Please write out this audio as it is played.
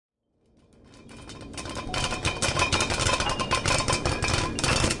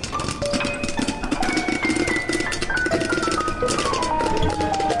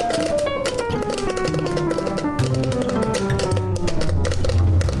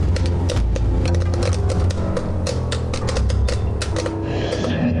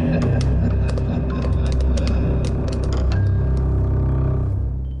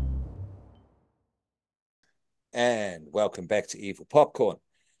welcome back to Evil Popcorn.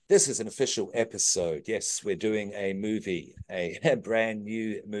 This is an official episode. Yes, we're doing a movie, a brand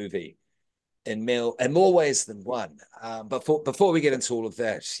new movie in more ways than one. Before we get into all of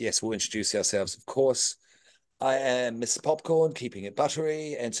that, yes, we'll introduce ourselves, of course. I am Mr. Popcorn, keeping it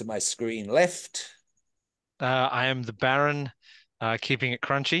buttery, and to my screen left. I am the Baron, keeping it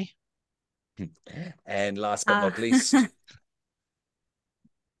crunchy. And last but Uh, not least,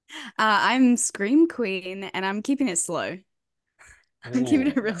 I'm Scream Queen and I'm keeping it slow. I'm keeping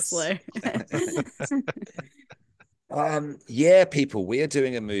oh, it real nice. slow. Yeah, people, we are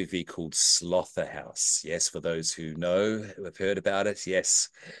doing a movie called Slotherhouse. Yes, for those who know, who have heard about it, yes.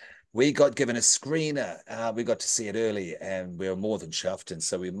 We got given a screener. We got to see it early, and we were more than chuffed. And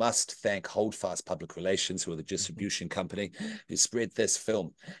so we must thank Holdfast Public Relations, who are the distribution company who spread this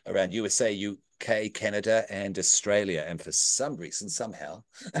film around USA, UK, Canada, and Australia. And for some reason, somehow,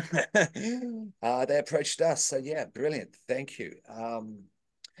 they approached us. So yeah, brilliant. Thank you.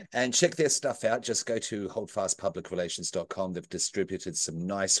 And check their stuff out. Just go to holdfastpublicrelations.com. They've distributed some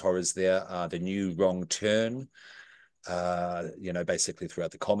nice horrors there. The New Wrong Turn, basically throughout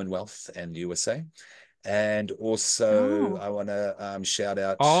the Commonwealth and the USA. And also, Oh, I want to shout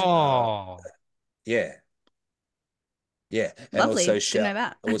out, Oh, yeah, yeah, and also lovely. Didn't shout, know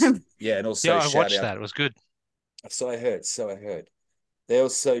that. also, yeah, and yeah, also I shout watched out. that. It was good. So I heard. They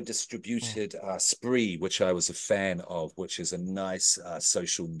also Mm. distributed Spree, which I was a fan of, which is a nice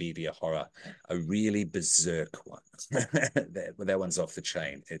social media horror, a really berserk one. That one's off the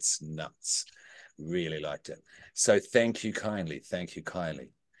chain. It's nuts. Really liked it. So thank you kindly. Thank you kindly.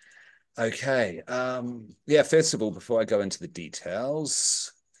 Okay. Yeah, first of all, before I go into the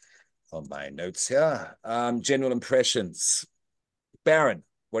details on my notes here, general impressions. Baron,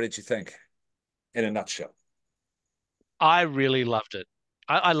 what did you think in a nutshell? I really loved it.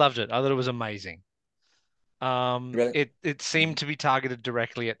 I loved it. I thought it was amazing. Brilliant. It seemed to be targeted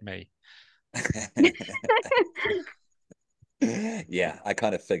directly at me. Yeah, I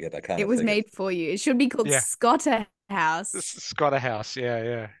kind of figured. I kind It of was figured. made for you. It should be called Yeah, Scotterhouse. Scott a house. Yeah,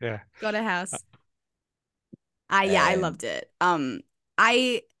 yeah, yeah. Uh, Scotterhouse. Yeah, I And loved it.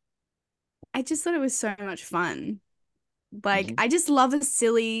 I I just thought it was so much fun. Like, mhm. I just love a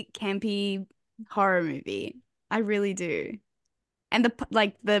silly, campy horror movie. I really do. And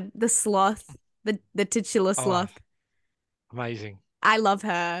the sloth, the titular Oh, sloth. amazing. I love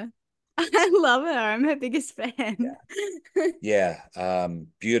her. I love her. I'm her biggest fan. Yeah,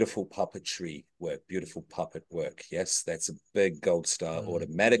 beautiful puppetry work, beautiful puppet work. Yes, that's a big gold star Mm.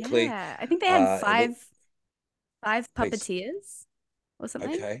 automatically. Yeah, I think they had It look, five please. puppeteers or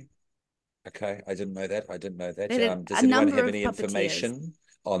something. Okay, okay. I didn't know that. I didn't know that. They had Does a anyone number have of any puppeteers. information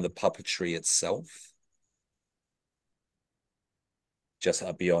on the puppetry itself? Just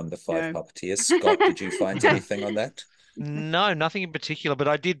beyond the five No. puppeteers. Scott, did you find anything on that? No, nothing in particular, but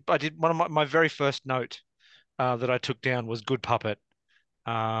I did one of my very first note that I took down was good puppet.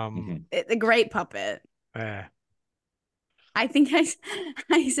 Um, Mhm. The great puppet. yeah, I think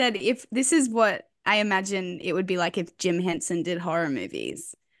I said if this is what I imagine it would be like if Jim Henson did horror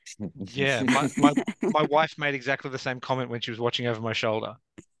movies. yeah. My wife made exactly the same comment when she was watching over my shoulder.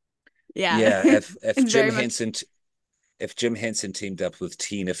 Yeah. Yeah, if It's Jim very much Henson teamed up with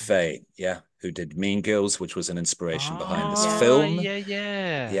Tina Fey, yeah, who did Mean Girls, which was an inspiration behind this yeah. Oh, film. yeah,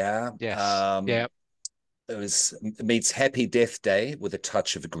 yeah. Yeah. Yes. Yeah. It was meets Happy Death Day with a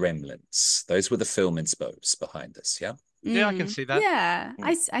touch of Gremlins. Those were the film inspos behind this, yeah. Yeah, I can see that. Yeah.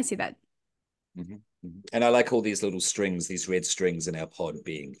 Mm. I see that. And I like all these little strings, these red strings in our pod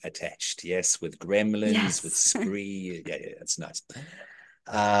being attached. Yes, with Gremlins, with Yes. Spree. Yeah, it's nice.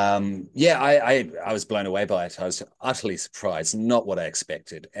 Yeah, I was blown away by it. I was utterly surprised, not what I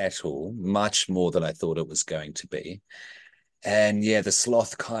expected at all, much more than I thought it was going to be. And yeah, the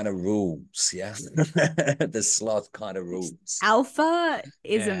sloth kind of rules. Yeah, the sloth kind of rules. Alpha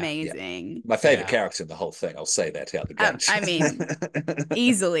is Yeah. Yeah, amazing. my favorite Yeah. character in the whole thing. I'll say that out the gate. I mean,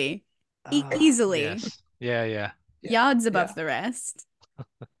 easily. Easily. Yes. Yeah, yeah. Yeah, Yards yeah. above the rest.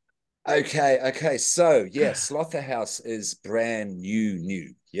 Okay. So yeah, Slotherhouse is brand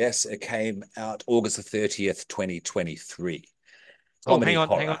new. Yes, it came out August the 30th, 2023. Oh, Comedy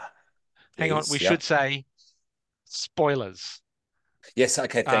horror, hang on. We please. Yeah. should say spoilers. Yes.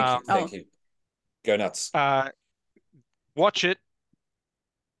 Okay. Thank you. Um, Thank Oh, you. Go nuts. uh, watch it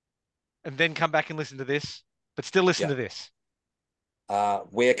and then come back and listen to this, but still listen Yeah. to this.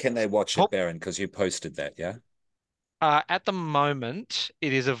 Where can they watch it, Hope Baron? Because you posted that, yeah? at the moment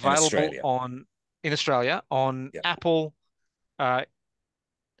it is In available Australia. on in Australia on Yeah. Apple, uh,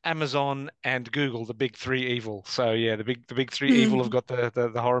 Amazon, and Google, the big three evil. So yeah, the big three evil have got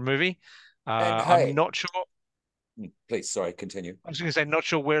the horror movie. And I'm hey, not sure. Please, sorry, continue. I was going to say, not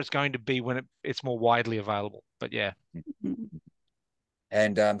sure where it's going to be when it's more widely available. But yeah, Mhm.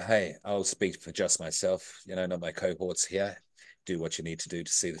 And hey, I'll speak for just myself, not my cohorts here. Do what you need to do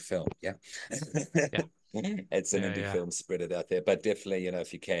to see the film. Yeah. yeah, It's an yeah, indie yeah. film, spread it out there. But definitely,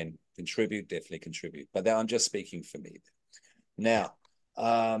 if you can contribute, definitely contribute. But I'm just speaking for me. Yeah.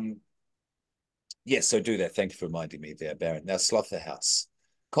 Now, yes, so do that. Thank you for reminding me there, Baron. Now, Slotherhouse.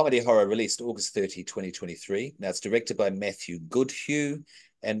 Comedy horror released August 30, 2023. Now, it's directed by Matthew Goodhue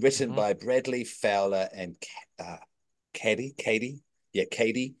and written Hmm. by Bradley Fowler and Katie, yeah,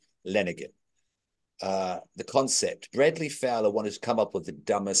 Katie Lanigan. The concept, Bradley Fowler wanted to come up with the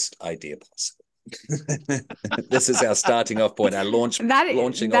dumbest idea possible. This is our starting off point, our launching off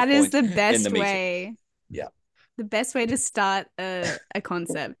That is point the in the best meeting. way. Yeah, The best way to start a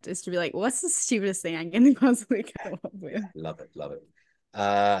concept is to be like, what's the stupidest thing I can possibly come up with? love it, love it.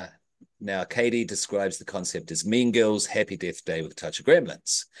 Uh, Now, Katie describes the concept as Mean Girls' Happy Death Day with a touch of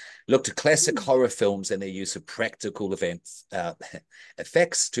Gremlins. Look to classic Hmm. horror films and their use of practical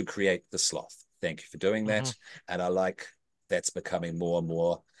effects to create the sloth. Thank you for doing Hmm. that. And I like that's becoming more and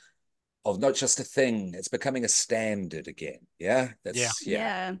more of not just a thing, it's becoming a standard again. Yeah,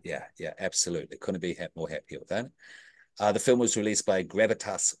 Yeah. Yeah. absolutely. Couldn't be more happy with that. The film was released by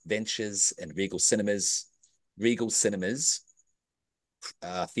Gravitas Ventures and Regal Cinemas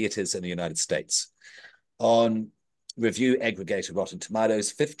theaters in the United States. On review aggregator Rotten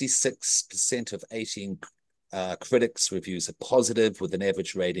Tomatoes, 56% of 18 critics reviews are positive with an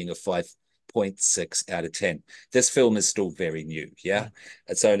average rating of 5.6 out of 10. This film is still very new. Yeah. Mm.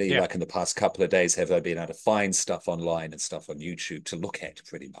 It's only Yeah. like in the past couple of days have I been able to find stuff online and stuff on YouTube to look at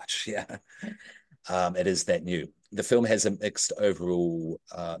pretty much. Yeah. It is that new. The film has a mixed overall.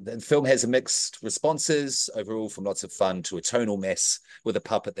 The film has a mixed responses overall, from lots of fun to a tonal mess with a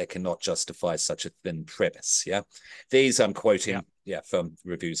puppet that cannot justify such a thin premise. Yeah, these I'm Yeah. quoting. Yeah, from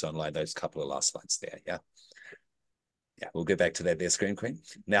reviews online. Those couple of last lines there. Yeah, yeah. We'll go back to that there, Screen Queen.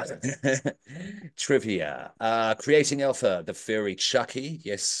 Now, trivia. Creating Alpha, the furry Chucky.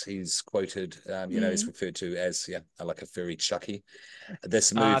 Yes, he's quoted. He's Mm. referred to as like a furry Chucky.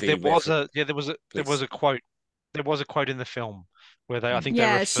 This There movie was refer. a yeah, there was Please. a quote. There was a quote in the film where I Mm. think they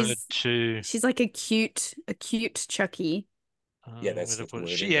Yeah, referred to. she's like a cute Chucky. Yeah, that's the wording.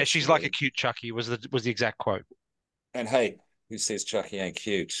 Yeah, That's the she's like a wording. cute Chucky was the exact quote. And hey, who says Chucky ain't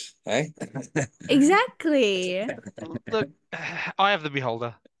cute? Hey, Exactly. Look, I have the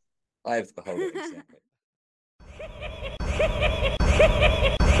beholder. I have the holder exactly.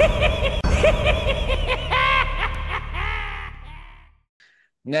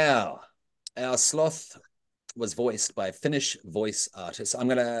 Now, our sloth was voiced by a Finnish voice artist.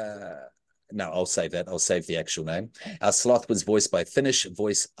 No, I'll save that. I'll save the actual name. Our sloth was voiced by Finnish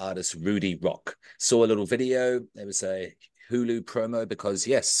voice artist Rudy Rock. Saw a little video. There was a Hulu promo because,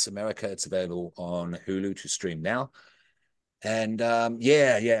 yes, America, it's available on Hulu to stream now. And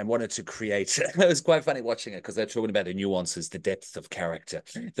and wanted to create. It was quite funny watching it because they're talking about the nuances, the depth of character,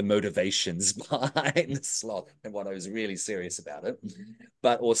 the motivations behind the sloth, and one I was really serious about it,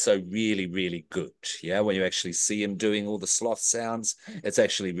 but also really, really good. Yeah, when you actually see him doing all the sloth sounds, it's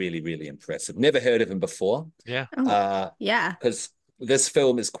actually really, really impressive. Never heard of him before, Yeah. Oh, yeah. because this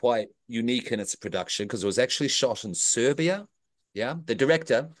film is quite unique in its production because it was actually shot in Serbia. Yeah, the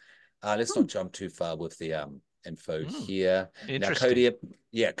director. Let's Hmm. not jump too far with the info Mm, here. Now, interesting.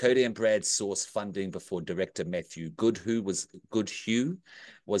 Cody and Brad sourced funding before director Matthew Goodhue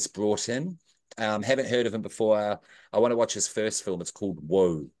was brought in. Haven't heard of him before. I want to watch his first film. It's called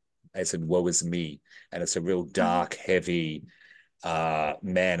Woe, as in Woe is Me, and it's a real Oh. dark, heavy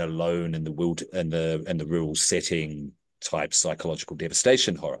man alone in the rural setting type psychological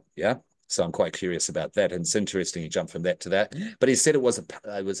devastation horror. Yeah. So I'm quite curious about that. And it's interesting he jumped from that to that. But he said it was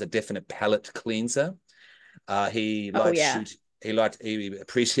a definite palate cleanser. He Oh liked yeah. shoot. He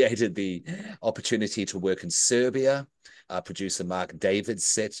appreciated the opportunity to work in Serbia. Producer Mark David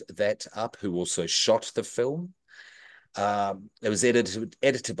set that up, who also shot the film. It was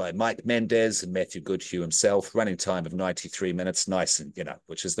edited by Mike Mendez and Matthew Goodhue himself. Running time of 93 minutes, nice and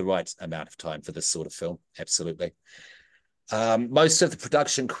which is the right amount of time for this sort of film. Absolutely. Most of the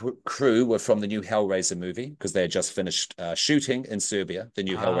production crew were from the new Hellraiser movie because they had just finished shooting in Serbia, the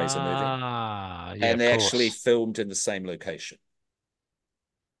new Hellraiser movie, Yeah, and of they actually course. filmed in the same location,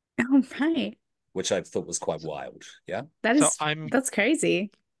 Oh, right. which I thought was quite wild. Yeah, So I'm That's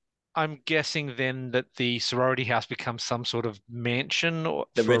crazy. I'm guessing then that the sorority house becomes some sort of mansion or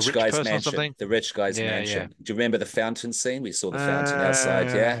the for a rich rich guy's person or mansion, something. the rich guy's Yeah, yeah. mansion. Do you remember the fountain scene? We saw the fountain outside.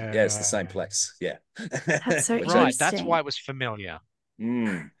 Yeah, yeah, it's the same Uh, place. Yeah, That's so which I right, that's why interesting. it was familiar.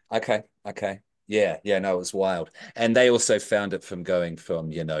 okay, okay. Yeah, no, it was wild. And they also found it from going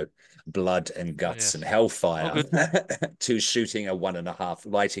from, blood and guts and Yes. All hellfire good. to shooting a 1.5,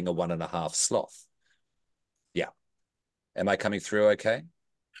 lighting a 1.5 sloth. Yeah. Am I coming through okay?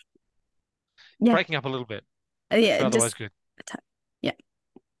 Yeah. Breaking up a little bit, Yeah, but otherwise just good. yeah.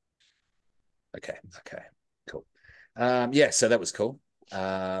 Okay, cool. Yeah, so that was cool.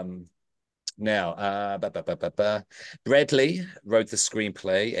 Now, Bradley wrote the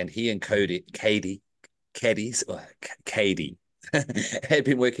screenplay, and he and Katie had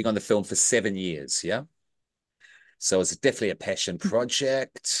been working on the film for 7 years. Yeah, so it's definitely a passion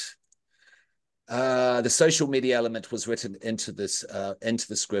project. The social media element was written into the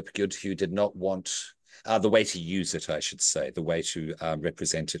script. Goodhue did not want the way to use it, I should say, the way to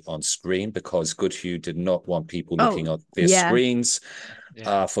represent it on screen, because Goodhue did not want people looking Oh, at their yeah. screens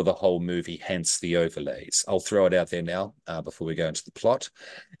Yeah. for the whole movie, hence the overlays. I'll throw it out there now before we go into the plot.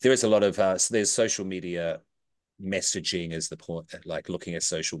 There is a lot of so there's social media messaging is the point, like looking at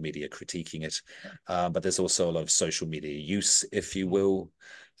social media, critiquing it. But there's also a lot of social media use, if you Mm. will,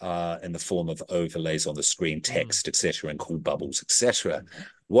 in the form of overlays on the screen, Mm. text, etc., and cool bubbles, etc.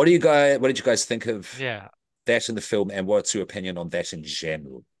 What did you guys think of Yeah. that in the film, and what's your opinion on that in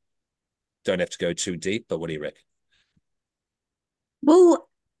general? Don't have to go too deep, but what do you reckon? Well,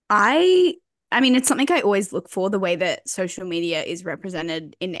 I I mean it's something I always look for, the way that social media is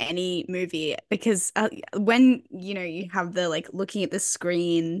represented in any movie, because when you have the like looking at the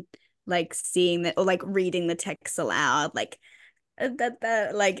screen, like seeing that, or like reading the text aloud, like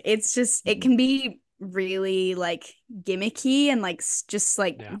that like it's just, it Mm-hmm. can be really like gimmicky and like just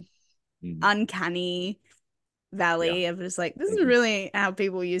like Yeah. Mm-hmm. uncanny Yeah. valley of just like, this is Mm-hmm. really how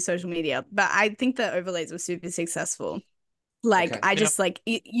people use social media. But I think the overlays were super successful. Like Okay. I Yeah. just like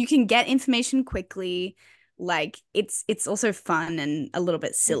you can get information quickly. Like it's also fun and a little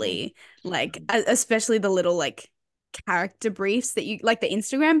bit Mm-hmm. silly. Like Mm-hmm. especially the little like character briefs that you like, the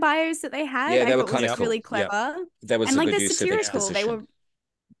Instagram bios that they had, Yeah, I they were thought was kind of Yeah. really cool. Yeah, clever. that was And a like good they're use of Yeah. satirical. exposition.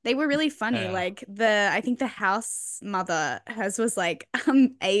 They were really funny. Yeah. Like the I think the house mother, hers was like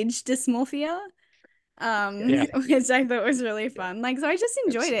age dysmorphia, Yeah, Yeah. which I thought was really yeah, fun. Like, so I just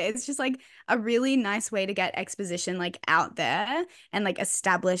enjoyed absolutely. it. It's just like a really nice way to get exposition like out there and like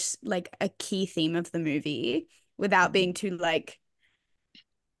establish like a key theme of the movie without Mm-hmm. being too like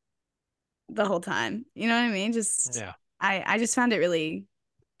the whole time. You know what I mean? Just Yeah. I just found it really,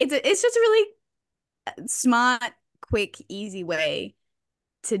 it's just a really smart, quick, easy way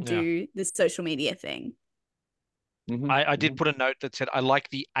to Yeah. do this social media thing. Mm-hmm. I Mm-hmm. did put a note that said I like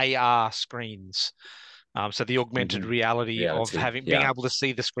the AR screens. So the augmented Mm-hmm. reality of Reality. having being Yeah. able to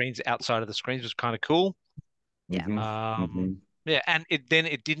see the screens outside of the screens was kind of cool. Yeah. Mm-hmm. Mm-hmm. Yeah, and it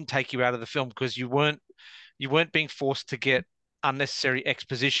didn't take you out of the film because you weren't being forced to get unnecessary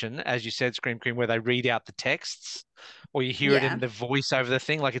exposition, as you said, Scream Queen, where they read out the texts or you hear it in Yeah. the voice over the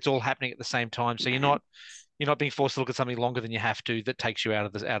thing. Like it's all happening at the same time. So you're Yeah. not you're not being forced to look at something longer than you have to that takes you out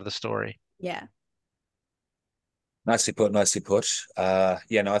of the story. Yeah. Nicely put, nicely put.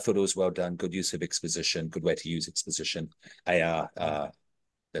 Yeah, no, I thought it was well done. Good use of exposition, good way to use exposition. AR, Mm.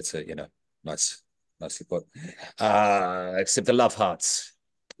 that's a, nice, nicely put. Except the love hearts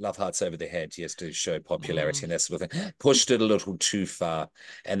over the head, yes, to show Mm. popularity and that sort of thing. Pushed it a little too far.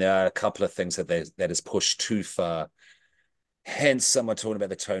 And there are a couple of things that is pushed too far. Hence, someone talking about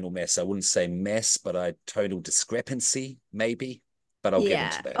the tonal mess. I wouldn't say mess, but a tonal discrepancy, maybe. But I'll get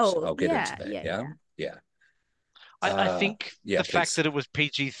into Yeah. that. Oh, I'll get into yeah. that. Yeah. Yeah. Yeah. Yeah. I think Yeah, the fact please. that it was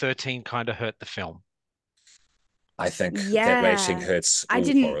PG-13 kind of hurt the film. I think that rating Yeah. hurts I all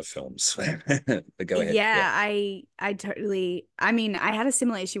didn't, horror films. But go ahead. Yeah. yeah, I totally, I mean, I had a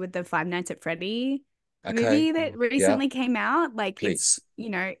similar issue with the Five Nights at Freddy Okay. movie that Mm. Yeah. recently came out. Like it's,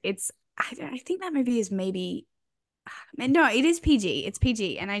 Please. it's, I think that movie is maybe, no, it is PG. It's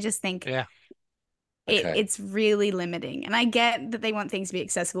PG. And I just think Yeah. Okay. it's really limiting. And I get that they want things to be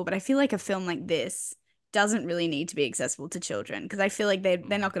accessible, but I feel like a film like this doesn't really need to be accessible to children, because I feel like they're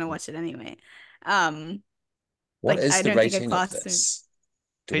Mm. not going to watch it anyway. Um, What like is I the don't think a rating of class. this?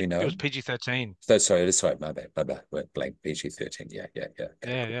 Do we It was know? PG-13. Oh, sorry. That's right. My bad. My bad. Wait, blank. PG-13. Yeah. Yeah. Yeah.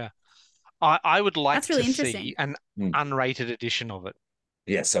 Okay. Yeah, Cool. yeah. I would like That's to really see interesting. an Hmm. unrated edition of it.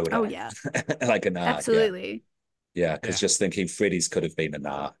 Yeah. So would Oh I. yeah, Like an R. Yeah. absolutely. Yeah. Because Yeah. just thinking Freddy's could have been an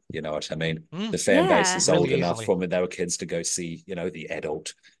R. You know what I mean? Mm. The fan base Yeah. is Really old enough easily. from when they were kids to go see, the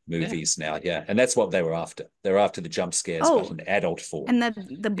adult Yeah. movies now. Yeah. And that's what they were after. They were after the jump scares, but Oh, in adult form. and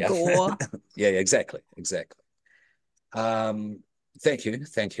the Yeah. gore. Yeah. Exactly. Exactly. Thank you.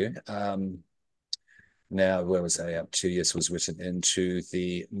 Thank you. Now, where was I up to? Yes, was written into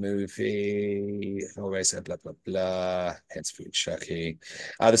the movie. Always blah blah blah. Hence food Chucky.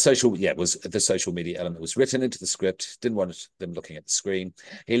 Was the social media element was written into the script. Didn't want them looking at the screen.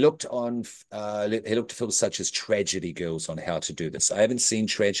 He looked to films such as Tragedy Girls on how to do this. I haven't seen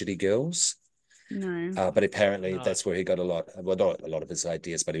Tragedy Girls. No. But apparently No. that's where he got not a lot of his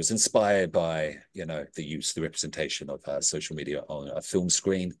ideas, but he was inspired by, the representation of social media on a film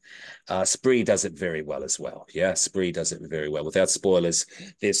screen. Spree does it very well as well. Yeah, Spree does it very well. Without spoilers,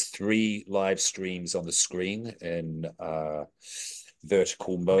 there's 3 live streams on the screen in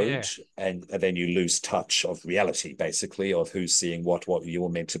vertical Oh, mode, yeah. and then you lose touch of reality, basically, of who's seeing what you're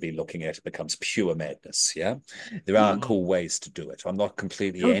meant to be looking at. It becomes pure madness. Yeah, there are Mm. cool ways to do it. I'm not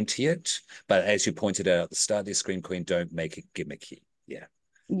completely Oh, anti it, but as you pointed out at the start, the Scream Queen, don't make it gimmicky. Yeah,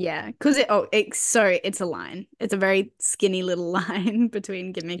 yeah, because it's a line. It's a very skinny little line between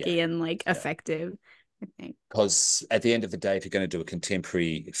yeah, gimmicky and like yeah. effective, I think. Because at the end of the day, if you're going to do a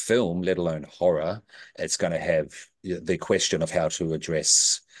contemporary film, let alone horror, it's going to have the question of how to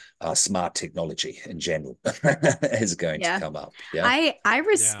address smart technology in general is going to Yeah. come up. Yeah. I Yeah.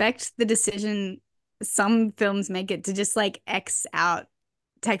 respect the decision some films make it to just like X out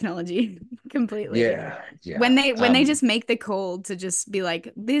technology completely. Yeah. Yeah. When they just make the call to just be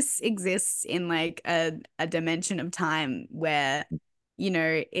like, this exists in like a dimension of time where,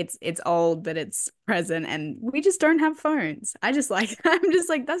 it's old, but it's present and we just don't have phones. I'm just like,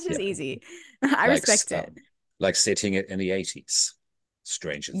 that's just Yeah. easy. I Like respect it. like setting it in the 80s.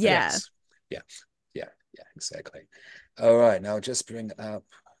 Stranger Yeah. Things. Yeah. Yeah. Yeah. Exactly. All right. Now just bring up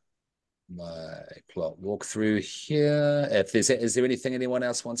my plot walkthrough here. If is there anything anyone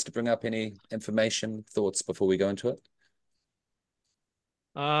else wants to bring up? Any information, thoughts before we go into it?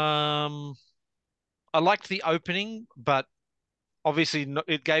 Um, I liked the opening, but obviously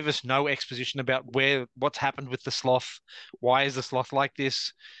it gave us no exposition about what's happened with the sloth. Why is the sloth like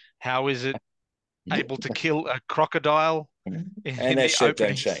this? How is it able to kill a crocodile And in that the shit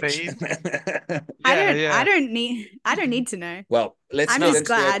don't opening change. scene? I Yeah, don't I yeah. don't need I don't need to know. Well, let's I'm get just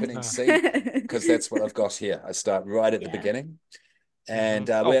No, into the glad. opening no. scene because that's what I've got here. I start right at the Yeah. beginning, Hmm. and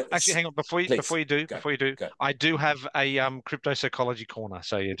Oh, actually, hang on. please go, Before you do, go. I do have a crypto psychology corner.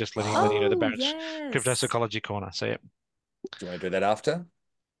 So you're just letting you know the Oh, Barrett's crypto yes. psychology corner. So yeah, Do you want to do that after?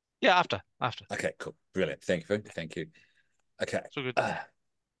 yeah. After. Okay, cool, brilliant. Thank you. Okay. It's all good.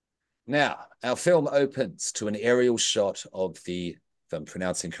 Now, our film opens to an aerial shot of the, if I'm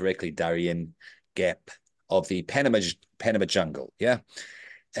pronouncing correctly, Darien Gap of the Panama jungle. Yeah.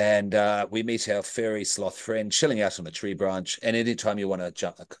 And we meet our furry sloth friend chilling out on a tree branch. And anytime you want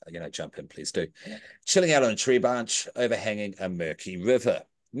to jump in, please do. Chilling out on a tree branch overhanging a murky river.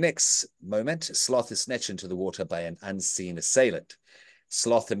 Next moment, Sloth is snatched into the water by an unseen assailant.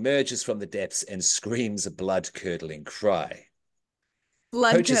 Sloth emerges from the depths and screams a blood-curdling cry.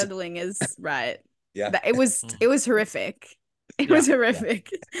 Blood Poaches, curdling is right. yeah, That Mm. it was horrific. It Yeah, was yeah, horrific.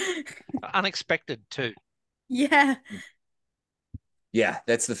 unexpected too. Yeah. yeah.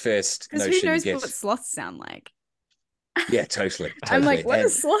 That's the first Because who notion you knows what get. sloths sound like? Yeah, totally, I'm like, totally. what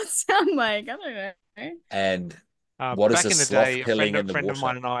does sloths sound like? I don't know. And what is a Back in the sloth day, killing in the friend of water?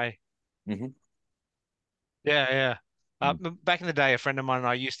 mine and I, Mm-hmm. yeah, yeah. Mm. Back in the day, a friend of mine and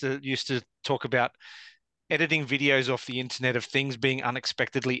I used to talk about editing videos off the internet of things being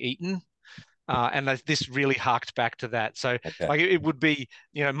unexpectedly eaten. And this really harked back to that. So, Okay. like, it would be,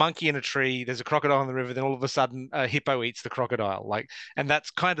 monkey in a tree. There's a crocodile in the river. Then all of a sudden, a hippo eats the crocodile. Like, and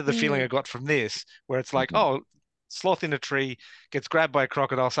that's kind of the feeling I Mm. got from this, where it's like, Mm-hmm. oh, sloth in a tree gets grabbed by a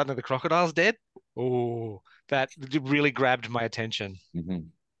crocodile. Suddenly, the crocodile's dead. Oh, that really grabbed my attention. Mm-hmm.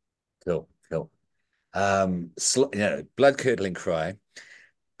 Cool, cool. Blood curdling cry.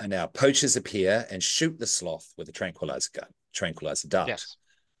 And now poachers appear and shoot the sloth with a tranquilizer dart. Yes.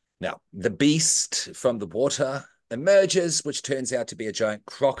 Now, the beast from the water emerges, which turns out to be a giant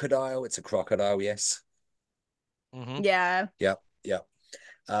crocodile. It's a crocodile, yes. Hmm. Yeah. Yep, yep.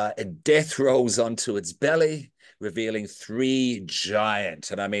 And death rolls onto its belly, revealing 3 giant,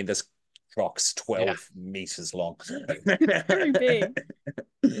 and I mean, this croc's Yeah. 12 meters long. It's very big.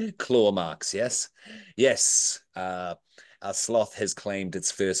 Claw marks, yes. Yes. Our sloth has claimed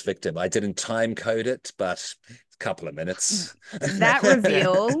its first victim. I didn't time code it, but a couple of minutes. That Yeah.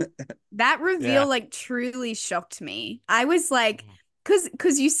 reveal, that Yeah. reveal like truly shocked me. I was like, Mm.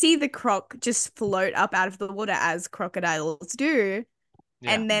 because you see the croc just float up out of the water as crocodiles do,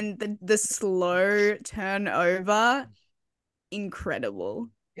 Yeah. and then the slow turnover, incredible.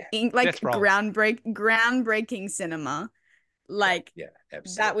 Yeah, Like Death rolls. groundbreaking cinema. yeah, Like yeah, that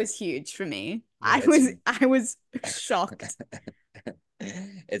absolutely. was huge for me. Yeah. I was shocked.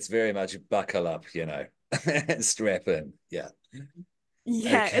 It's very much buckle up, you know. Strap in. Yeah.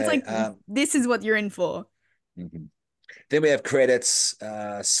 Yeah, it's Okay. like this is what you're in for. Mhm. Then we have credits,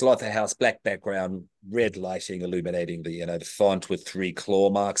 Slotherhouse, black background, red lighting illuminating the font with three claw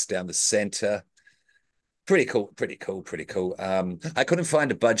marks down the center. Pretty cool, pretty cool, pretty cool. I couldn't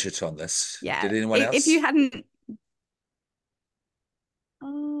find a budget on this. Yeah. Did anyone If you else? hadn't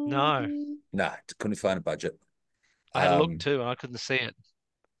No, No, couldn't find a budget. I had a look Um, too, and I couldn't see it.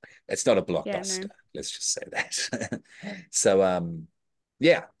 it's not a yeah, no. blockbuster. Let's just say that. So,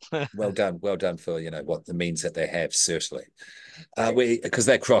 yeah, well done for what the means that they have. Certainly, we because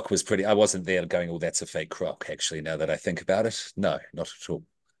that croc was pretty. I wasn't there going, oh, that's a fake croc. Actually, now that I think about it, no, not at all.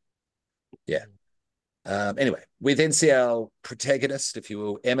 Yeah. Anyway, we then see our protagonist, if you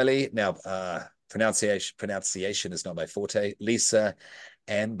will, Emily. Now, pronunciation is not my forte. Lisa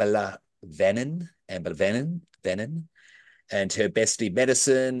Amber Venin, and her bestie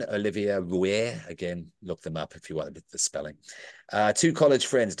Medicine, Olivia Rouer. Again, look them up if you want the spelling. Two college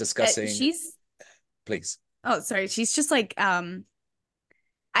friends discussing. She's Please. oh, sorry. She's just like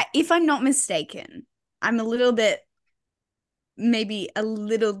if I'm not mistaken, I'm a little bit maybe a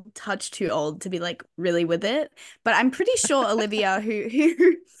little touch too old to be like really with it, but I'm pretty sure Olivia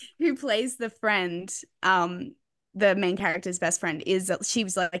who plays the friend, the main character's best friend, she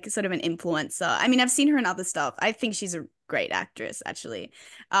was like sort of an influencer. I mean, I've seen her in other stuff. I think she's a great actress actually.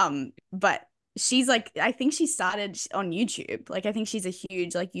 But she's like, I think she started on YouTube. Like I think she's a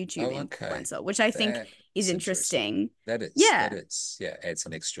huge like YouTube Oh, okay. influencer, which I think is That's interesting. interesting. That is, Yeah, that is, yeah, adds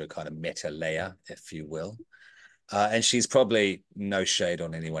an extra kind of meta layer, if you will. And she's probably, no shade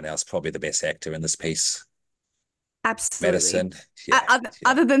on anyone else, probably the best actor in this piece. absolutely. Medicine, yeah, yeah.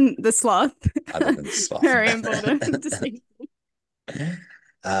 Other than the sloth, Other than Sloth. very important distinction.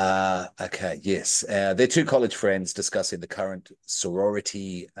 Okay, yes. They're two college friends discussing the current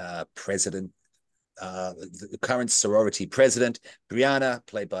sorority president. The current sorority president, Brianna,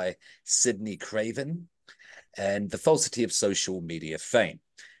 played by Sydney Craven, and the falsity of social media fame.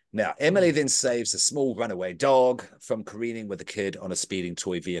 Now, Emily then saves a small runaway dog from careening with a kid on a speeding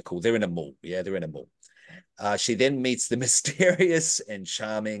toy vehicle. They're in a mall. Yeah, they're in a mall. She then meets the mysterious and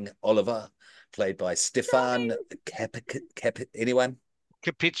charming Oliver, played by Stefan anyone?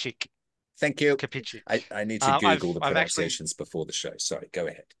 Kapichik. Thank you. Kapichik. I need to Google the I've actually pronunciations before the show. Sorry, go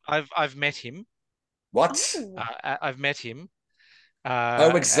ahead. I've met him. What? Oh, I've met him.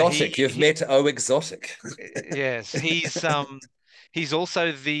 Oh, exotic. You've He met Oh Exotic. yes, he's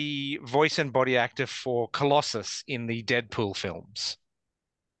also the voice and body actor for Colossus in the Deadpool films.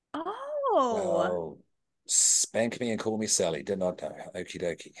 oh. Wow. Spank me and call me Sally. Did not know. Okie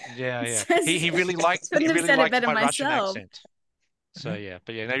dokie. Yeah, yeah. He Says- really liked Couldn't he have really said it liked better my Russian myself. accent. So yeah,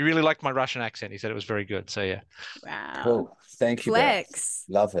 but yeah, no, he really liked my Russian accent. He said it was very good. So yeah. Wow. Cool. Thank you, Beth. Flex.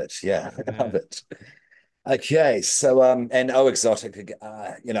 Love it. Yeah, love Yeah. it. Okay, so and Oh Exotic,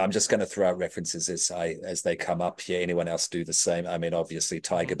 I'm just going to throw out references as they come up here. Anyone else do the same? I mean, obviously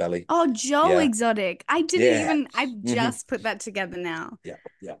Tiger Mhm. Belly. Oh, Joe Yeah, Exotic. yeah, I hmm just put that together now. yeah,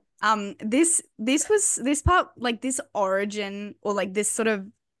 yeah. This part, like this origin or like this sort of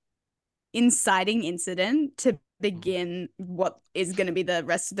inciting incident to Mhm. begin what is going to be the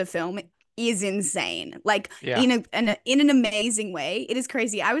rest of the film is insane. Like Yeah. in an amazing way. It is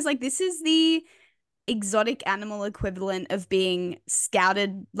crazy. I was like, this is the exotic animal equivalent of being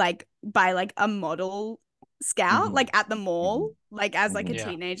scouted like by like a model scout hmm like at the hmm mall like as like a hmm Yeah.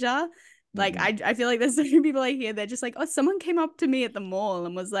 teenager. Like hmm I feel like there's so many people I hear they're just like, oh, someone came up to me at the mall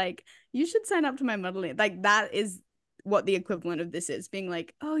and was like, you should sign up to my modeling. Like that is what the equivalent of this is, being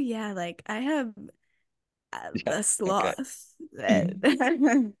like, oh yeah, like I have Yeah. a Okay. sloth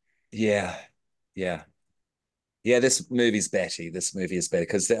that Yeah. Yeah. Yeah, this movie's Betty. This movie is better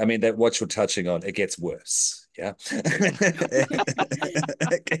because I mean that what you're touching on, it gets worse. Yeah.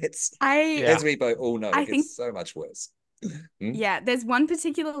 It gets, I Yeah. as we both all know, I it think gets so much worse. Hmm? yeah, there's one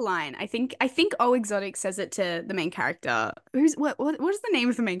particular line. I think Oh Exotic says it to the main character. What is the name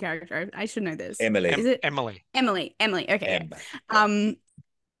of the main character? I should know this. Is Emily. it Emily. Emily? Emily. Okay, M. yeah. Yeah.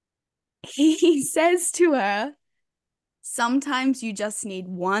 He says to her, sometimes you just need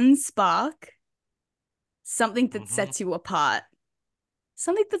one spark, something that Hmm. sets you apart.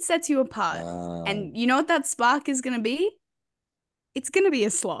 Something that sets you apart. And you know what that spark is gonna be? It's gonna be a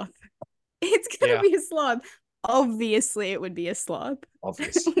sloth. It's gonna Yeah. be a sloth. Obviously, it would be a sloth.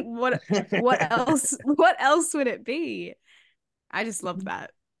 Obvious. What else would it be? I just love that.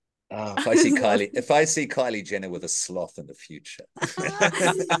 Oh, I just love If I see Kylie Jenner with a sloth in the future.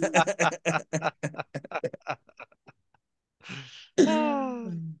 Ah.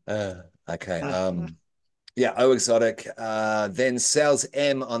 uh, okay. Yeah, oh exotic. Then sells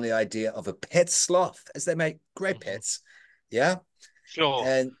M on the idea of a pet sloth, as they make great Mhm. pets. Yeah. Sure.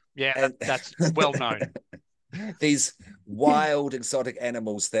 And Yeah, and that's well known. these wild exotic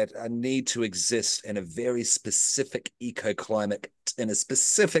animals that need to exist in a very specific ecoclimate in a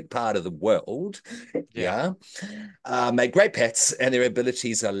specific part of the world, Yeah. yeah, make great pets, and their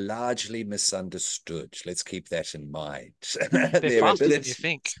abilities are largely misunderstood. Let's keep that in mind. They're Their faster than you abilities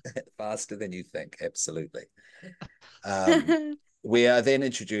think. faster than you think, absolutely. um, we are then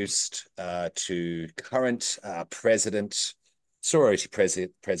introduced to current sorority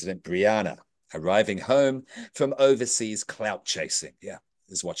president Brianna, arriving home from overseas clout chasing. Yeah,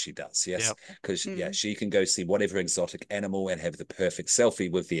 is what she does. Yes, Yep. because yeah, Mm. she can go see whatever exotic animal and have the perfect selfie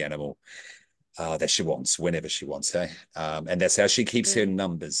with the animal that she wants whenever she wants. Hey, and that's how she keeps her True.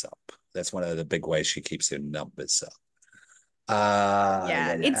 numbers up. That's one of the big ways she keeps her numbers up. Yeah,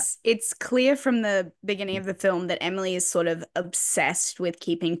 Yeah, yeah, it's clear from the beginning of the film that Emily is sort of obsessed with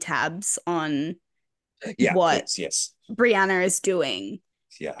keeping tabs on yeah. what Please, yes, Brianna is doing,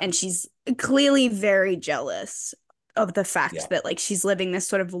 yeah, and she's clearly very jealous of the yeah, fact that like she's living this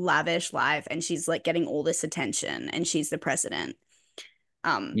sort of lavish life and she's like getting all this attention and she's the president.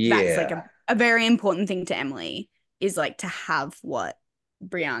 That's like yeah. a very important thing to Emily is like to have what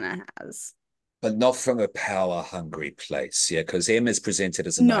Brianna has. But not from a power hungry place. Yeah, because Em is presented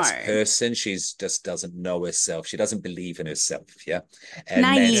as a nice No, person. She's just doesn't know herself. She doesn't believe in herself. Yeah. And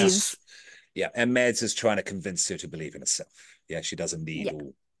Mads Yeah. naive. is, yeah. And Mads is trying to convince her to believe in herself. Yeah. She doesn't need Yeah.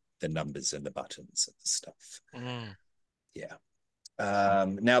 all the numbers and the buttons and the stuff. Mm. Yeah.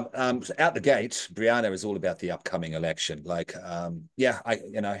 Now, out the gate, Brianna is all about the upcoming election. Like, yeah,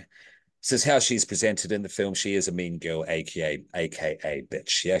 this is how she's presented in the film. She is a mean girl, aka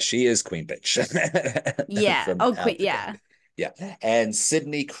bitch. Yeah, she is Queen Bitch Yeah. from Oh, out Queen. the gate. Yeah. Yeah, and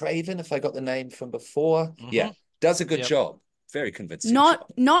Sydney Craven, if I got the name from before, yeah, Hmm. does a good Yep. job. Very convincing Not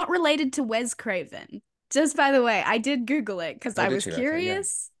job. not related to Wes Craven. Just by the way, I did Google it because Oh, I did was you? Okay, yeah,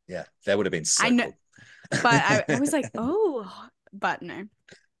 curious. yeah, that would have been I so know, cool. but I was like, oh, but no,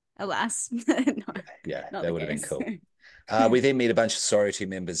 alas, no, Yeah, not that the would have been case. cool. We then meet a bunch of sorority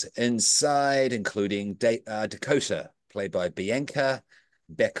members inside, including Dakota, played by Bianca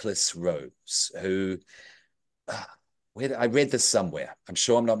Beckless Rose, who uh, I read this somewhere. I'm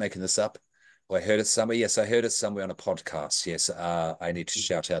sure I'm not making this up. Or I heard it somewhere. Yes, I heard it somewhere on a podcast. Yes, I need to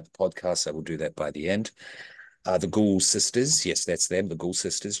shout out the podcast. I will do that by the end. The Ghoul Sisters. Yes, that's them. The Ghoul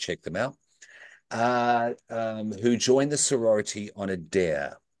Sisters. Check them out. Who joined the sorority on a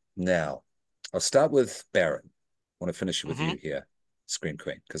dare. Now, I'll start with Baron. I want to finish with Hmm. you here, Screen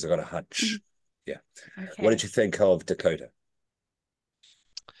Queen, because I got a hunch. Mhm. Yeah. What did Okay. you think of Dakota?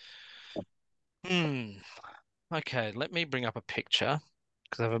 Hmm. Okay, let me bring up a picture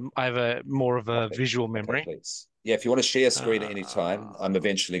because I have a more of a Okay. visual Okay, memory. please. Yeah, if you want to share screen at any time, I'm Uh,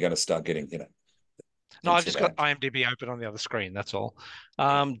 eventually going to start getting, no, I've into just got that. IMDb open on the other screen. That's all.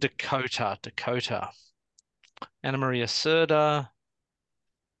 Okay. Dakota, Anna Maria Serda.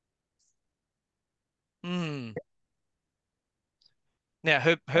 Hmm. Now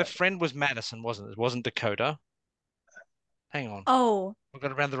her Uh, friend was Madison, wasn't it? It wasn't Dakota. Hang on, Oh, I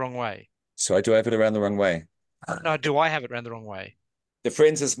got it around the wrong way. so I do have it around the wrong way. No, do I have it around the wrong way? The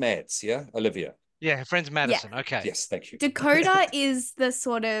friends is Mads, yeah? Olivia. Yeah, her friend's yeah. Madison. Okay. Yes, thank you. Dakota is the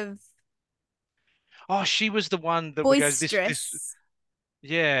sort of Oh, she was the one that we goes this. boisterous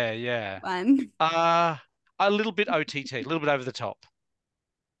Yeah, yeah. one. Uh, a little bit OTT, a little bit over the top,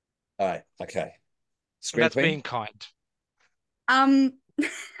 All right, okay. and Screen that's Queen? being kind. Um,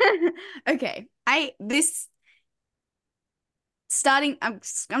 okay. I this starting. I'm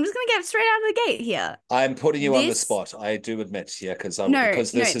just gonna get straight out of the gate here. I'm putting you on the This spot. I do admit, yeah, no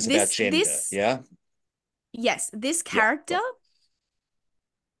because no this is about this gender, this yeah? yes this Yeah, character go.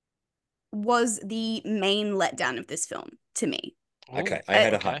 was the main letdown of this film to me. Okay, Oh, I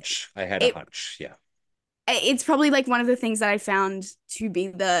had a okay. hunch. I had a It hunch, yeah. it's probably like one of the things that I found to be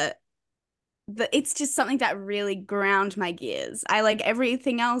the it's just something that really ground my gears. I like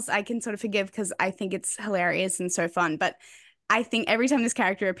everything else I can sort of forgive because I think it's hilarious and so fun, but I think every time this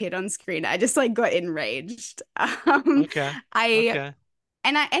character appeared on screen, I just like got enraged. Okay. I Okay.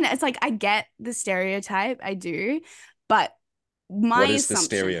 and it's like I get the stereotype, I do, but my What is the assumption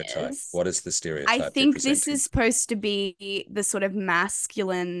stereotype? is What is the I stereotype they're think this presenting? is supposed to be the sort of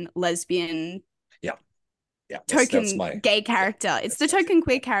masculine lesbian Yeah, yeah, that's token my gay yeah, character. It's that's the my thing. token Yeah.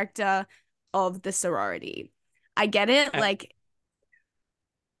 queer character of the sorority. I get it. And, Like,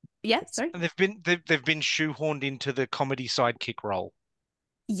 yeah, sorry. and they've been shoehorned into the comedy sidekick role.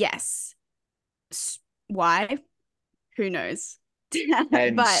 Yes. Why? Who knows?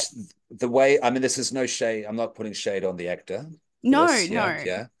 And But the way, I mean, this is no shade. I'm not putting shade on the actor for No, this. Yeah, no.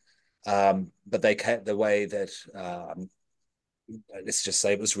 yeah. But they kept the way that let's just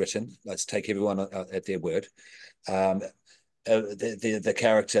say it was written. Let's take everyone at their word. Um, the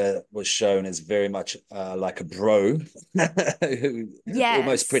character was shown as very much like a bro who almost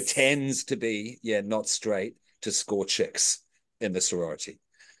Yes. pretends to be, yeah, not straight to score chicks in the sorority.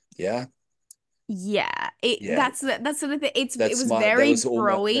 Yeah, Yeah. yeah. That's sort of thing. It That's was my that very was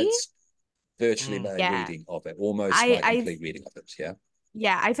almost broy. that's virtually Mm. my Yeah. reading of it, almost I my I complete reading of it. Yeah.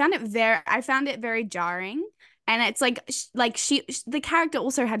 Yeah, I found it very jarring. And it's like the character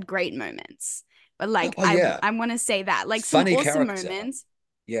also had great moments. But like Oh yeah, I want to say that like some funny awesome character. moments,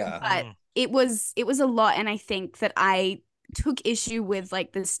 Yeah. but Mm. it was a lot, and I think that I took issue with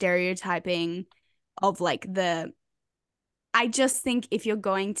like the stereotyping of like the I just think if you're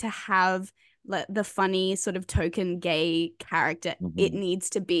going to have the funny sort of token gay character, it Mhm. needs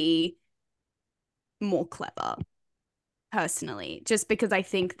to be more clever personally, just because I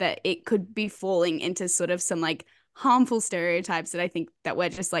think that it could be falling into sort of some like harmful stereotypes that I think that we're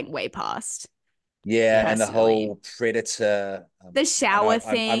just like way past Yeah, Yeah. and the personally. whole predator. The I shower know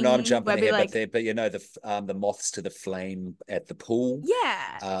I know I'm thing jumping where be ahead, but like, but you know the moths to the flame at the pool,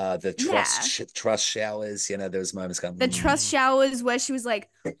 yeah, the yeah. trust showers. You know, there was moments going, The trust Mm. showers where she was like,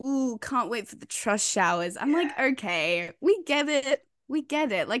 ooh, can't wait for the trust showers. I'm like, yeah. okay, we get it. We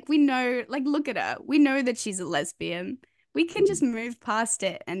get it. Like we know, like look at her. We know that she's a lesbian. We can just move past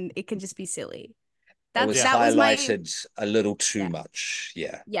it and it can just be silly. It was Yeah. That was my highlighted a little too yeah. much.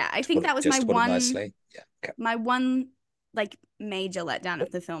 Yeah, Yeah, I think that was just to put it nicely. Yeah, okay. my one like major letdown of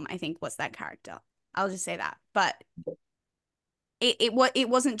the film, I think, was that character. I'll just say that. But it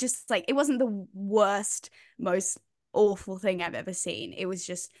wasn't just like it wasn't the worst, most awful thing I've ever seen. It was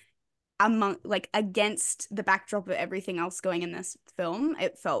just among like against the backdrop of everything else going in this film,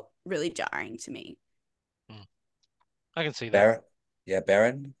 it felt really jarring to me. Mm. I can see that. Baron, yeah,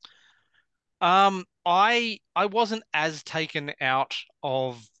 Baron. I wasn't as taken out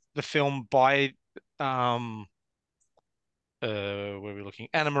of the film by um where are we looking?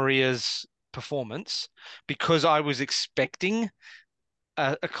 Anna Maria's performance because I was expecting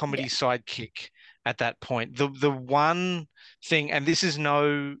a comedy Yeah. sidekick at that point. The one thing, and this is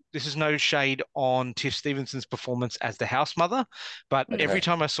no shade on Tiff Stevenson's performance as the house mother, but Mm. every Okay,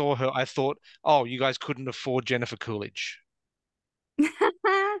 time I saw her, I thought, oh, you guys couldn't afford Jennifer Coolidge.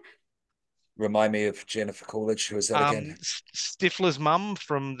 remind me of Jennifer Coolidge. Who was that again? Stifler's mum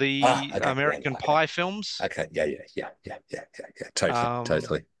from Ah, the okay, yeah, American okay, Pie films. okay, yeah, yeah, yeah, yeah, yeah, yeah, yeah. Totally, Um,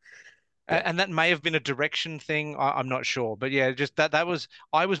 totally. Yeah. and that may have been a direction thing. I'm not sure, but yeah, just that was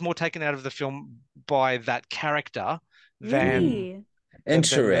I was more taken out of the film by that character Hmm. than Really? the comedy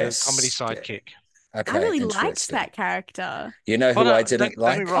Interesting. sidekick. I Okay, really liked interesting. that character. You know Oh who I no, didn't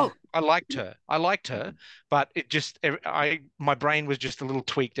don't get me like? wrong. Oh, I liked her. I liked her, Mhm. but it just I my brain was just a little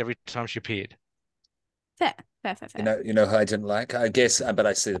tweaked every time she appeared. fair, fair, fair, fair. You know who I didn't like? I guess, but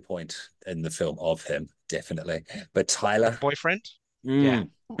I see the point in the film of him, definitely. But The Tyler, boyfriend. Yeah.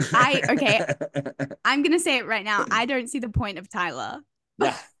 mm. Okay, I'm gonna say it right now. I don't see the point of Tyler.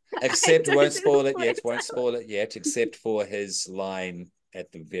 Nah, I except don't won't see the spoil it point yet, of won't Tyler. spoil it yet, except for his line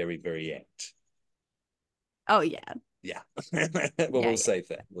at the very, very end. Oh yeah, Yeah. Well, yeah, we'll yeah. save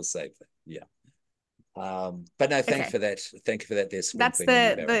that. We'll save that. Yeah. But no, thank you Okay, for that. Thank you for that there that's sprinkling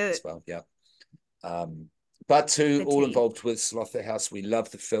in there, Baron, the as well. Yeah. Um, but to the all T. involved with Slotherhouse, we love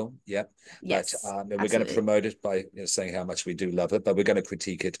the film. Yeah. But Yes, and we're going to absolutely. promote it by saying how much we do love it, but we're going to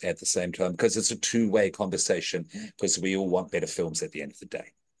critique it at the same time because it's a two-way conversation because we all want better films at the end of the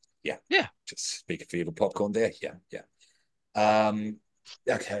day. Yeah. Yeah. Just speaking for your popcorn there. Yeah. Yeah. Um,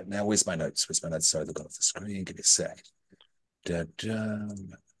 okay, now where's my notes? Where's my notes? Sorry, they've gone off the screen. Give me a sec. Da, da.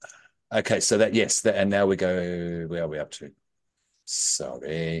 Okay, so that yes, that, and now we go. Where are we up to?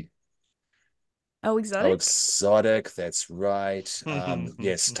 Sorry. Oh, Oh, exotic. exotic. That's right.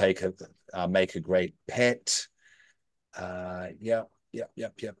 Yes, make a great pet. Yep, yep,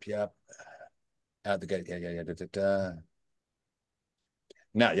 yep, yep, yep. Out the gate. Yeah, yeah, yeah. Da, da, da.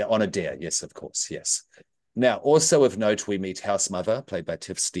 Now, yeah, on a dare. Yes, of course. Yes. Now, also of note, we meet House Mother, played by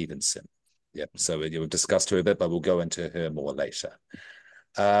Tiff Stevenson. Yep. So we've discussed her a bit, but we'll go into her more later.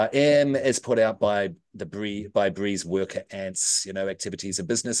 M is put out by Bree's worker ants, activities and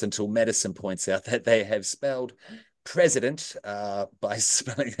business until Madison points out that they have spelled president by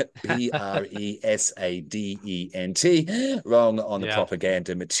spelling it Presadent wrong on the Yeah.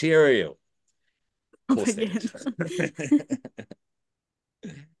 propaganda material. Of course they did.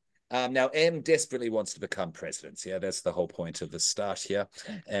 Again. Now, M desperately wants to become president. Yeah, that's the whole point of the start here,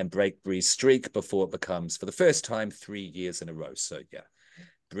 and break Bree's streak before it becomes, for the first time, 3 years in a row. So, yeah.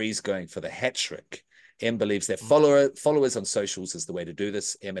 Bree's going for the hat trick. Em believes that Mm. followers on socials is the way to do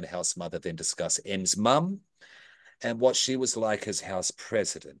this. Em and House Mother then discuss Em's mum and what she was like as House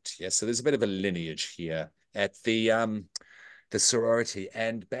President. Yeah, so there's a bit of a lineage here at the sorority.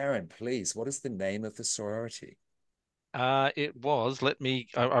 And Baron, please, what is the name of the sorority? It was,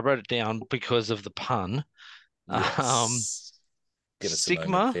 I wrote it down because of the pun. Um, Yes. Give us a moment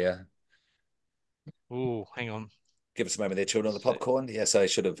Sigma. there. Oh, hang on. Give us a moment there, children, on the So, popcorn. Yes, I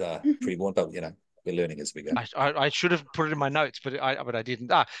should have pre-warned, but we're learning as we go. I should have put it in my notes, but I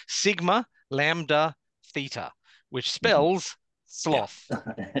didn't. Sigma Lambda Theta, which Mhm. spells Yeah, sloth.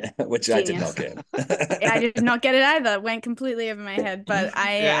 which I did not Genius. get. I did not get it either. It went completely over my head, but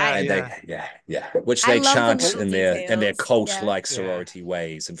Yeah, And yeah, which I they love the chant little in their details. Yeah. cult-like yeah, sorority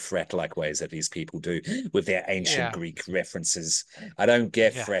ways and frat-like ways that these people do with their ancient yeah, Greek references. I don't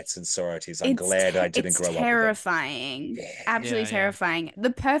get yeah, frats and sororities. I'm glad I didn't It's grow up with them. terrifying. Yeah. Absolutely yeah, yeah. terrifying.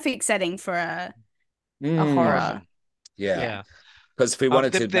 The perfect setting for a Horror Mm, horror. film. yeah. Yeah. Yeah. Because if we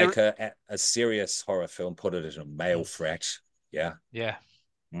wanted to There, make a serious horror film, put it in a male mm, frat. Yeah. yeah,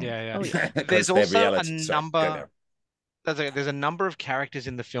 Mm. yeah, yeah. Oh yeah. There's Because their also a reality. Sorry, go number. there. There's a number of characters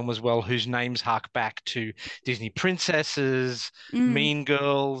in the film as well whose names hark back to Disney princesses, Mm. Mean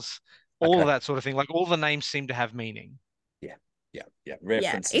Girls, all of Okay. that sort of thing. Like all the names seem to have meaning. Yeah. Yeah. Yeah. Yeah.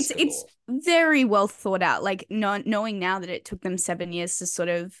 References It's galore. very well thought out. Like knowing now that it took them 7 years to sort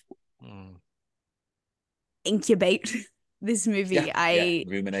of Mm. incubate this Yeah. movie, Yeah. I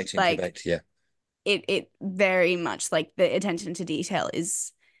Ruminate, like incubate. Yeah. it very much like the attention to detail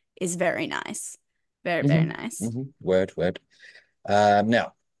is very nice. Very, very Mm-hmm. nice. Mm-hmm. Word, word.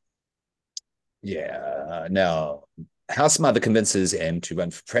 Now, yeah, now, House Mother convinces M to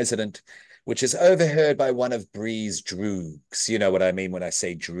run for president, which is overheard by one of Bree's droogs. You know what I mean when I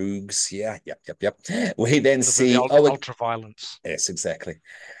say droogs? Yeah, yep, yep, yep. We then see, Ultra violence. yes, exactly.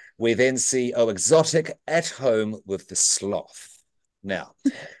 We then see, exotic at home with the sloth. Now,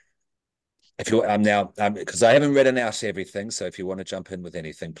 if you now, because I haven't written out everything, so if you want to jump in with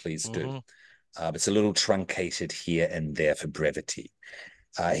anything, please do. Hmm. It's a little truncated here and there for brevity.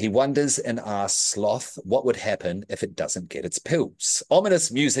 He wonders and asks Sloth what would happen if it doesn't get its pills.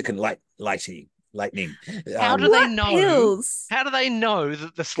 Ominous music and lightning. How do they What know? pills? How do they know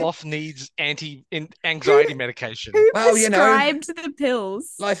that the sloth needs anxiety Who medication? who Well, prescribed the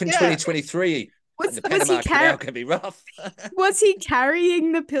pills? life in Yeah. 2023 and the Was he Panama Canal can be rough. was he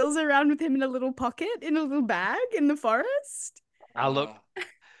carrying the pills around with him in a little pocket, in a little bag in the forest? Look.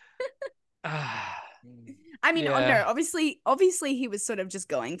 I mean, oh no, Yeah. obviously he was sort of just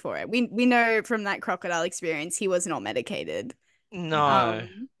going for it. We know from that crocodile experience he was not medicated. No.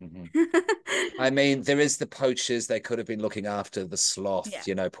 Um Mhm. I mean, there is the poachers. They could have been looking after the sloth,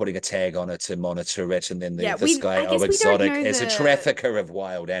 yeah. putting a tag on it to monitor it. And then Yeah, this guy, I guess we don't exotic, know is a the trafficker of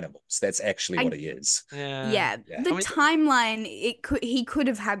wild animals. That's actually what I he is. Yeah. yeah, Yeah. the I mean, timeline he could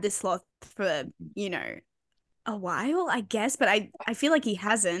have had this sloth for, a while, I guess, but I feel like he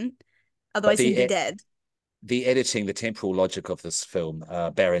hasn't. But Otherwise he'd be dead. the editing, the temporal logic of this film,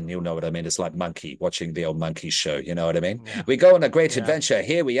 Baron, you'll know what I mean. It's like Monkey, watching the old Monkey show. You know what I mean? yeah. We go on a great Yeah. adventure.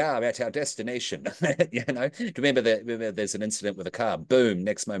 Here we are at our destination. Do you remember that? Remember there's an incident with a car. Boom.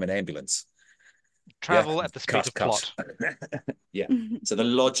 Next moment, ambulance. Yeah. Travel at the speed Cut, of cut. plot. Yeah. So the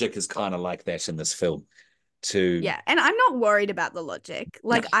logic is kind of like that in this film. To Yeah, and I'm not worried about the logic. No,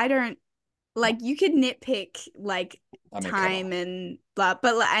 Like I don't no. like you could nitpick like I mean, come time on. and blah,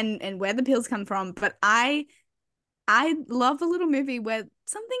 but and where the pills come from, but I love a little movie where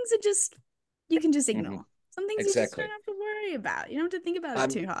some things are just you can just Mhm. ignore. Some things you just don't Exactly. have to worry about. You don't have to think about I it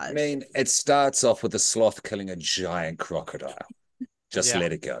too hard. mean, it starts off with a sloth killing a giant crocodile. Just Yeah.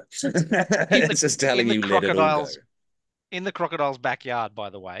 let it go. In It's the just telling in the you, let it all go. crocodile's in the crocodile's backyard, by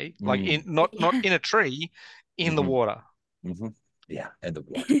the way. Like Mm. in not Yeah. in a tree, in the Mhm. water. Mhm. Yeah, and the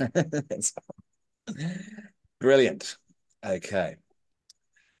blood. That's brilliant. Okay.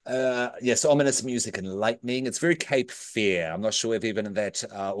 Yes, ominous music and lightning. It's very Cape Fear. I'm not sure if even that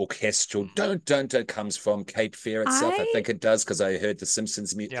orchestral don't comes from Cape Fear itself. I I think it does because I heard the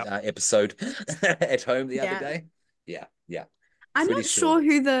Simpsons Yeah. Episode at home the other yeah. day. Yeah, yeah, I'm pretty not sure sure it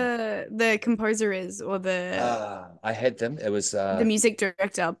is. who the composer is or I had them. It was the music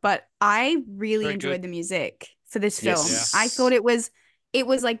director, but I really Very enjoyed good. the music for this film. Yeah. I thought yes. it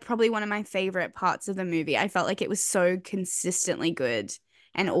was like probably one of my favorite parts of the movie. I felt like it was so consistently good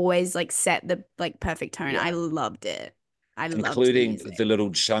and always like set the like perfect tone. I Yeah, loved it. I loved the including music. the little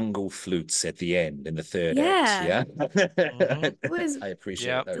jungle flutes at the end in the third act. Yeah, Yeah, Hmm. it was I appreciate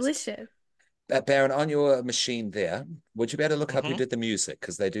Yeah. those. delicious. Baron, on your machine there, would you be able to look up who Hmm. did the music?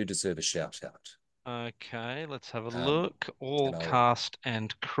 Because they do deserve a shout out. Okay, let's have a Um, look. All and cast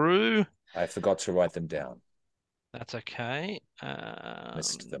and crew. I forgot to write them down. That's okay.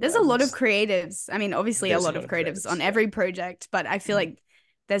 Missed them There's a lot of out. creatives. I mean, obviously a There's a lot lot of of creatives credits. on Yeah. every project, but I feel Mm, like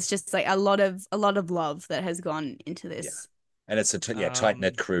there's just like a lot of love that has gone into yeah. this. And it's a tight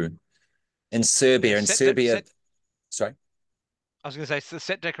knit um, crew in yeah, Serbia. In set de Serbia, set. sorry. I was going to say the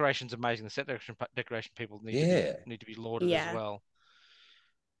set decoration's amazing. The decoration people Yeah. need to be lauded as Yeah. well.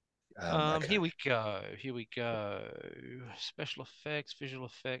 Okay. Here we go. Here we go. Special effects, visual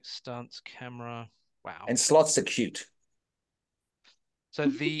effects, stunts, camera. Wow. And slots are cute. So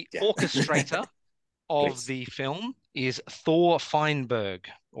the Yeah. orchestrator of Please. the film is Thor Feinberg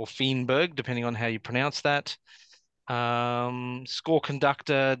or Feinberg, depending on how you pronounce that. Score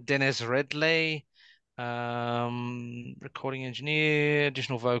conductor Dennis Redley. Recording engineer,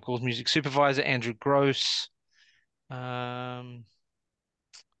 additional vocals, music supervisor Andrew Gross. Um,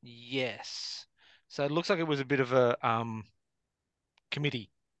 yes. So it looks like it was a bit of a committee.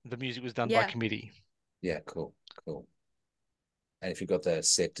 The music was done by Yeah. committee. Yeah, cool. Cool. And if you've got the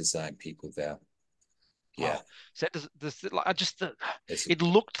set design people there, yeah, Oh, so does this like I just it's it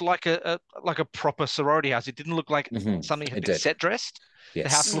looked like a proper sorority house. It didn't look like something had it been did. set dressed. The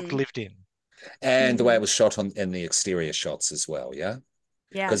house Yes. looked Mm. lived in. And the way it Hmm. was shot on in the exterior shots as well, yeah.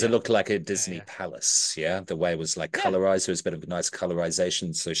 Yeah. Because it Yeah. looked like a Yeah, Disney yeah. palace, yeah. The way it was like Yeah. colorized, there was a bit of a nice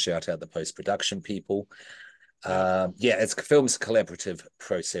colorization. So shout out the post-production people. Yeah. Yeah, it's film's a collaborative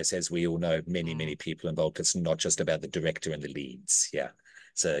process, as we all know. Mm. Many people involved. It's not just about the director and the leads. Yeah.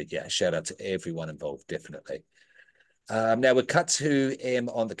 So yeah, shout out to everyone involved, definitely. Now we cut to M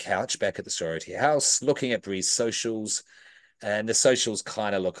on the couch back at the sorority house, looking at Bree's socials, and the socials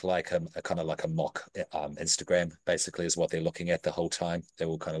kind of look like a kind of like a mock Instagram, basically, is what they're looking at the whole time. They're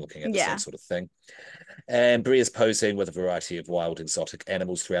all kind of looking at the same Yeah. sort of thing. And Bree is posing with a variety of wild exotic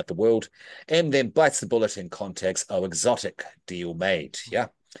animals throughout the world, and then bites the bullet in context. Oh, exotic deal made. Yeah.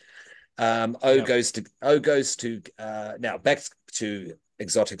 Yep. O goes to now back to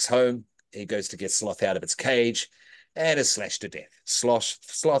Exotic's home. He goes to get Sloth out of its cage and is slashed to death.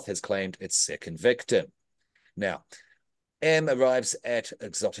 Sloth has claimed its second victim. Now, Em arrives at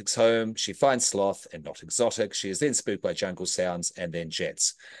Exotic's home. She finds Sloth and not Exotic. She is then spooked by jungle sounds and then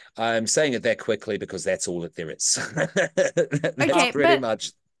jets. I'm saying it that quickly because that's all that there is. That's Okay, pretty but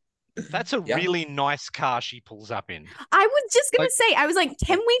much, That's a yeah. really nice car she pulls up in. I was just gonna Like, say, I was like,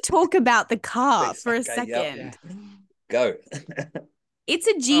 can we talk about the car Please. for a Okay, yeah. second? Go. It's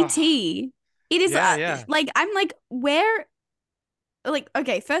a oh, GT. It is yeah, yeah. like I'm like, where, like,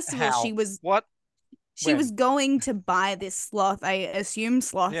 okay, first of all, How? she was What? she was When? going to buy this sloth. I assume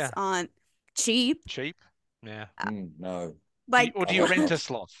sloths Yeah. aren't cheap. Cheap? Yeah. No, Like, Or I do you hope rent a not.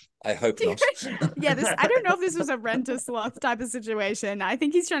 sloth? I hope dude, not. yeah, this I don't know if this was a rent a sloth type of situation. I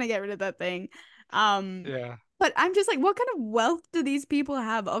think he's trying to get rid of that thing. Um, Yeah. but I'm just like, what kind of wealth do these people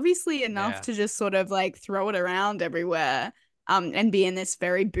have? Obviously enough Yeah. to just sort of like throw it around everywhere, and be in this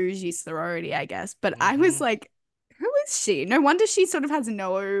very bougie sorority, I guess. But I was Mm-hmm. like, who is she? No wonder she sort of has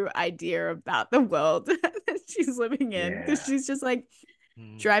no idea about the world that she's living in, because Yeah, she's just like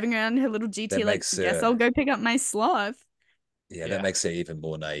Mm. driving around her little that GT, like, makes guess I'll go pick up my sloth. that Yeah. makes her even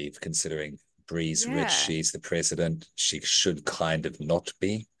more naive considering Bree's rich. Yeah. She's the president. She should kind of not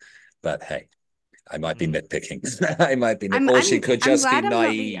be, but hey, I might be Mm. nitpicking. I might be, I'm or she I'm could I'm just be glad I'm not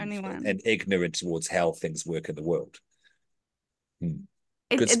the only naive one. and ignorant towards how things work in the world.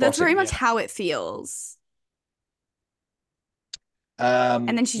 Good That's very spotting. much Yeah. how it feels.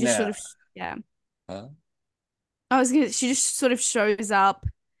 And then she just sort Now, of, yeah. huh? She just sort of shows up.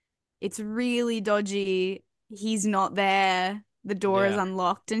 It's really dodgy. He's not there. The door is Yeah.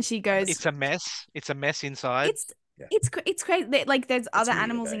 unlocked, and she And goes, It's a mess. It's a mess inside. "It's yeah, it's crazy. Like there's it's other weird,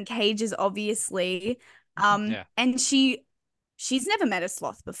 animals eh? in cages, obviously. Yeah. And she's never met a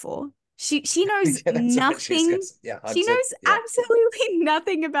sloth before. She knows Yeah, that's right. She's got, nothing. yeah, She hunted. knows Yeah. absolutely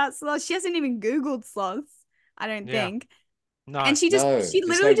nothing about sloths. She hasn't even Googled sloths, I don't Yeah. think. And No. No, she there's no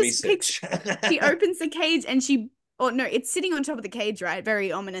literally just picks, research. she opens the cage and oh no, it's sitting on top of the cage, right?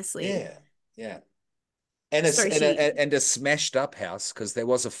 Very ominously. Yeah, yeah. And it's So and a smashed up house because there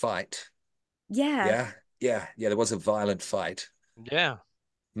was a fight. yeah. Yeah, yeah. There was a violent fight. Yeah.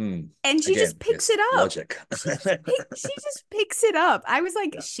 Hmm. And she just Again, picks yes, it up. logic. She just picks it up. I was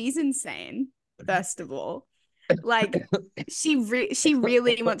like, Yeah. she's insane, first of all. Like, she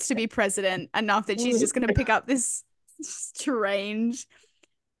really wants to be president enough that she's just gonna pick up this strange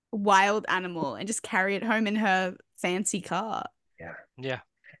wild animal and just carry it home in her fancy car. Yeah. Yeah.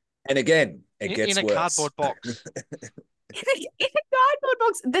 And again, it In gets a worse. cardboard box. In a cardboard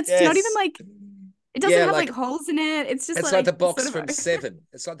box that's not even Yes. like It doesn't Yeah, have like like holes in it. It's just it's like the like box sort of from Seven.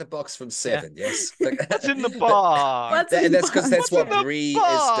 It's like the box from Yeah. Seven. Yes, What's in the but what's box? in and the that's because box. that's What's in what Yeah. the Bree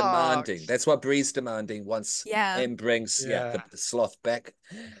is demanding. box? That's what Bree's demanding once Yeah. M brings Yeah. the sloth back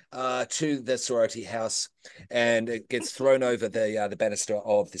to the sorority house, and it gets thrown over the banister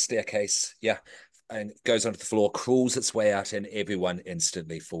of the staircase. Yeah. And goes onto the floor, crawls its way out, and everyone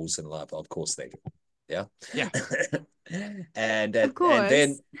instantly falls in love. Of course they do. Yeah. Yeah. Of And then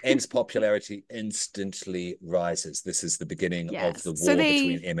course. M's popularity instantly rises. This is the beginning of the Yes. So war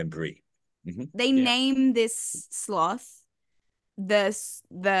between M and Bree. they Yeah. name this sloth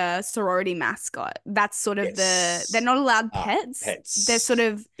the sorority mascot. That's sort of they're Yes. not allowed Ah, pets. Their sort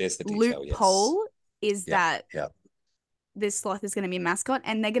pets. of There's the detail. Yes. loophole is Yeah. that Yeah. this sloth is going to be a mascot,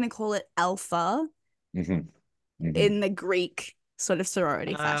 and they're going to call it Alpha hmm hmm in the Greek sort of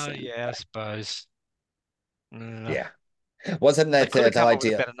sorority Oh, fashion. yeah, I suppose. Uh, Yeah. Wasn't they that could have the come up with a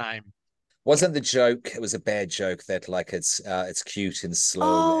idea? better name. Wasn't the joke? It was a bad joke that like it's cute and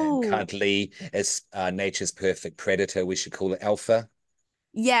slow and Oh, cuddly. It's nature's perfect predator. We should call it Alpha.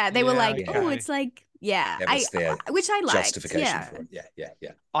 yeah, they were Yeah, like, Yeah. oh, okay. it's like, yeah, That was their which I liked. justification Yeah. for it. Yeah. Yeah.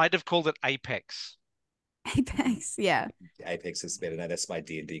 Yeah. I'd have called it Apex. Apex, yeah. Apex is better. No, that's my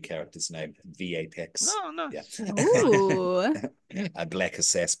D&D character's name, the Apex. Oh, Yeah. nice. Nice. Ooh. A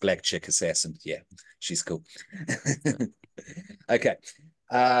black chick assassin. Yeah, she's cool. Okay.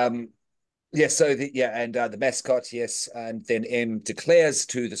 Um, yeah, so and the mascot, yes, and then M declares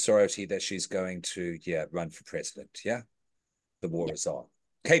to the sorority that she's going to run for president. Yeah, the war Yeah. is on.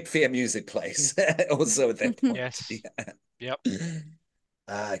 Cape Fear music plays also at that point. Yes. Yep.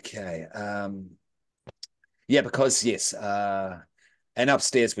 Yeah. Okay. Yeah, because yes, and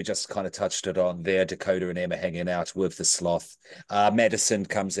upstairs we just kind of touched it on there. Dakota and Emma hanging out with the sloth. Madison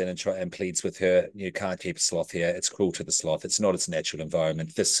comes in and pleads with her. You can't keep a sloth here. It's cruel to the sloth. It's not its natural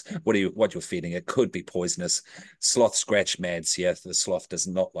environment. What you're feeding it could be poisonous. Sloth scratch mads. Yeah, the sloth does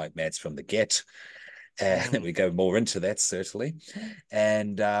not like mads from the get. And we go more into that certainly.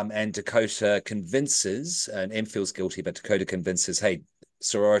 And Dakota convinces, and M feels guilty, but Dakota convinces, hey,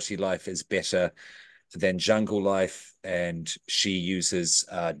 sorority life is better than jungle life, and she uses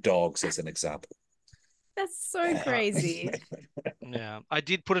dogs as an example. That's so crazy. Yeah. I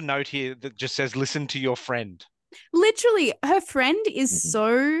did put a note here that just says, listen to your friend. Literally, her friend is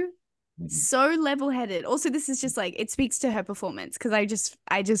Mhm, mhm. so level-headed. Also, this is just like it speaks to her performance because I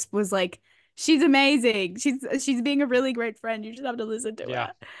just was like, she's amazing. She's being a really great friend. You just have to listen to Yeah.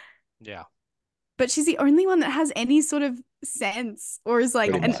 her. Yeah. But she's the only one that has any sort of sense or is like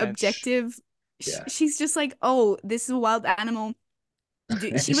Pretty Common an sense. much. objective. Yeah. She's just like, oh, this is a wild animal.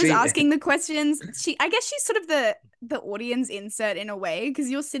 She was She asking the questions. I guess she's sort of the audience insert in a way because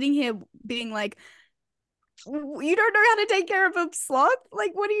you're sitting here being like, you don't know how to take care of a sloth?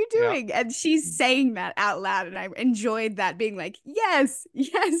 Like, what are you Yeah. doing? And she's saying that out loud. And I enjoyed that being like, yes,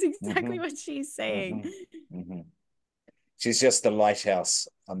 yes, exactly Mhm, what she's saying. mhm, mhm. She's just the lighthouse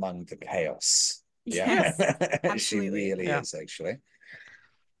among the chaos. Yeah. Yes, She absolutely. really Yeah. is actually.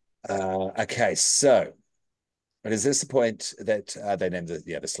 Okay, so but is this the point that they named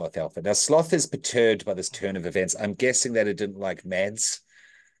the Sloth Alpha? Now, Sloth is perturbed by this turn of events. I'm guessing that it didn't like Mads,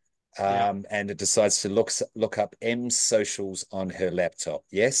 Yeah. and it decides to look up M's socials on her laptop.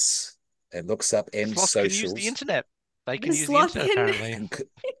 Yes, it looks up M's Sloths can use the socials internet. They The can use the sloth internet, can apparently. and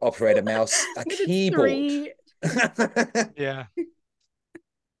operate a mouse, a with its keyboard. three Yeah.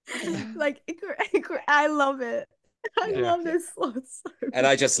 like I love it. I Yeah, Yeah. love yeah. this sloth so And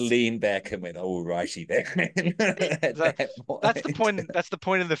I just much. leaned back and went, "Oh, righty then." At That that that's the point. point. That's the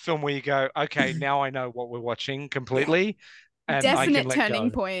point in the film where you go, okay, now I know what we're watching completely, and I can Definite let turning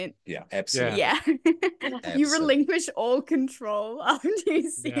go. point. Yeah, Yeah. absolutely, Yeah. You absolutely. relinquish all control after you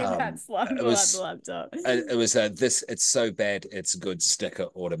see Yeah. that sloth It pull out the was laptop. it was this. It's so bad, it's good. Sticker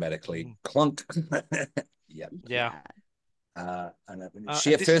automatically Mhm. clunk. Yeah. Yeah. Yeah. And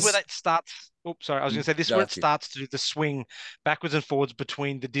she And at this is where first. that starts. Oops, sorry. I was going to say this is where No, it starts to do the swing backwards and forwards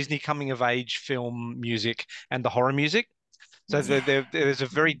between the Disney coming of age film music and the horror music. So Mhm, there's a mhm,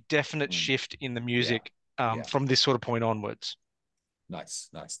 very definite mhm. shift in the Yeah, music yeah. from this sort of point onwards. Nice,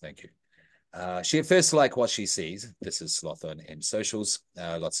 nice. Thank you. She at first like what she sees. This is Sloth on M socials.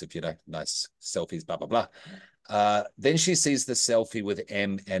 Lots of nice selfies, blah blah blah. Then she sees the selfie with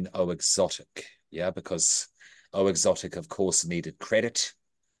M and O Exotic. Yeah, because O Exotic, of course, needed credit.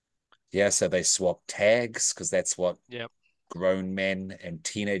 Yeah, so they swap tags because that's what Yep. grown men and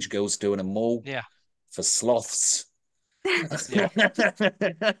teenage girls do in a mall Yeah. for sloths. Yeah.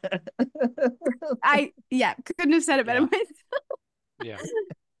 I yeah, couldn't have said it better Yeah. myself.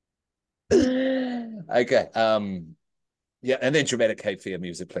 Yeah. Okay. Yeah, and then dramatic Cape Fear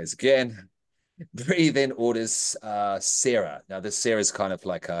music plays again. Bree then orders Sarah. Now, this Sarah's kind of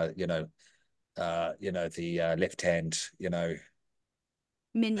like the left hand,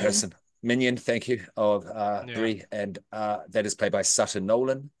 Minion. person, minion. Thank you, of Yeah. Bree, and that is played by Sutton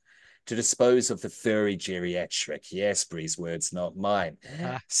Nolan. To dispose of the furry geriatric. Yes, Bree's words, not mine.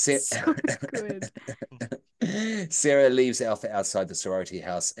 Ah, So good. Sarah leaves Alpha outside the sorority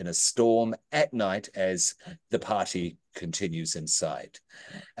house in a storm at night as the party continues inside.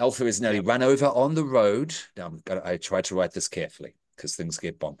 Alpha is nearly yep. run over on the road. Now, I tried to write this carefully because things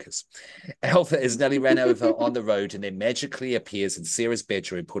get bonkers. Alpha is nearly ran over on the road and then magically appears in Sarah's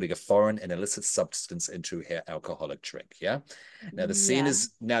bedroom, putting a foreign and illicit substance into her alcoholic drink. Yeah. Now the scene Yeah.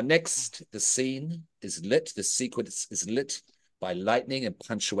 is now next. The scene is lit. The sequence is lit by lightning and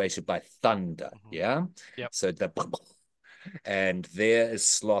punctuated by thunder. Yeah. Yep. So the and there is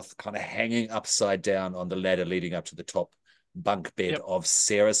Sloth kind of hanging upside down on the ladder leading up to the top bunk bed Yep. of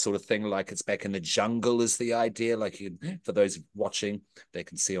Sarah, sort of thing, like it's back in the jungle is the idea. Like for those watching, they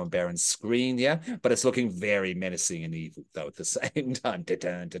can see on Baron's screen, yeah. But it's looking very menacing and evil though at the same time.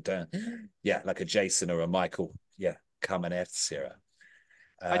 Yeah, like a Jason or a Michael, yeah, coming at Sarah.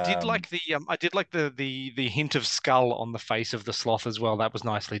 I did Um, like the hint of skull on the face of the sloth as well. That was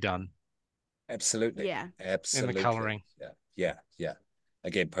nicely done absolutely, Yeah. in the absolutely, coloring. yeah.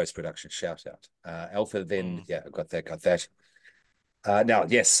 Again, post production shout out. Alpha, then, Mm. yeah, got that. Now,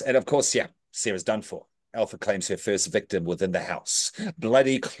 yes, and of course, yeah, Sarah's done for. Alpha claims her first victim within the house.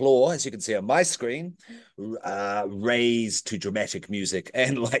 Bloody claw, as you can see on my screen, raised to dramatic music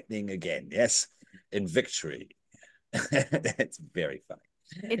and lightning again. Yes, in victory. It's very funny.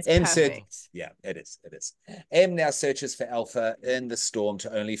 It's M said, perfect. yeah, it is. It is. M now searches for Alpha in the storm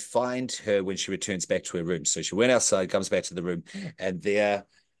to only find her when she returns back to her room. So she went outside, comes back to the room, and there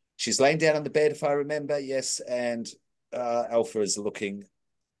she's laying down on the bed, if I remember. Yes, and Alpha is looking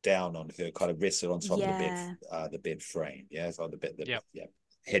down on her, kind of rested on top of Yeah. the bed frame. Yeah, on the bed, Yep. yeah,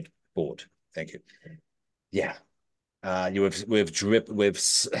 headboard. Thank you. Yeah. We've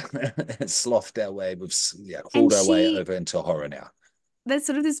slothed our way, And crawled our way over into horror now. there's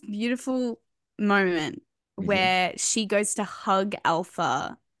sort of this beautiful moment Mm-hmm. where she goes to hug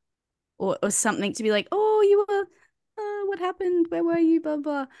Alpha or something to be like, oh, you were, what happened? Where were you? Blah,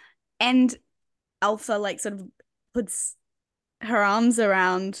 blah. And Alpha like sort of puts her arms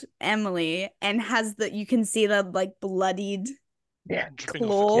around Emily and has that you can see the like bloodied Yeah, Dripping off the yeah,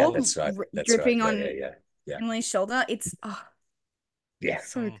 claw claw. that's right. That's right. dripping Yeah, on yeah, Emily's shoulder. It's yeah,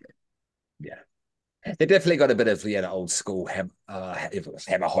 so Mm. good. yeah. They definitely got a bit of old school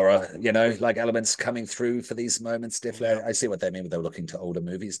hammer horror, like elements coming through for these moments. Definitely, Yeah. I see what they mean when they're looking to older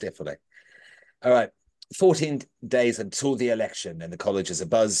movies. Definitely. All right, 14 days until the election, and the college is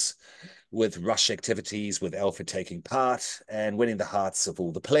abuzz with rush activities, with Alfred taking part and winning the hearts of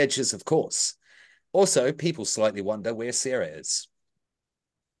all the pledges, of course. Also, people slightly wonder where Sarah is.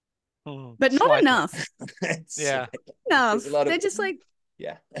 Mm. But not Slightly. enough. Yeah. There's a Enough. lot They're of just like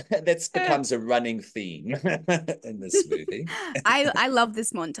yeah, that Eh. becomes a running theme in this movie. I love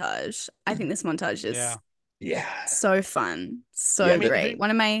this montage. I think this montage Yeah. is Yeah, so fun. yeah. So I mean, great. One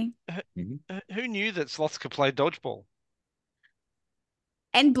of my Mhm. who knew that sloths could play dodgeball?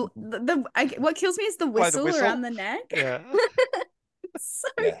 and what kills me is the Play the whistle around whistle. the neck. Yeah. So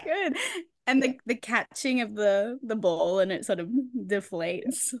Yeah, good. And yeah. the catching of the ball and it sort of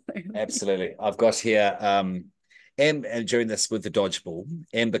deflates. Absolutely. I've got here M and during this with the dodgeball,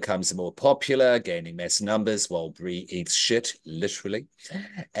 M becomes more popular, gaining mass numbers while Bree eats shit, literally.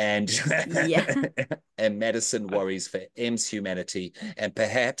 And Yeah. and Madison worries for M's humanity and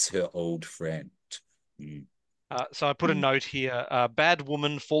perhaps her old friend. Mm. So I put a note here. Bad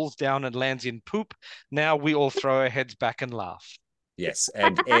woman falls down and lands in poop. Now we all throw our heads back and laugh. Yes,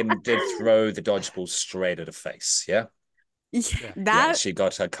 and M did throw the dodgeball straight at her face. Yeah, Yeah. yeah, That she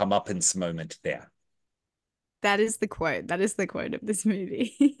got her comeuppance moment there. that is the quote. That is the quote of this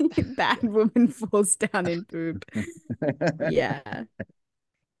movie. Bad woman falls down in poop. Yeah.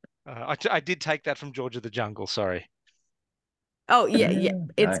 I did take that from George of the Jungle. Sorry. Oh yeah, yeah.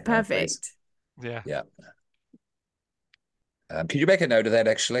 It's No, please. perfect. Yeah. Yeah. Could you make a note of that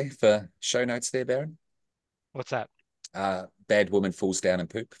actually for show notes there, Baron? What's that? Bad woman falls down and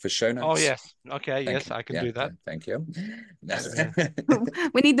poop for show Oh, notes. yes. Okay. Thank Yes, you. I can Yeah, do yeah, that. thank you. Yeah.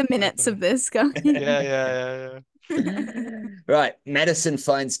 We need the minutes of this going. Yeah. Yeah. Right. Madison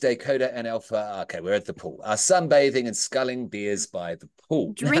finds Dakota and Alpha. Okay, we're at the pool. Sunbathing and sculling beers by the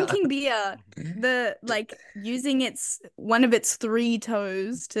pool. Drinking beer, Yeah. the like using its one of its three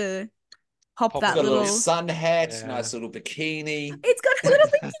toes to pop Pop It's that got a little little. sun hat, Yeah. nice little bikini. It's got a little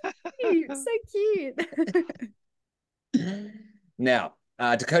bikini. So cute. Now,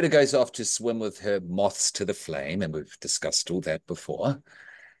 Dakota goes off to swim with her moths to the flame, and we've discussed all that before.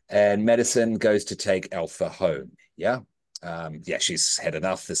 And Madison goes to take Alpha home. Yeah. Yeah, she's had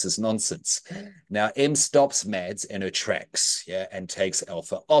enough. This is nonsense. Now, M stops Mads in her tracks, yeah, and takes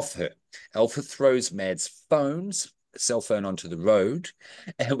Alpha off her. Alpha throws Mads' cell phone onto the road,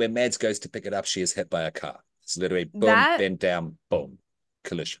 and when Mads goes to pick it up, she is hit by a car. It's literally boom, That bent down, boom,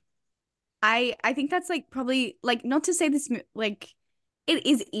 collision. I think that's like probably like not to say this like it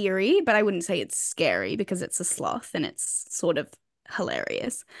is eerie, but I wouldn't say it's scary because it's a sloth and it's sort of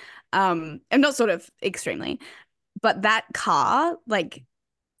hilarious. And not sort of extremely, but that car like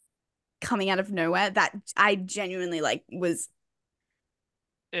coming out of nowhere, that I genuinely like was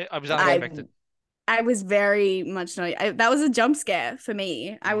I was I unexpected. I was very much no that was a jump scare for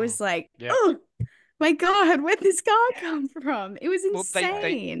me. I Mm, was like, yeah. oh my God, where'd this car come from? It was Well,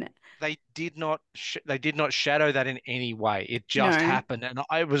 insane. they did not shadow that in any way. It just No. happened, and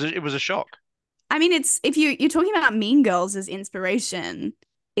it was a shock. I mean, it's if you're talking about Mean Girls as inspiration,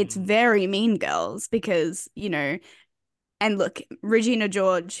 it's Mm, very Mean Girls because, and look, Regina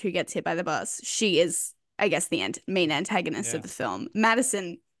George, who gets hit by the bus, she is, I guess, the main antagonist of yeah. the film.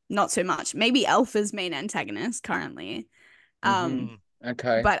 Madison, not so much. Maybe Alpha's main antagonist currently. Mm-hmm. Um, Mm,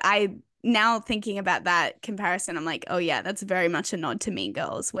 Okay. but I now thinking about that comparison, I'm like, oh yeah, that's very much a nod to Mean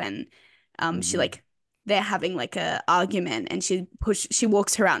Girls when she Mm-hmm. like they're having like a argument and she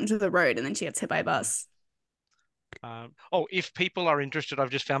walks her out into the road and then she gets hit by a mm. bus. If people are interested, I've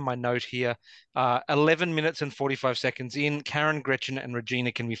just found my note here. 11 minutes and 45 seconds in, Karen, Gretchen, and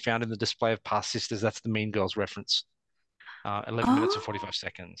Regina can be found in the display of past sisters. That's the Mean Girls reference. 11 minutes and Oh, 45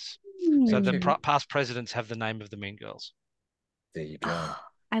 seconds. So the Okay. past presidents have the name of the Mean Girls. There you go. oh,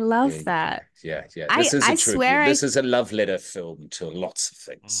 I There love you go. that. Yeah, yeah. I This is a I true. swear I This is a love letter film to lots of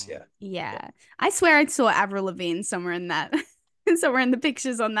things. Mm, Yeah, yeah. yeah. I swear I saw Avril Lavigne somewhere in that somewhere in the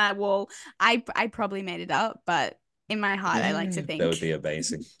pictures on that wall. I probably made it up, but in my heart I like to That would think. be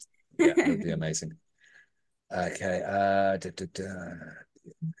amazing. Yeah, that would be amazing. Okay.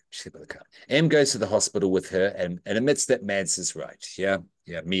 M goes to the hospital with her and admits that Mads is right. Yeah,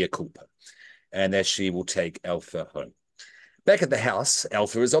 yeah. Mea culpa, and that she will take Alpha home. Back at the house,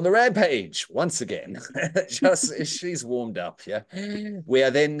 Alpha is on the rampage once again, just as she's warmed up. Yeah. We are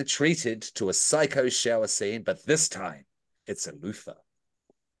then treated to a psycho shower scene, but this time it's a loofah.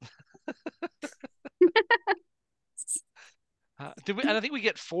 and I think we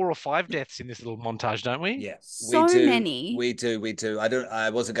get 4 or 5 deaths in this little montage, don't we? Yeah, we So do. many. We do. We do. I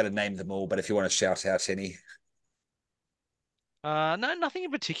wasn't going to name them all, but if you want to shout out any. No, nothing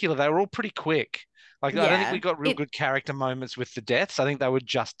in particular. They were all pretty quick. Like, I don't think we Yeah. got real It good character moments with the deaths. I think they were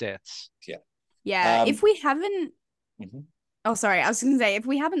just deaths. Yeah. yeah, if Um, we haven't mhm. oh sorry, I was gonna say if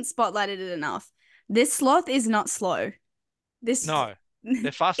we haven't spotlighted it enough, this sloth is not slow. This No,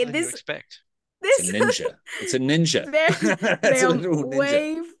 they're faster it than you this expect. It's a this ninja. It's a ninja. they It's a are little ninja.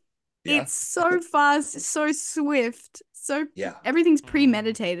 way Yeah. it's so fast, so swift, so Yeah. everything's Mm.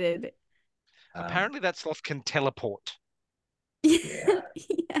 premeditated. Um, Apparently, that sloth can teleport. yeah.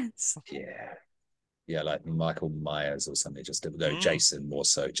 Yes. Yeah. Yeah, like Michael Myers or something, just no, Mm. Jason more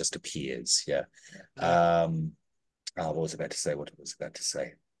so, just appears. Yeah. Yeah. What was I about to say? What was I about to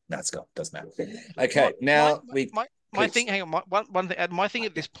say? No, it's gone. Doesn't matter. My Okay, my now we my please. thing. Hang on. One thing. My thing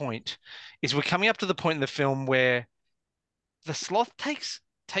at this point is we're coming up to the point in the film where the sloth takes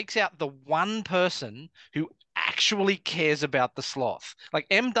out the one person who actually cares about the sloth. Like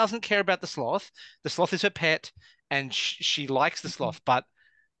M doesn't care about the sloth. The sloth is her pet, and she likes the sloth. But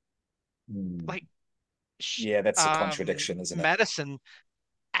Hmm. like, sh Yeah, that's a contradiction, isn't it? Madison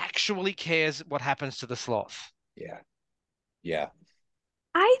actually cares what happens to the sloth. Yeah. Yeah.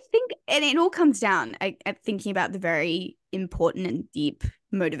 I think, and it all comes down at thinking about the very important and deep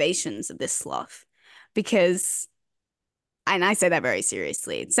motivations of this sloth, because, and I say that very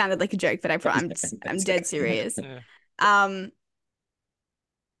seriously. It sounded like a joke, but I'm It's dead okay. serious. Yeah. Um,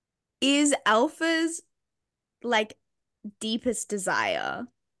 is Alpha's like deepest desire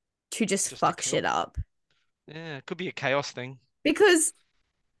to just Just to fuck shit kill. up? Yeah, it could be a chaos thing. Because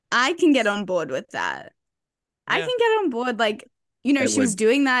I can get on board with that. I Yeah, can get on board, like, It she was would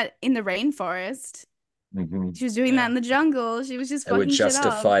doing that in the rainforest. mhm. She was doing that yeah, in the jungle. She was just It would fucking shit up.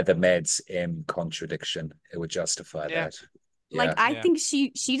 justify the Mads M contradiction. It would justify yeah, that. Like Yeah. I yeah. think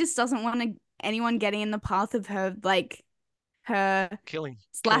she just doesn't want anyone getting in the path of her like her Killing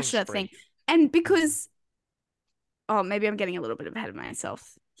slasher thing. spree. And Mhm. because oh maybe I'm getting a little bit ahead of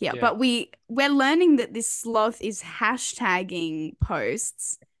myself here, Yeah, but we're learning that this sloth is hashtagging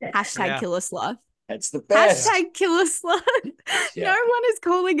posts. Hashtag yeah. killer sloth. It's the Yeah. best. Hashtag killer sloth. No Yeah. one is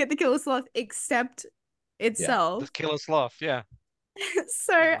calling it the killer sloth except Yeah. itself. The killer sloth. Yeah. I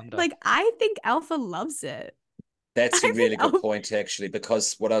So, wonder. like, I think Alpha loves it. That's a I really think good Alpha, point, actually,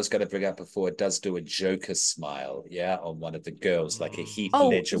 because what I was going to bring up before, it does do a Joker smile, yeah, on one of the girls, like a Heath oh,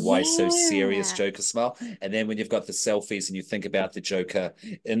 Ledger, why so serious yeah. Joker smile. And then when you've got the selfies and you think about the Joker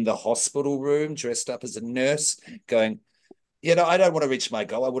in the hospital room, dressed up as a nurse, going, I don't want to reach my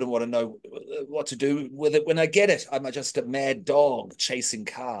goal. I wouldn't want to know what to do with it when I get it. I'm just a mad dog chasing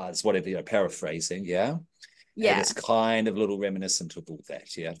cars, whatever, paraphrasing, yeah. And Yeah. it's kind of a little reminiscent of all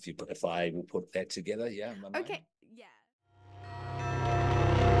that, yeah. If I will put that together, yeah, in my mind. Okay. Yeah.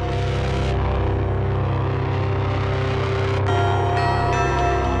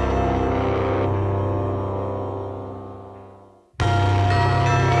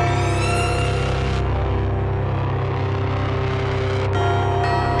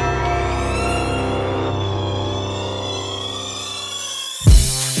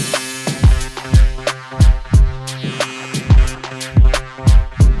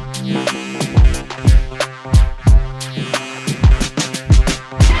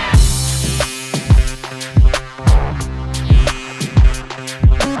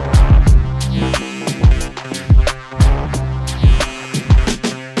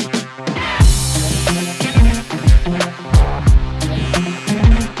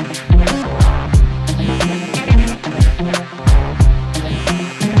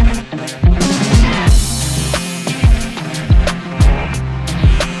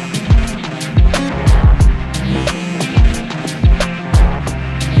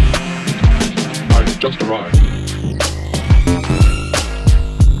 I've just arrived.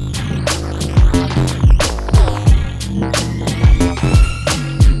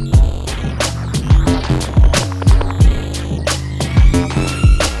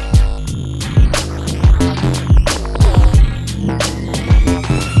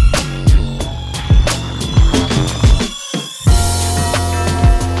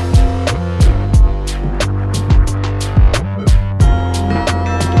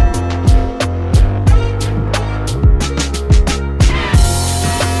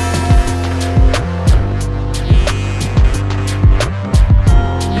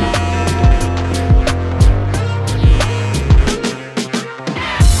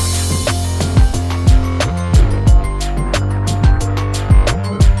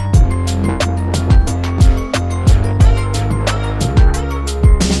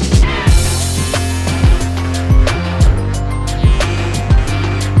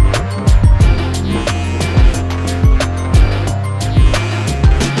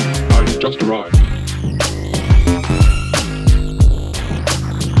 I've just arrived.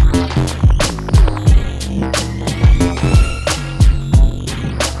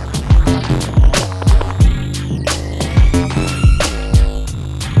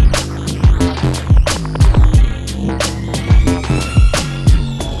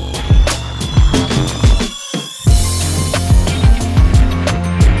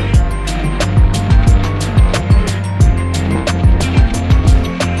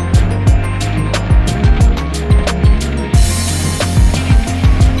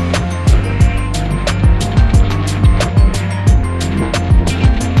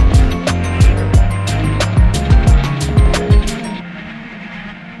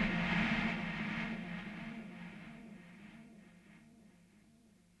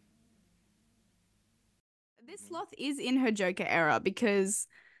 This sloth is in her Joker era because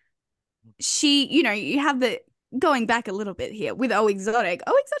you have the going back a little bit here with Oh Exotic.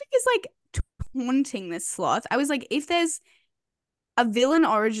 Oh Exotic is like taunting this sloth. I was like, if there's a villain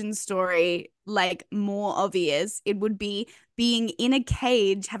origin story like more obvious, it would be being in a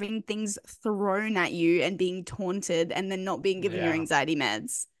cage, having things thrown at you and being taunted and then not being given your Yeah. anxiety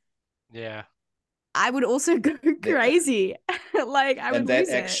meds. Yeah. I would also go crazy. Like I would And that lose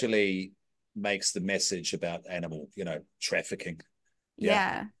it. actually makes the message about animal, trafficking.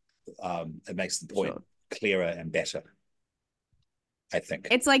 Yeah. Yeah, It makes the for point sure. clearer and better, I think.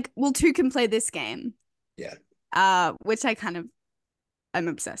 It's like, well, two can play this game. Yeah. Which I'm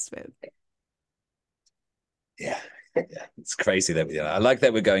obsessed with. Yeah. Yeah. It's crazy that I like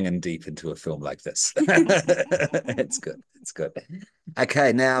that we're going in deep into a film like this. It's good. It's good. Okay,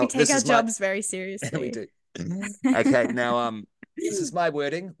 We now take this our is my jobs very we seriously. do. Okay, now this is my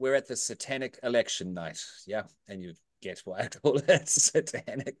wording. We're at the satanic election night. Yeah. And you guess why I call it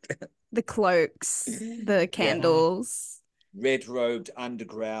satanic. The cloaks, the Yeah. candles. Red robed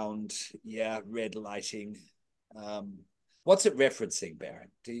underground, yeah, red lighting. Um, what's it referencing, Baron?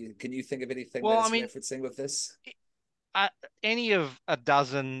 Can you think of anything that Well, I it's mean, referencing with this? any of a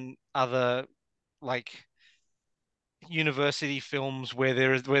dozen other like university films where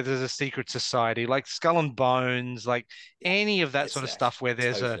there's a secret society, like Skull and Bones, like Yeah, any of that it's sort of that. stuff where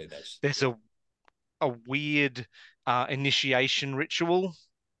Totally that. there's Yeah. a weird initiation ritual.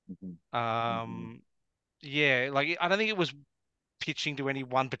 Mhm. Mhm. Um, yeah, like I don't think it was pitching to any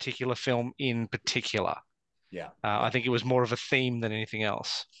one particular film in particular. Yeah. I Yeah. think it was more of a theme than anything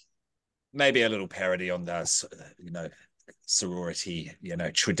else. Maybe a little parody on the, sorority,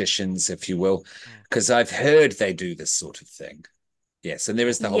 traditions, if you will, Mm. because I've heard they do this sort of thing. Yes, and there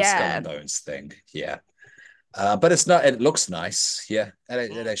is the whole skull Yeah. and bones thing. Yeah. But it's not, it looks nice. Yeah.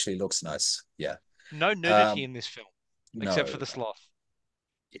 It Mm. actually looks nice. Yeah. No nudity Um, in this film, except for no. the sloth.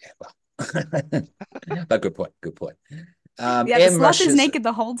 Yeah, well. But good point. Good point. Yeah, the M sloth is rushes. naked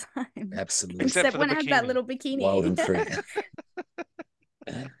the whole time. Absolutely. Except Except for the when it has that bikini. little Wild bikini. and free.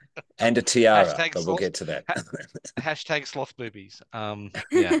 And a tiara, Hashtag but we'll sloth. get to that. Ha hashtag sloth boobies.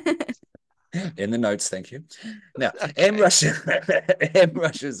 Yeah. In the notes, thank you. Now, M. Okay. Rushes, M.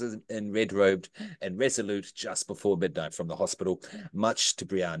 Rushes is in red robed and resolute just before midnight from the hospital, much to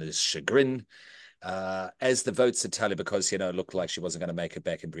Brianna's chagrin. As the votes are tallied, because it looked like she wasn't going to make it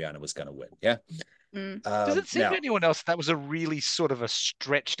back and Brianna was going to win. Yeah. Mm. Does it seem to Now, anyone else that was a really sort of a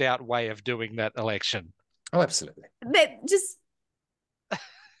stretched out way of doing that election? oh, absolutely. That just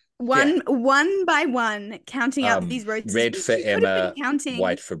Yeah. one by one counting out these votes. Red for She could have been Emma, counting.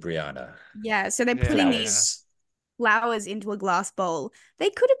 white for Brianna. Yeah, so they're Yeah, putting yeah. these Flowers. flowers into a glass bowl. They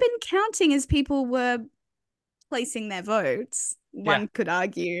could have been counting as people were placing their votes. Yeah. One could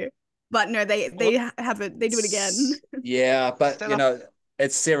argue, but no, they have it. They do it again. Yeah, but Instead of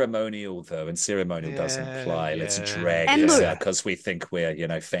it's ceremonial though, and ceremonial does yeah, imply let's yeah, drag And this look, out because we think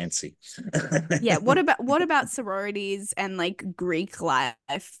we're fancy. yeah. What about sororities and like Greek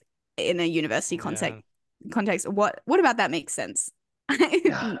life in a university yeah, context? What about that makes sense?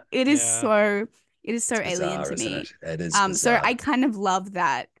 Yeah, It is yeah, so it's alien bizarre, to isn't me. it? It is So I bizarre. kind of love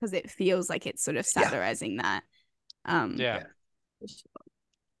that because it feels like it's sort of Yeah, satirizing that. Um, yeah. yeah.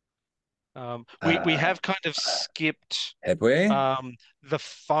 We Uh, have kind of skipped have we? the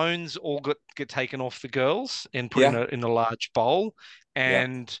phones all get taken off the girls and put in Yeah, a large bowl, yeah.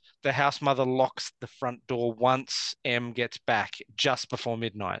 and the house mother locks the front door once M gets back just before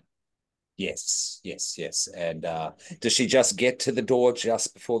midnight. Yes, yes, yes. And does she just get to the door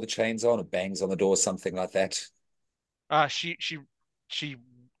just before the chain's on, or bangs on the door, something like that? She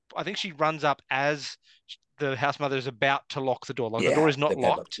I think she runs up as the house mother is about to lock the door. Like the door Yeah, is not the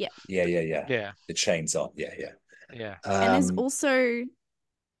padlock. locked. yeah. Yeah, yeah, yeah. Yeah, The chain's on. Yeah, yeah. yeah, And there's Um, also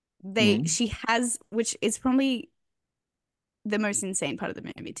mm, she has, which is probably the most insane part of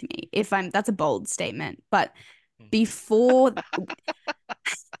the movie to me. If I'm That's a bold statement, but Mm. before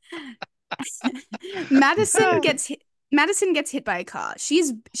Madison gets hit by a car.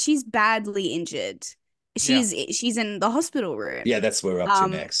 She's badly injured. yeah. She's in the hospital room. yeah, that's where we're up to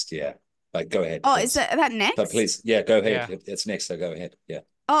Um next. Yeah. Like, go ahead, oh, is please. that But next? please, yeah, go ahead. Yeah. If it's next, so go ahead. Yeah.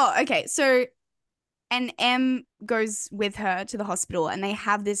 Oh, okay. So and M goes with her to the hospital and they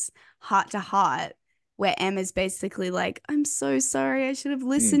have this heart to heart where M is basically like, I'm so sorry, I should have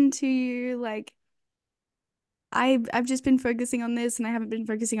listened to you. Like I've just been focusing on this and I haven't been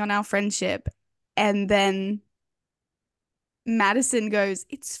focusing on our friendship. And then Madison goes,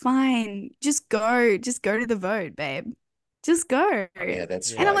 it's fine. Just go to the vote, babe. Just go. Yeah,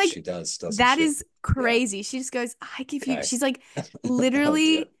 that's And I'm Yeah. right. like, She does, doesn't that she? is crazy. She just goes, I give you. Okay. She's like, Oh dear.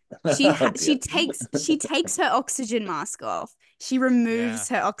 literally, Oh she dear. takes her oxygen mask off. She Yeah. removes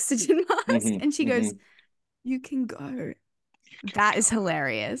her oxygen mask Mhm, and she goes, mhm. you can go. You That can is go.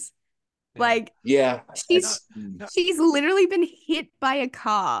 hilarious. Yeah. Like Yeah, she's No, she's literally been hit by a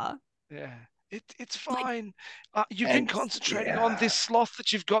car. yeah. It's Like fine. You've been and concentrating on yeah, this sloth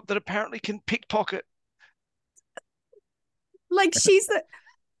that you've got that apparently can pickpocket. she's the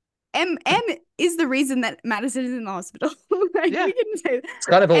M is the reason that Madison is in the hospital. Like Yeah. we can say that. it's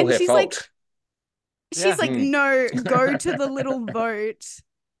kind of all And her she's like fault. Yeah. no, go to the little vote.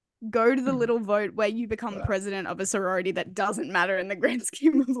 Go to the little vote where you become Wow. president of a sorority that doesn't matter in the grand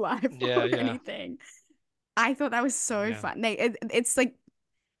scheme of life Yeah, or yeah. anything. I thought that was so Yeah. fun. It's like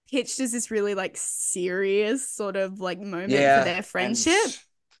pitched as this really like serious sort of like moment for Yeah, their and friendship,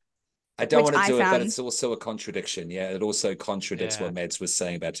 I don't which want to I do it, but found it's also a contradiction. Yeah, it also contradicts Yeah. what Mads was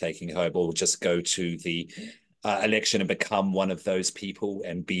saying about taking hope or just go to the election and become one of those people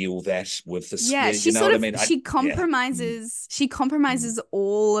and be all that with this. yeah, Yeah, she you know sort what I of mean? Yeah. Mm, she mm. compromises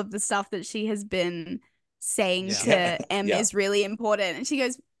all of the stuff that she has been saying Yeah. Yeah, to M yeah. is really important. And she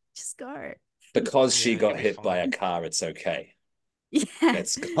goes, just go. Because she Yeah, you'll got be hit by fine. a car, it's okay. Yeah.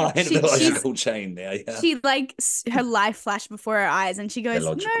 That's kind of She- the she's- logical chain there. Yeah, She like her life flashed before her eyes, and she they're goes, "No,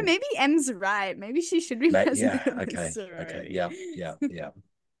 logical. maybe M's right. Maybe she should be Yeah, president of okay, this okay, sorority." yeah.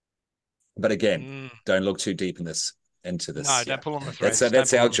 But again, Mm. don't look too deep into No, this. don't Yeah, pull on the that's threads. Don't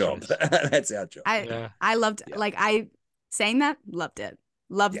that's pull our on the job. threads. That's our job. I Yeah. I loved Yeah. like I saying that loved it.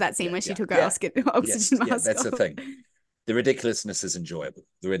 Loved that scene where she took her Yeah. oxygen Yes, yeah, mask that's the off. thing. The ridiculousness is enjoyable.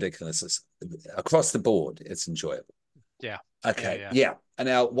 The ridiculousness across the board, it's enjoyable. Yeah. Okay, Yeah. yeah. And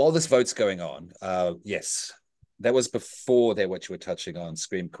now, while this vote's going on, yes, that was before there what you were touching on,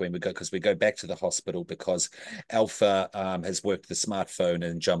 Scream Queen. We go back to the hospital because Alpha has worked the smartphone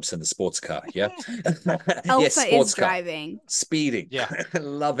and jumps in the sports car. Yeah, yes, Alpha is sports car, driving. speeding, Yeah.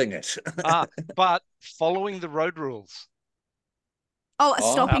 loving it. But following the road rules. Oh,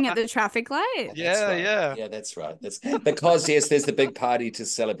 Oh. stopping at the traffic light. That's right. Yeah. Yeah, that's right. That's because yes, there's the big party to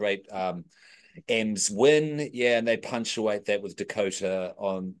celebrate M's win. Yeah, and they punctuate that with Dakota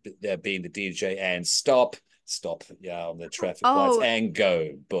on there being the DJ and stop, yeah, on the traffic lights Oh, and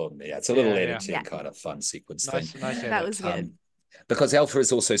go, boom. Yeah, it's a little Yeah. editing Yeah. kind of fun sequence Nice thing. edit. that was good. Because Alpha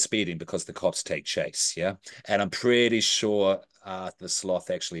is also speeding because the cops take chase. Yeah, and I'm pretty sure the sloth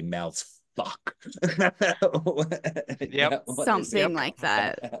actually mouths fuck. Yep. Something like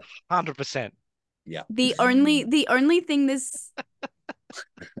that. 100%. Yeah. The only thing this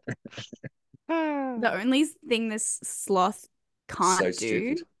the only thing this sloth can't So do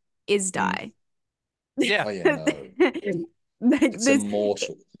stupid. is die. Yeah. Oh yeah, no. Like, It's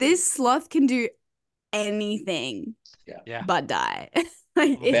immortal. this sloth can do anything Yeah. but die.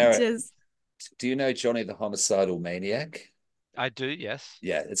 Like it Barrett. just Do you know Johnny the Homicidal Maniac? I do, yes.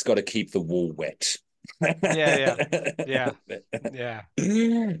 Yeah, it's got to keep the wool wet. Yeah. Yeah.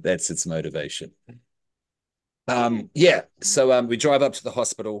 That's its motivation. Yeah. So we drive up to the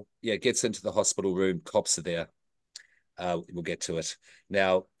hospital. Yeah, gets into the hospital room. Cops are there. We'll get to it.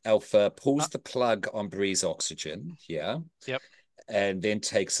 Now, Alpha pulls the plug on Bree's oxygen. Yeah. Yep. And then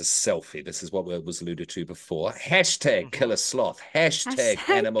takes a selfie. This is what was alluded to before. Hashtag killer sloth. Hashtag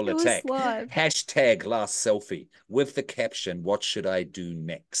animal killer attack. sloth. Hashtag last selfie with the caption, what should I do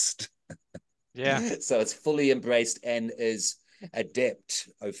next? Yeah. So it's fully embraced and is adept,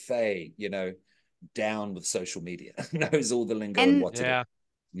 au fait, down with social media, knows all the lingo and what to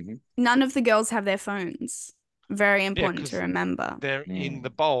do. Mm-hmm. None of the girls have their phones. Very important 'cause to remember. They're in the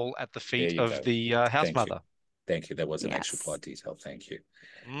bowl at the feet you of go. the house Thank mother. Thank you. That was an actual Yes. plot detail. Thank you.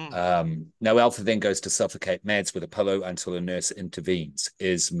 Mm. Now Alpha then goes to suffocate Mads with a pillow until a nurse intervenes.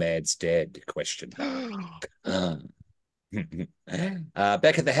 Is Mads dead? Question.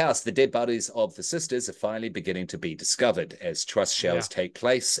 Back at the house, the dead bodies of the sisters are finally beginning to be discovered as trust showers take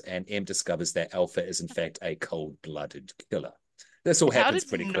place, and M discovers that Alpha is in fact a cold-blooded killer. This all happens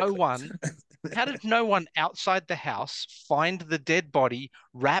pretty quickly. How did no one outside the house find the dead body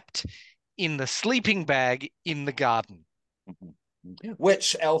wrapped in the sleeping bag in the garden?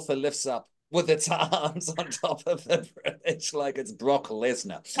 Which Alpha lifts up with its arms on top of the bridge like it's Brock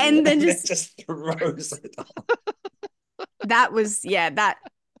Lesnar. And then just throws it on. That was that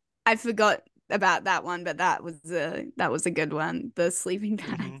I forgot about that one, but that was a good one. The sleeping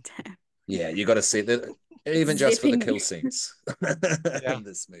bag. Yeah, you got to see that even just for the Zipping. kill scenes in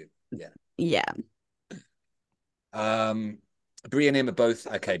this movie. Yeah. Bree and M are both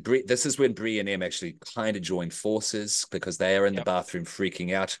okay. This is when Bree and M actually kind of join forces because they are in the bathroom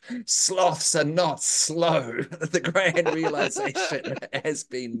freaking out. Sloths are not slow. The grand realization has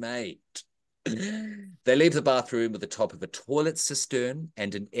been made. They leave the bathroom with the top of a toilet cistern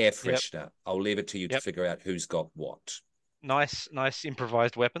and an air freshener. I'll leave it to you to figure out who's got what. Nice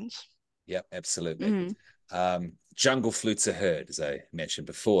improvised weapons. Yep, absolutely. Jungle flutes are heard, as I mentioned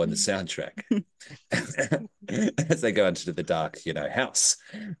before in the soundtrack, as they go into the dark, house.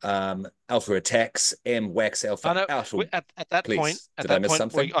 Alpha attacks. M whacks Alpha out. At that point, did I miss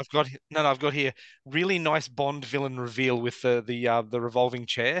something? I've got here really nice Bond villain reveal with the revolving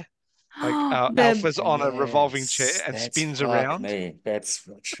chair. Like Alpha's on a revolving chair and spins around. That's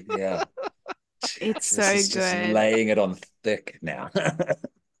yeah. It's so just good. Laying it on thick now.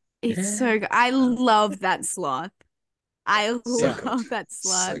 It's so good. I love that sloth. I love that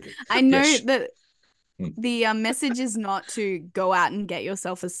sloth. I know that the message is not to go out and get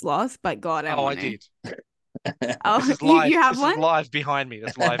yourself a sloth, but God, I did. Oh, this is live. You have this one? Is live behind me.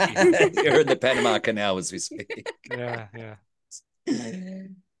 That's live behind me. You're in the Panama Canal as we speak. Yeah.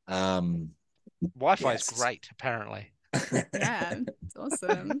 Wi-Fi is great, apparently. Yeah, it's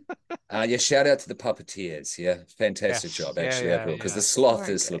awesome. Shout out to the puppeteers. Yeah, fantastic job actually, because the sloth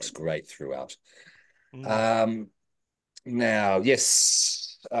looks great throughout. Now,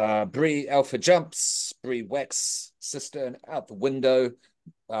 yes, Bree Alpha jumps, Bree whacks cistern out the window,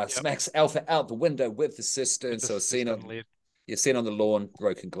 Yep. smacks Alpha out the window with the cistern. With the So seen cistern on lid. you're seen on the lawn,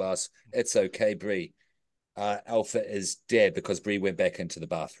 broken glass. It's okay, Bree. Alpha is dead because Bree went back into the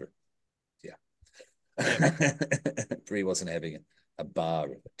bathroom. Yeah. Bree wasn't having a bar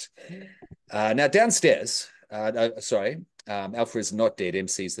of it. Now downstairs, no, sorry, Alpha is not dead. M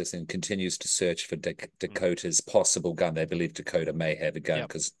sees this and continues to search for Dakota's possible gun. They believe Dakota may have a gun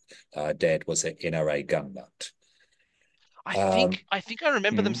because Dad was an NRA gun nut. I think I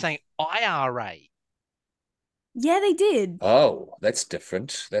remember them saying IRA. Yeah, they did. Oh, that's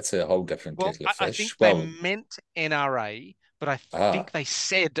different. That's a whole different Well, kettle of I fish. think they Well, meant NRA, but I think they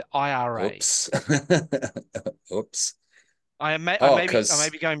said IRA. oops. Oops. I may because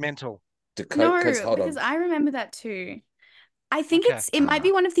be going mental. Dakota, because No, hold because on. I remember that too. I think Okay. it might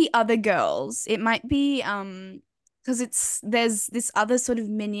be one of the other girls. It might be because there's this other sort of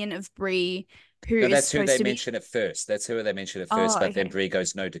minion of Bree who No, is that's who supposed they to be. mention at first. That's who they mention at first, Oh, but then okay. Bree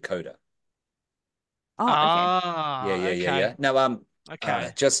goes, no, Dakota. Oh, okay. Yeah. Okay. Now,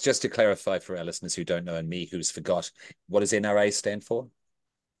 Okay. just to clarify for our listeners who don't know and me who's forgot, what does NRA stand for?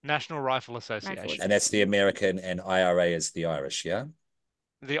 National Rifle Rifle Association. And that's the Association. American, and IRA is the Irish, yeah?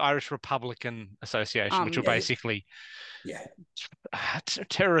 The Irish Republican Association, which are Yeah, basically yeah.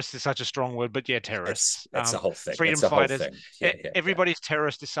 terrorists is such a strong word, but yeah, terrorists. It's a whole thing. Freedom It's a whole fighters. thing. Yeah. Everybody's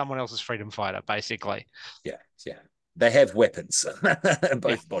terrorist is someone else's freedom fighter, basically. Yeah. They have weapons, Yeah.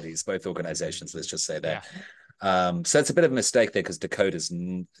 both bodies, both organizations. Let's just say that. Yeah. So it's a bit of a mistake there because Dakota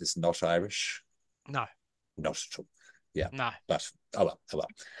is not Irish, No. not at all. Yeah, No. but oh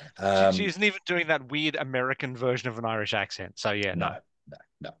well. She isn't even doing that weird American version of an Irish accent. So yeah, no.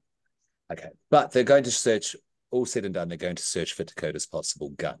 No. Okay, but they're going to search. All said and done, they're going to search for Dakota's possible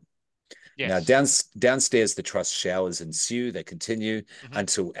gun. Now, Yes. downstairs, the trust showers ensue. They continue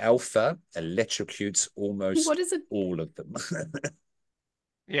until Alpha electrocutes almost What is it? all of them.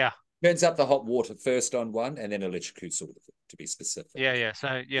 Yeah. Turns up the hot water first on one and then electrocutes all of them, to be specific. Yeah.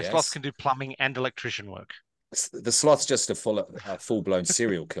 So yeah, Sloth Yes. can do plumbing and electrician work. The Sloth's just a full-blown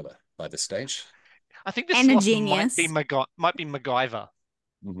serial killer by this stage. I think the And a Sloth genius. might be MacGyver.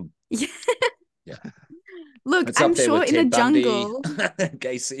 Yeah. Yeah. Look, It's I'm up there sure with in the Ted Bundy, jungle,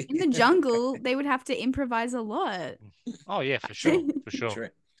 Gacy. in the jungle, they would have to improvise a lot. Oh yeah, for sure. True.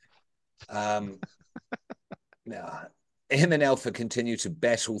 Now, him and Alpha continue to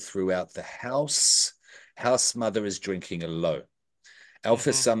battle throughout the house. House mother is drinking alone.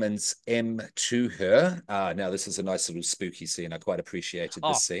 Alpha summons M to her. Now this is a nice little spooky scene. I quite appreciated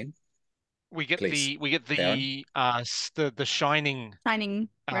this scene. We get Please, the Shining Shining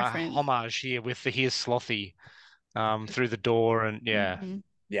reference. homage here with the here's Slothy through the door and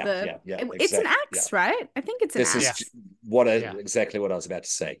It's an axe, right? I think it's an This axe. is exactly what I was about to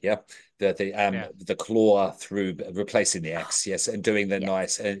say. Yeah, the claw through replacing the axe. Yes, and doing the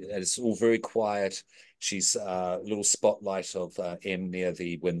nice. And it's all very quiet. She's a little spotlight of M near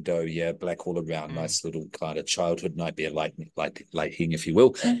the window. Yeah, black all around. Nice little kind of childhood nightmare lighting, if you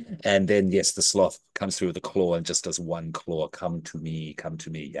will. And then yes, the sloth comes through with the claw and just does one claw. Come to me.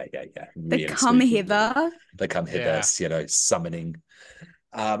 Yeah. They Really come spooky. hither. They come hither. Summoning.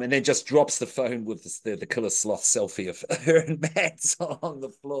 And then just drops the phone with the killer sloth selfie of her and Mads on the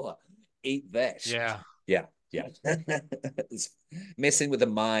floor. Eat that. Yeah. It's messing with the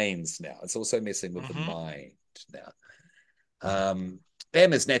minds now. It's also messing with the mind now.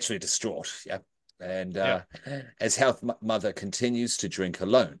 Em is naturally distraught. Yeah. And as House Mother continues to drink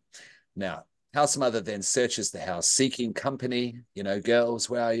alone. Now, House Mother then searches the house, seeking company. Girls,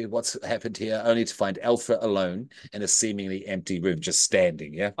 where are you? What's happened here? Only to find Alpha alone in a seemingly empty room, just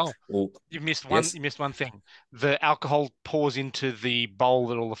standing. Yeah. Oh, you missed one. Yes? You missed one thing. The alcohol pours into the bowl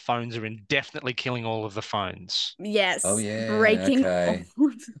that all the phones are in, definitely killing all of the phones. Yes. Oh yeah. Breaking. Okay.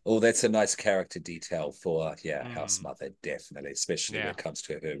 That's a nice character detail for House Mother, definitely, especially when it comes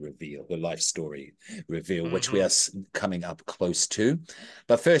to her reveal, her life story reveal, which we are coming up close to.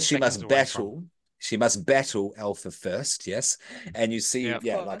 But first, she must battle. She must battle Alpha first, yes. And you see,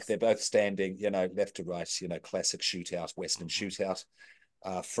 like they're both standing, left to right, classic shootout, Western shootout.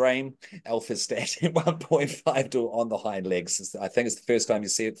 Frame. Alpha's standing 1.5 to on the hind legs. I think it's the first time you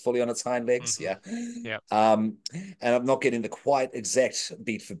see it fully on its hind legs. Yeah. And I'm not getting the quite exact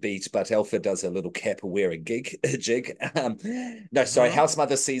beat for beat, but Alpha does a little capoeira jig. House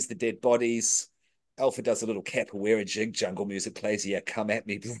Mother sees the dead bodies. Alpha does a little capoeira jig. Jungle music plays. Yeah, come at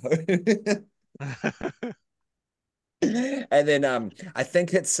me, bro. And then I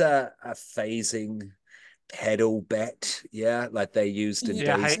think it's a phasing pedal bat, like they used in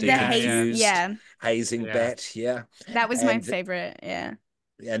Dazed and Confused. Hazing bat, That was my favorite,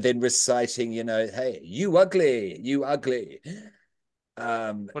 and then reciting, hey, you ugly, you ugly. What did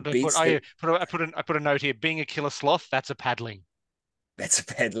I put? Beats Oh, the yeah, I put a note here. Being a killer sloth, that's a paddling. That's a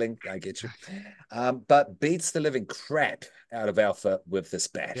peddling. I get you. But beats the living crap out of Alpha with this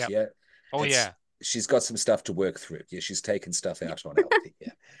bat. Yeah. Yeah. Oh It's yeah. she's got some stuff to work through. Yeah, she's taken stuff out on Alpha.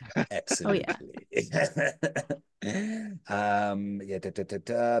 Yeah. Oh yeah.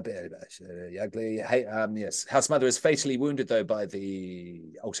 Absolutely. Yeah, ugly. Hey, yes. House mother is fatally wounded though by the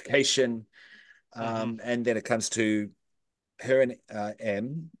altercation. And then it comes to her and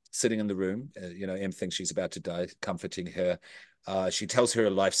M sitting in the room. M thinks she's about to die, comforting her. She tells her a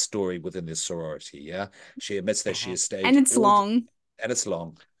life story within this sorority. Yeah, she admits that she has And stayed it's long. and it's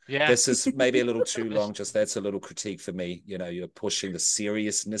long. Yeah. This is maybe a little too This- long. Just that's a little critique for me. You're pushing the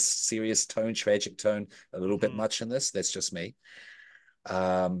seriousness, serious tone, tragic tone a little bit mhm. much in this. That's just me.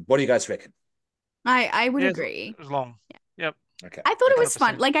 What do you guys reckon? I would Yeah, agree. it was long. Yeah. Yep. Okay. I thought it Okay. was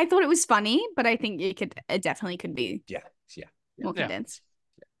fun. 100%. Like I thought it was funny, but I think it definitely could be Yeah. Yeah. more Yeah. condensed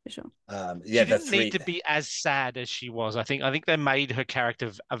for sure. Yeah. She The didn't need three. to be as sad as she was. I think they made her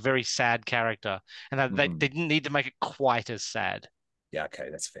character a very sad character, and that they Mhm. didn't need to make it quite as sad. Yeah. Okay.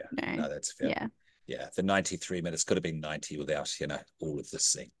 That's fair. No. No, that's fair. Yeah. Yeah, the 93 minutes could have been 90 without, all of this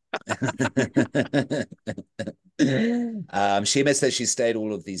scene. She admits that she stayed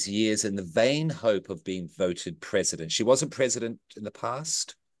all of these years in the vain hope of being voted president. She wasn't president in the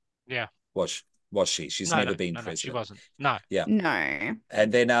past. Yeah. Was she? She's No, never no, been no, no. She president. wasn't. No. Yeah. No.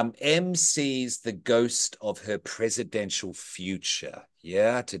 And then M sees the ghost of her presidential future.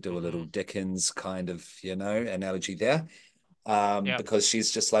 Yeah, to do a little Dickens kind of, analogy there. Yeah. Because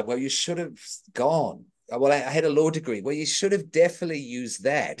she's just like, well, you should have gone. Well, I had a law degree. Well, you should have definitely used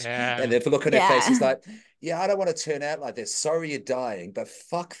that. And Yeah. if you look on her face, Yeah. it's like, yeah, I don't want to turn out like this. Sorry you're dying, but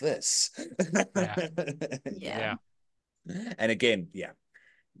fuck this. Yeah. Yeah. Yeah. And again, yeah,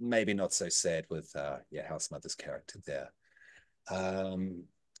 maybe not so sad with House Mother's character there. Give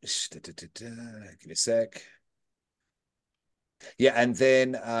me a sec. Yeah, and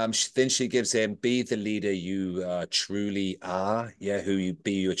then she gives him, be the leader you truly are. Yeah, who you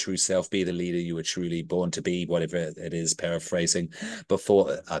be, your true self. Be the leader you were truly born to be. Whatever it is, paraphrasing.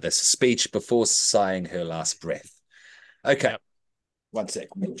 Before this speech, before sighing her last breath. Okay, Yep. one sec.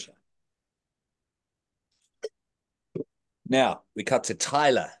 Now we cut to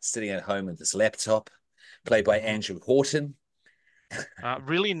Tyler sitting at home with this laptop, played by Andrew Horton.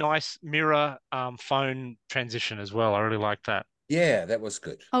 Really nice mirror phone transition as well. I really like that. Yeah, that was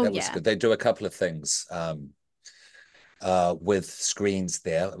good. Oh That was yeah. good. They do a couple of things with screens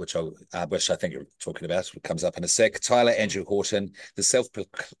there, which I think you're talking about. It comes up in a sec. Tyler Andrew Horton, the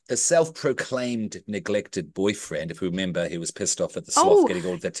self-proclaimed neglected boyfriend. If you remember, he was pissed off at the sloth Oh, getting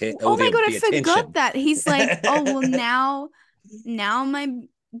all oh my God, I the attention. forgot that. He's like, oh well now my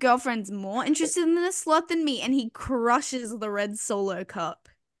girlfriend's more interested in the sloth than me, and he crushes the red solo cup.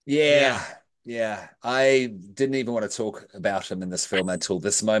 Yeah. Yeah, I didn't even want to talk about him in this film until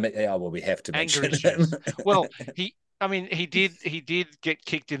this moment. Yeah, well, we have to Anger mention him. issues. Well, he did get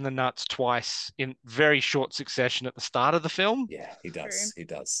kicked in the nuts twice in very short succession at the start of the film. Yeah, he True. does. He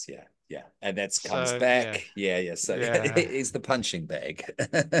does. Yeah, yeah, and that comes So yeah, back. Yeah, yeah. So yeah, he's the punching bag.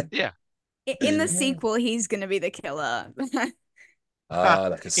 yeah. In the sequel, he's gonna be the killer. Oh,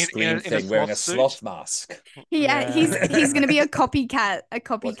 like a In Scream in a thing, wearing a sloth suit. sloth mask. Yeah, he's gonna be a copycat,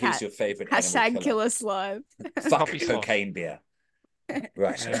 Who's your favorite animal hashtag killer? killer sloth. Fuck Copy sloth. cocaine beer.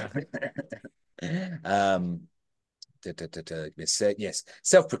 Right. Yeah. um. Yes,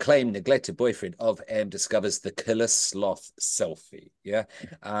 self-proclaimed neglected boyfriend of M discovers the killer sloth selfie. Yeah,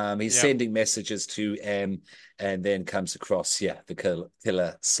 he's Yeah. sending messages to M, and then comes across the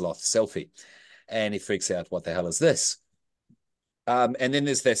killer sloth selfie, and he freaks out. What the hell is this? And then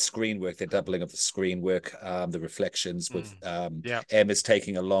there's that screen work, the doubling of the screen work, the reflections with Yeah. M is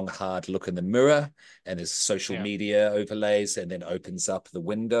taking a long, hard look in the mirror, and there's social Yeah. media overlays, and then opens up the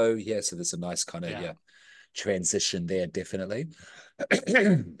window. Yeah, so there's a nice kind of Yeah. transition there, definitely.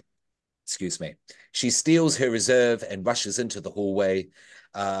 Excuse me. She steals her reserve and rushes into the hallway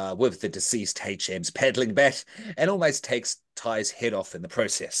with the deceased HM's paddling bat and almost takes Ty's head off in the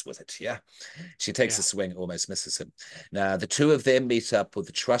process with it. Yeah. She takes a swing, almost misses him. Now, the two of them meet up with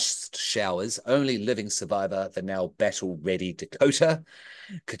the trust shower's only living survivor, the now battle-ready Dakota,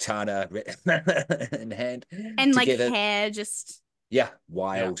 katana in hand. And like together. hair just Yeah,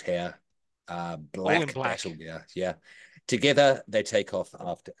 wild hair. All in Black black. battle. Yeah. Together, they take off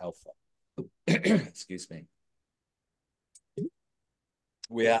after Alpha. Excuse me.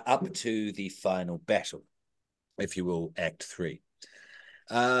 We are up to the final battle, if you will, Act 3.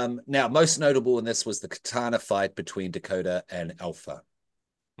 Now, most notable in this was the katana fight between Dakota and Alpha.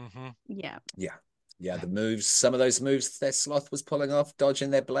 Mm-hmm. Yeah. Yeah, the moves, some of those moves that Sloth was pulling off,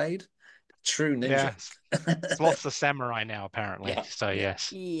 dodging their blade, true ninja. Yeah. Sloth's a samurai now, apparently. Yeah, So yeah.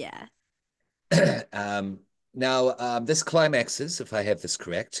 yes. Yeah. Now, this climaxes, if I have this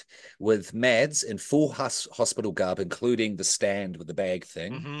correct, with Mads in full hospital garb, including the stand with the bag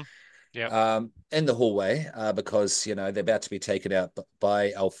thing, Mm-hmm. Yep. in the hallway, because they're about to be taken out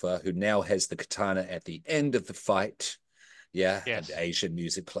by Alpha, who now has the katana at the end of the fight. Yeah, and Yes. the Asian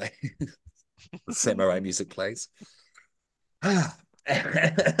music play, the samurai music plays.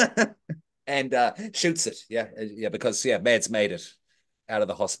 And shoots it. Yeah, because Mads made it out of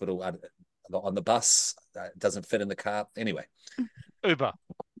the hospital on the bus. It doesn't fit in the car. Anyway, Uber.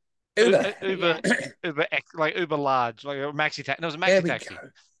 Uber. Uber. Yeah. Like Uber large, like a maxi taxi. No, it was a There maxi we taxi. go.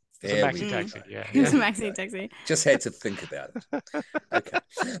 It was a There we maxi go. Mm. taxi. Yeah. It was There a Yeah. we maxi go. taxi. Just had to think about it. Okay.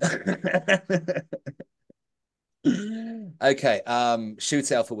 Okay.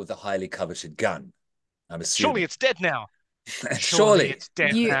 Shoots Alpha with a highly coveted gun. I'm Surely assuming. it's dead now. Surely Surely. it's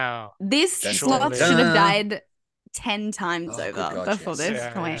dead You now. this Dun, dun, sloth Surely. should have dun. died 10 times Oh, good over God, before yes. this Good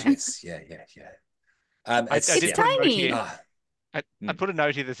Yeah, God, point. yeah. yes. Yeah. I It's It's did put a note here. tiny. Ah, I put a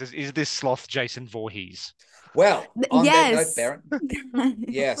note here that says, "Is this sloth Jason Voorhees?" well, on that note, Yes. Baron.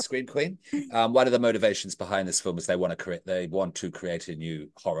 Yeah, Scream Queen. One of the motivations behind this film is they want to create a new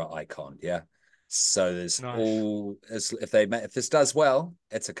horror icon. Yeah. So there's Nice. if this does well,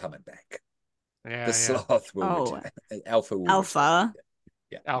 it's a coming back. The Yeah, yeah. sloth will Oh, return. Alpha will return. Alpha.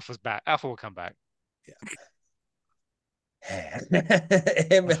 Yeah. Alpha's back. Alpha will come back.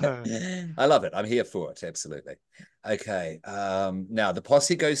 I love it. I'm here for it. Absolutely. Okay. Now the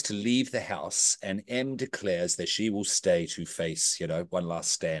posse goes to leave the house, and M declares that she will stay to face, one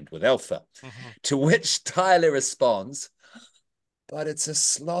last stand with Alpha. Mhm. To which Tyler responds, "But it's a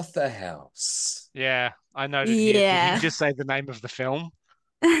slaughterhouse." Yeah, I noted here. Did he Yeah. just say the name of the film?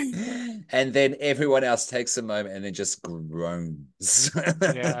 And then everyone else takes a moment and then just groans.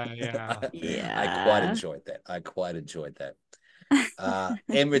 Yeah, yeah. I quite Yeah. enjoyed that. I quite enjoyed that.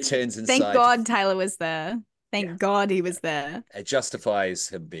 M returns Thank inside. God Tyler was there. Yeah. Thank God he was there. It justifies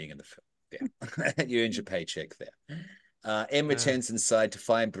him being in the film. Yeah. You earned your paycheck there. M returns inside to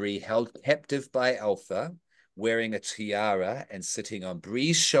find Bree held captive by Alpha, wearing a tiara and sitting on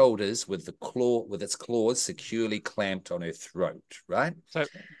Bree's shoulders with its claws securely clamped on her throat, right? So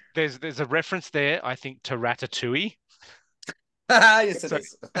there's a reference there, I think, to Ratatouille. Yes, it So,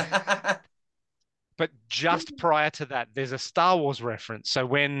 is. but just prior to that, there's a Star Wars reference. So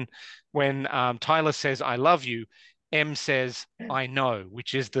when Tyler says "I love you," M says "I know,"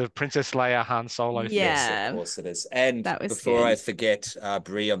 which is the Princess Leia Han Solo thing. Yes, of Yeah. course it is. And That was before I good. forget,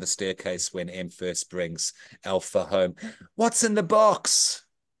 Bree on the staircase when M first brings Alpha home. What's in the box?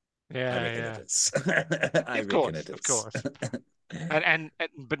 I Yeah, reckon it yeah. is. I Of reckon course, it of is. course. And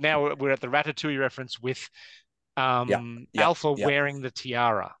but now we're at the Ratatouille reference with Yeah, yeah, Alpha yeah. wearing the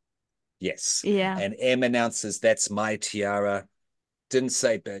tiara. Yes. Yeah. And M announces that's my tiara. Didn't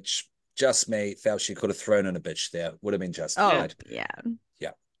say bitch, just me. Felt she could have thrown in a bitch there. Would have been Oh, justified. yeah.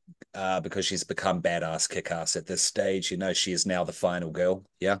 Yeah. Because she's become badass kick ass at this stage. She is now the final girl.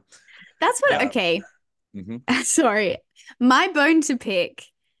 Yeah. That's what, Uh, okay. mhm. Sorry. My bone to pick,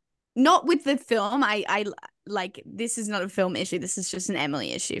 not with the film. I like this is not a film issue. This is just an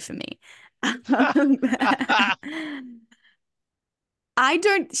Emily issue for me.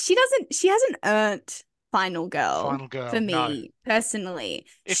 She hasn't earned Final Girl Final for girl. No. me personally.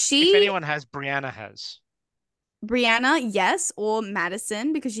 If anyone has, Brianna has. Brianna, yes, or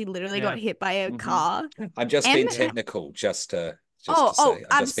Madison, because she literally Yeah. got hit by a Mhm. car. I'm just M, being Yeah. technical, just to oh, say.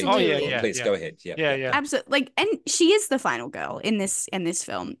 I'm just being Oh yeah, absolutely. technical. yeah, Please yeah. go ahead. Yep, Yeah, yep. yeah. Absolutely. Like, and she is the final girl in this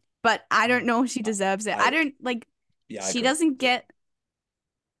film, but I don't know if she deserves it. I don't like. Yeah, I She agree. doesn't Yeah. get.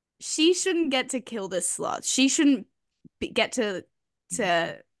 She shouldn't get to kill this sloth. She shouldn't get to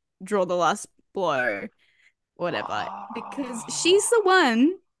draw the last blow, whatever, because she's the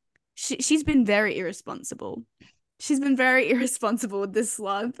one. She's been very irresponsible. She's been very irresponsible with this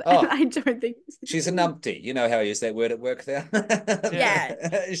sloth, and Oh, I don't think she's a numpty. You know how I use that word at work there?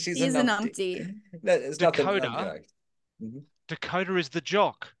 Yeah, She's she a is a numpty. numpty. No, there's nothing. Dakota. Mhm. Dakota is the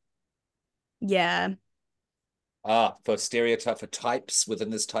jock. Yeah, For stereotype for types within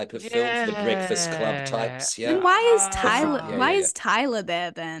this type of film, for the Breakfast Club Yeah. types, then yeah. why is Different. Tyler? Yeah, Why yeah, yeah. is Tyler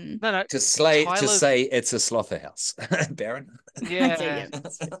there then? No, To Tyler's say it's a slaughterhouse, Baron. Okay, yeah. yeah,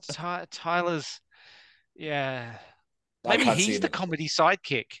 that's fair. Tyler's yeah. I Maybe can't see he's the him comedy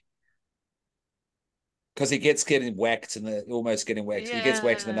sidekick. because he gets getting whacked in the almost getting whacked. He gets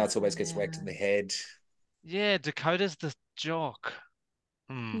whacked in the nuts, almost gets whacked Yeah. in the head. Yeah, Dakota's the jock.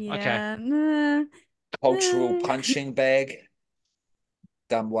 Okay. Yeah, nah, Cultural nah. punching bag.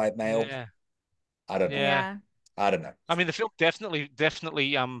 dumb white male. Yeah. I don't know. Yeah. Yeah. I don't know. I mean, the film definitely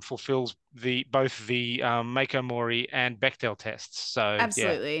fulfills both the Mako Mori and Bechdel tests. So yeah.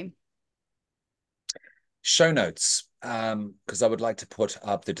 Absolutely. Show notes, because I would like to put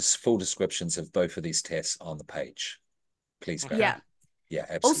up the full descriptions of both of these tests on the page. Please, Okay. Yeah. Yeah,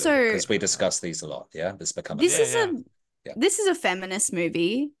 absolutely. Also, Because we discuss these a lot. Yeah, this become a this thing. is Yeah. Yeah. this is a feminist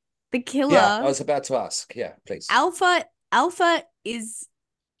movie. The Yeah, I killer, was about to ask. Yeah, please. Alpha is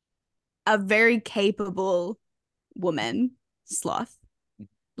a very capable woman, Sloth.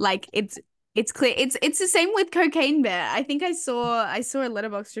 Like it's clear. It's the same with Cocaine Bear. I think I saw a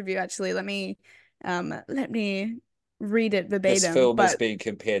Letterboxd review actually. Let me read it This verbatim. film is But being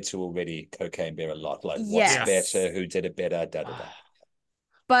compared to already Cocaine Bear a lot. Like, what's yes. better? Who did it better? Da da da.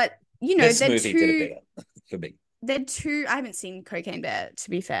 But This they're movie did it two better for me. they're two I haven't seen Cocaine Bear, to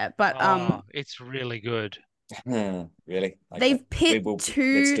be fair, but Oh, it's really good. Really? Okay. they've We pit will. Let's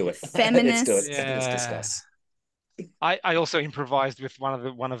two do it. Let's do it. feminist. Let's Yeah. discuss. I also improvised with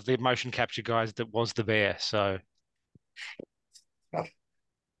one of the motion capture guys that was the bear. So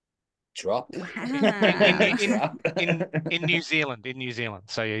Drop. Wow. Drop. in New Zealand,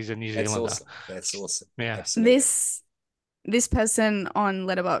 So yeah, he's a New That's Zealander. awesome. That's awesome. Yeah. Absolutely. This person on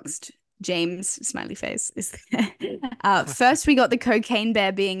Letterboxd, James smiley face, is there. First we got the Cocaine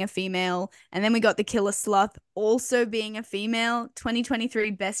Bear being a female, and then we got the Killer Sloth also being a female. 2023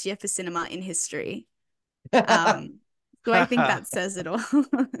 best year for cinema in history. So I think that says it all.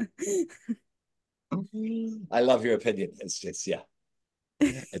 I love your opinion. It's just, yeah,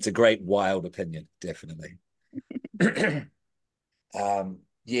 it's a great wild opinion, definitely.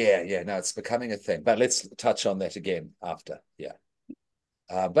 Yeah, no, it's becoming a thing. But let's touch on that again after. Yeah.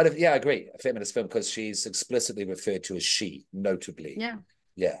 But I agree. A feminist film because she's explicitly referred to as she, notably. Yeah.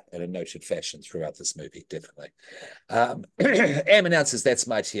 Yeah, in a noted fashion throughout this movie, definitely. Em announces that's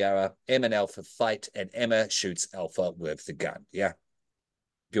my tiara. Em and Alpha fight, and Emma shoots Alpha with the gun. Yeah.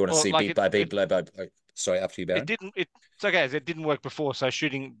 If you want to Well, see like beat by beat, blow by. Sorry, after you, Baron. it's okay. It didn't work before, so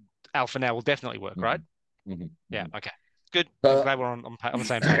shooting Alpha now will definitely work, right? Mm-hmm. Yeah. Okay. Good. But- I'm glad we're on the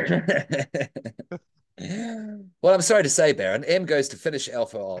same page. Well, I'm sorry to say, Baron, M goes to finish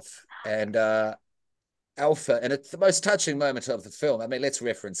Alpha off, and Alpha, and it's the most touching moment of the film. I mean, let's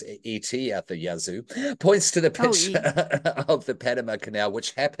reference E.T. out the yazoo, points to the picture of the Panama Canal,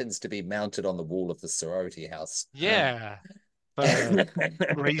 which happens to be mounted on the wall of the sorority house. Yeah. For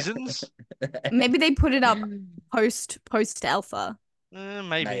reasons? Maybe they put it up post Alpha.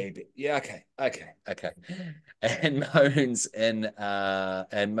 Maybe. Yeah, okay. And moans in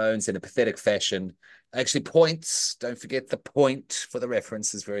a pathetic fashion. Actually points, don't forget the point for the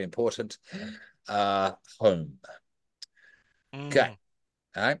reference is very important. Home. Okay.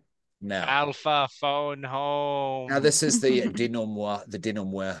 All right. Now. Alpha phone home. Now this is the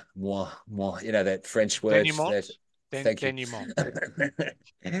denouement, moi. You know, that French word that thank you.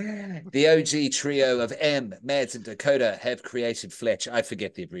 The OG trio of M, Mads, and Dakota have created Fletch. I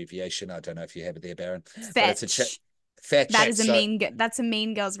forget the abbreviation. I don't know if you have it there, Baron. Fetch. But it's Fetch. That is that's a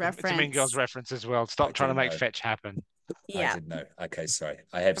Mean Girls reference. It's a Mean Girls reference as well. Stop trying to make Fetch happen. Yeah. I didn't know. Okay, sorry.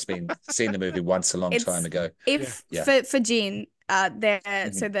 I have seen the movie once a long time ago. For Jean, so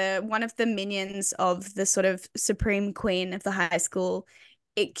the one of the minions of the sort of supreme queen of the high school,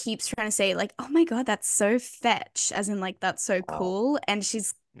 it keeps trying to say like, oh my god, that's so fetch, as in like that's so cool, and she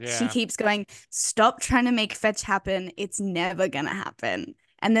keeps going, stop trying to make fetch happen, it's never gonna happen.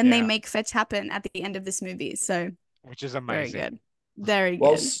 And then they make fetch happen at the end of this movie, so which is amazing. Very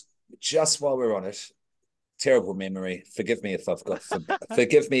good. Just while we're on it, terrible memory. Forgive me if I've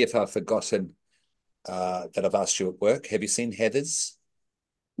forgotten that I've asked you at work. Have you seen Heathers?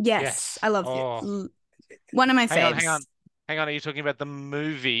 Yes. I love it. One of my faves. Hang on. Are you talking about the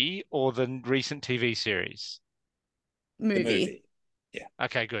movie or the recent TV series? Movie. Yeah.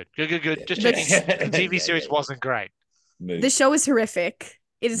 Okay, good. Yeah. Just checking. The TV series wasn't great. The show is horrific.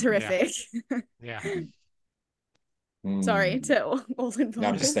 It is horrific. Yeah. Sorry to all involved. No,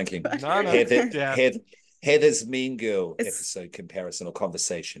 I'm just thinking. No. Heather's Mean Girl episode comparison or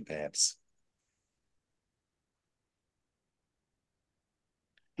conversation, perhaps.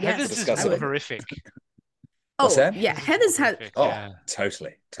 Heather's is horrific. What's that? Yeah, Heather's had.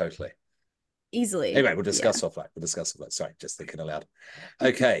 Totally. Easily. Anyway, we'll discuss offline. Sorry, just thinking aloud.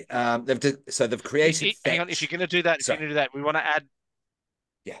 Okay. They've created. Hang on. If you're going to do that, we want to add.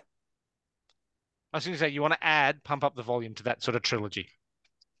 Yeah. I was going to say you want to add pump up the volume to that sort of trilogy.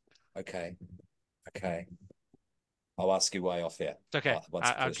 Okay. I'll ask you why off air. It's okay.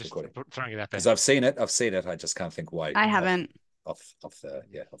 I'm just throwing it out there because I've seen it. I just can't think why. I haven't. Off the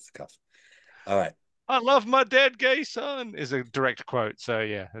cuff. All right. I love my dead gay son is a direct quote. So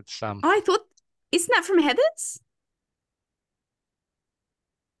yeah, it's I thought, isn't that from Heathers?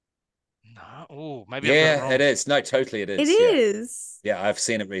 no, oh, maybe I've got it Yeah, wrong. it is. No, totally it It is. Yeah. is. Yeah, I've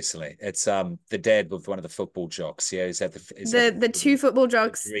seen it recently. It's the dad with one of the football jocks. Yeah, is that The two football the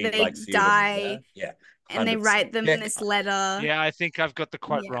jocks, green they like feudum? die Yeah, and they 100%. write them Yeah. this letter. Yeah, I think I've got the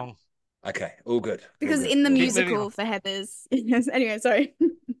quote Yeah. wrong. Okay, all good. All Because good. in the All Keep good. moving on. musical for Heathers. Yes, anyway, sorry.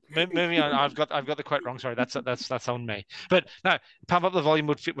 Moving on. I've got the quote wrong. Sorry, that's on me. But no, pump up the volume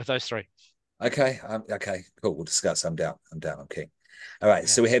would fit with those three. Okay, okay, cool. We'll discuss. I'm down. I'm down. I'm keen. All right, Yeah.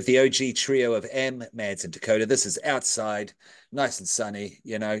 so we have the OG trio of M, Mads, and Dakota. This is outside, nice and sunny,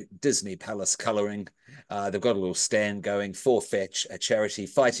 Disney Palace coloring. They've got a little stand going for Fetch, a charity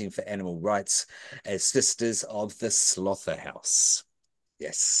fighting for animal rights as Sisters of the Slotherhouse.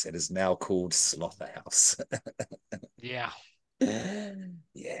 Yes, it is now called Slotherhouse. Yeah.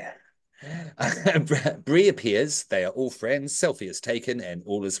 Yeah. Bree appears. They are all friends. Selfie is taken, and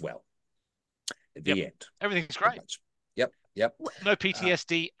all is well. The Yep. end. Everything's Pretty great. much. Yep. Yep. No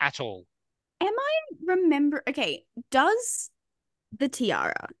PTSD at all. Am I remember? Okay, does the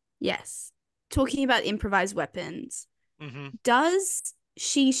tiara, yes, talking about improvised weapons, Mm-hmm. does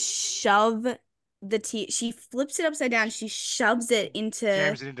she shove she flips it upside down, she shoves it into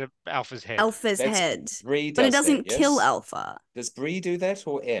Jams it into Alpha's head. Alpha's That's head, Bree but it does doesn't that, kill yes? Alpha. Does Bree do that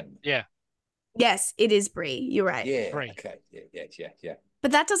or M? Yeah. Yes, it is Bree. You're right. Yeah. Bree. Okay. Yeah.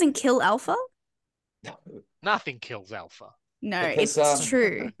 But that doesn't kill Alpha? No, Nothing kills Alpha. No, because it's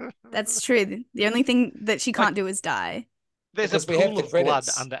true. That's true. The only thing that she can't Like, do is die. there's because a we have pool the of blood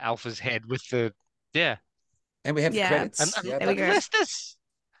credits under Alpha's head with the yeah. and we have the Yeah. And, credits. and Yeah, There we go.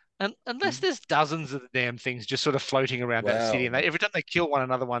 unless there's dozens of the damn things just sort of floating around that city, and Well, every time they kill one,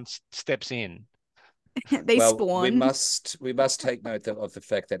 another one steps in. They well, we spawn. must take note of the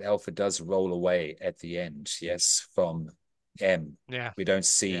fact that Alpha does roll away at the end. Yes, from M. Yeah. We don't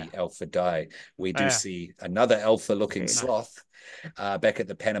see Yeah. Alpha die. We do Yeah. see another Alpha-looking No. sloth back at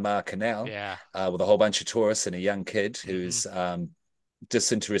the Panama Canal Yeah. with a whole bunch of tourists and a young kid who's Mm-hmm.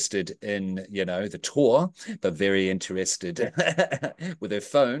 disinterested in the tour, but very interested with her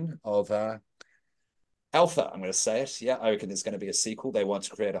phone of Alpha. I'm going to say it. Yeah, I reckon there's going to be a sequel. They want to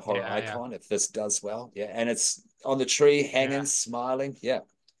create a horror Yeah. Yeah. icon if this does well. Yeah, and it's on the tree, hanging, Yeah. smiling. Yeah.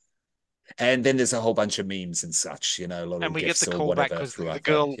 And then there's a whole bunch of memes and such, a lot And of we get the gifs or callback whatever because the throughout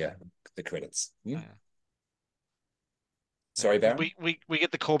girl. the credits. Yeah. Sorry, Yeah. Baron? We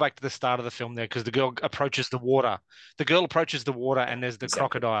get the callback to the start of the film there because the girl approaches the water. The girl approaches the water, Yeah, and there's the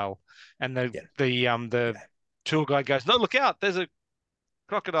exactly. crocodile, and the Yeah. the tour guide goes, "No, look out! There's a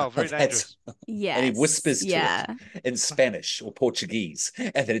crocodile, very dangerous." Yes. And he whispers yeah. to it in Spanish or Portuguese,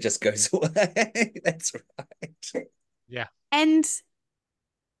 and then it just goes away. That's right. Yeah. And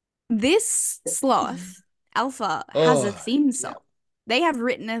this sloth, Alpha, has a Oh, theme song. They have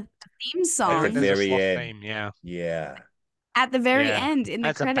written a theme At the song There's a very sloth end. theme, yeah. Yeah. at the very Yeah. end in the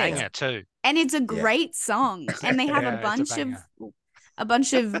That's a credits. banger too. And it's a great song. And they have Yeah, it's a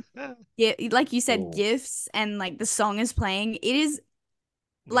bunch of yeah, like you said, Ooh. gifs, and like the song is playing. It is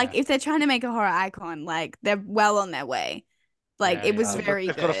like Yeah. if they're trying to make a horror icon, like they're well on their way. Like Yeah, it was yeah. very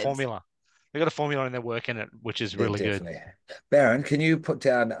They've good. got a formula. They've got a formula and they're working it, which is Yeah, really good. definitely. Baron, can you put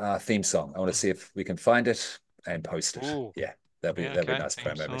down our theme song? I want to see if we can find it and post it. Ooh. Yeah, that'd be Yeah, okay. nice Theme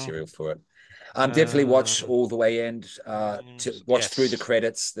promo song. material for it. Definitely watch all the way end. To watch through the Yes.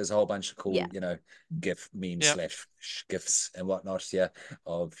 credits. There's a whole bunch of cool, Yeah. GIF memes Yep. slash GIFs and whatnot. Yeah,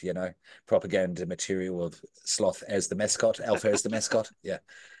 of propaganda material of Sloth as the mascot, Alpha as the mascot. Yeah,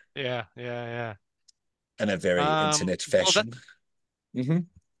 Yeah. in a very internet Well, fashion. Mm-hmm.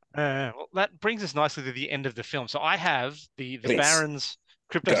 well, that brings us nicely to the end of the film. So I have the Please. Baron's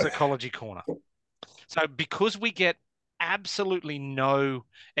cryptozoology corner. So because we get absolutely no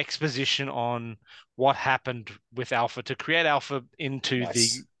exposition on what happened with Alpha to create Alpha into the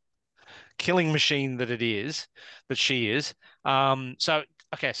Nice. killing machine that she is.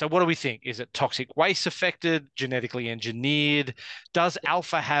 So what do we think? Is it toxic waste affected, genetically engineered? Does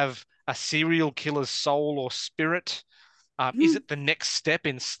Alpha have a serial killer's soul or spirit? Is it the next step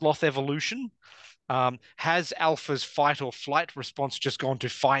in sloth evolution? Has Alpha's fight or flight response just gone to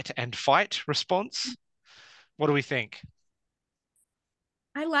fight and fight response? What do we think?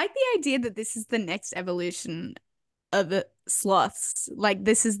 I like the idea that this is the next evolution of the sloths. Like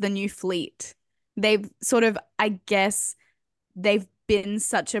this is the new fleet. They've sort of, I guess, they've been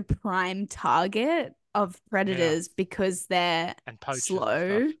such a prime target of predators because they're And poachers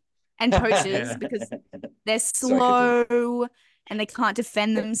slow and and poachers Yeah. because they're Sorry, slow and they can't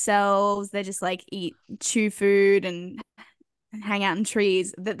defend themselves. They just like chew food and hang out in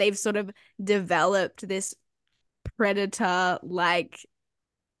trees, that they've sort of developed this predator like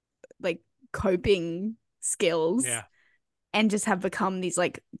coping skills Yeah. and just have become these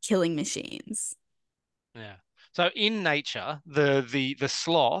like killing machines. Yeah. So in nature, the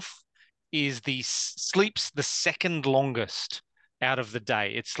sloth sleeps the second longest out of the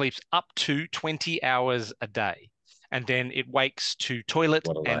day. It sleeps up to 20 hours a day. And then it wakes to toilet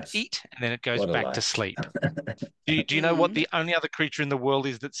What a and life. eat, and then it goes What a back to life. sleep. Do you know what the only other creature in the world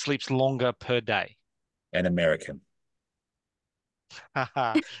is that sleeps longer per day? An American.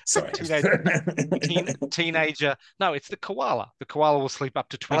 Sorry. Teenage, teenager. No, it's the koala. The koala will sleep up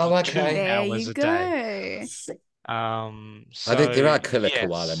to Oh, 22 okay. There you hours a day. go. I think there So are killer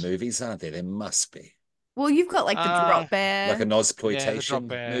koala yes. movies, aren't there? There must be. Well, you've got like the Uh, drop Like bear. an yeah, the drop Ozploitation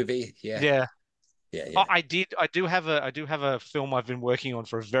bear. movie. Yeah. Yeah. Yeah, Oh, yeah. I do have a film I've been working on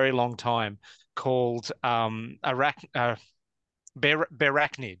for a very long time called Bearachnid.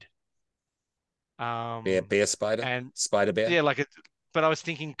 Bear spider? And Spider bear? yeah, but I was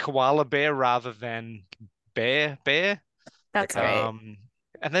thinking koala bear rather than bear. That's Okay. great.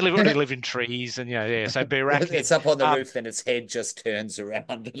 And they live in trees and yeah. So Bearachnid. It's up on the Um, roof, then its head just turns around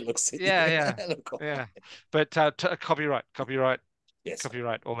and looks at you. yeah, Look, yeah. But yes.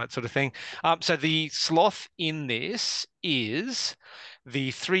 copyright, all that sort of thing. So the sloth in this is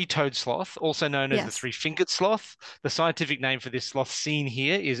the three-toed sloth, also known as the Yes. three-fingered sloth. The scientific name for this sloth seen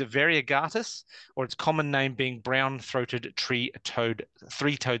here is Variegatus, or its common name being brown-throated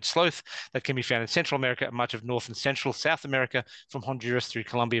three-toed sloth that can be found in Central America and much of North and Central South America, from Honduras through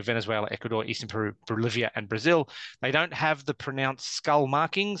Colombia, Venezuela, Ecuador, Eastern Peru, Bolivia, and Brazil. They don't have the pronounced skull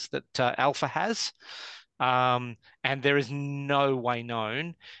markings that alpha has. And there is no way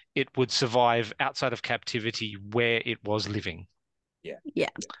known it would survive outside of captivity where it was living. Yeah. Yeah.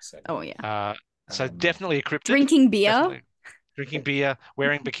 So, Oh yeah. So definitely a cryptid. Drinking beer. Definitely drinking beer,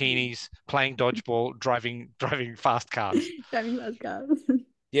 wearing bikinis, playing dodgeball, driving fast cars. Driving fast cars.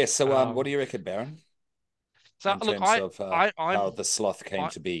 yeah. So, what Um, do you reckon, Baron, so in look, terms of how I'm the sloth came I,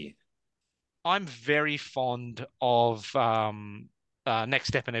 to be? I'm very fond of Next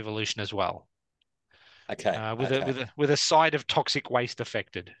Step in Evolution as well. Okay. With Okay. a side of toxic waste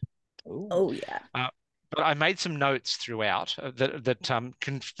affected. Ooh. Oh yeah. But I made some notes throughout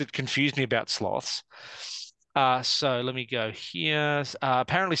that confused me about sloths. So let me go here.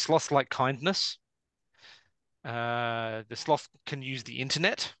 Apparently, sloths like kindness. The sloth can use the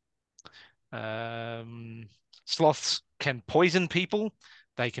internet. Um, Sloths can poison people.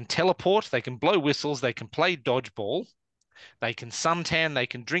 They can teleport. They can blow whistles. They can play dodgeball. They can suntan, they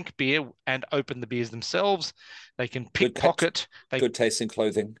can drink beer and open the beers themselves. They can Good, pickpocket. good taste in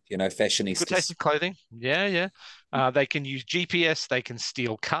clothing. Good taste Fashionistas. in clothing. Yeah. They can use GPS. They can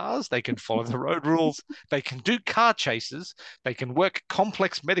steal cars. They can follow the road rules. They can do car chases. They can work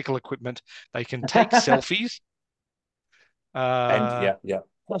complex medical equipment. They can take selfies. And Uh, yeah,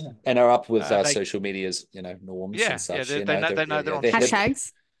 and are up with they social media's norms and yeah. such. They know they're on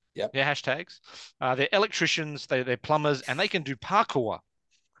Hashtags. Yep. Yeah, hashtags. They're electricians. They're plumbers, and they can do parkour.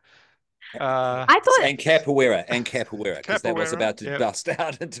 I thought And capoeira, because that was Capoeira. about to Yep. bust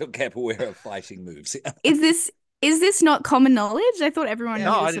out into capoeira fighting moves. is this not common knowledge? I thought everyone Yeah.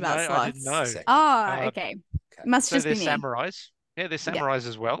 No, knew I this didn't about know. I didn't sloths. know. Exactly. Oh, Uh, okay. Okay. Must so just they're be me. samurais. Yeah, they're Yeah. samurais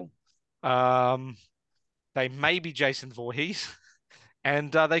as well. Um, they may be Jason Voorhees,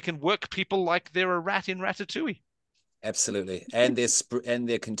 and they can work people like they're a rat in Ratatouille. Absolutely, and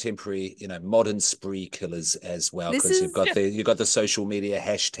their contemporary, modern spree killers as well, This because is you've got the social media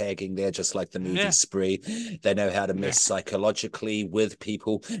hashtagging there, just like the movie Yeah. Spree. They know how to Yeah. mess psychologically with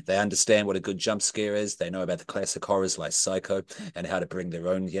people. They understand what a good jump scare is. They know about the classic horrors like Psycho and how to bring their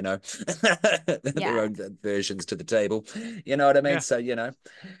own, their own versions to the table. You know what I mean? Yeah. So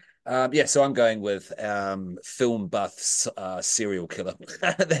so I'm going with film buffs serial killer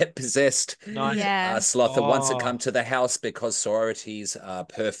that possessed Nice. Yeah. sloth that wants to Oh, come to the house because sororities are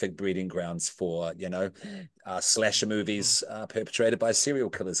perfect breeding grounds for slasher movies perpetrated by serial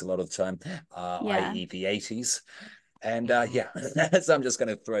killers a lot of the time, Yeah. i.e. the 80s. And Mhm. so I'm just going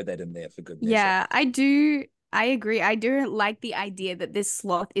to throw that in there for good measure. Yeah, I agree. I do like the idea that this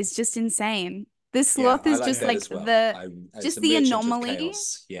sloth is just insane. This sloth I is like just that like as well. It's just a the merchant of anomaly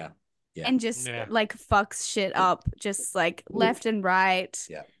chaos. Yeah. and just Yeah. like fucks shit up just like left and right.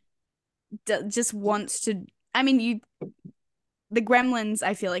 Yeah. Just wants to I mean the Gremlins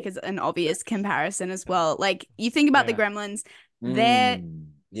I feel like is an obvious comparison as well. Like you think about the Yeah. Gremlins, they're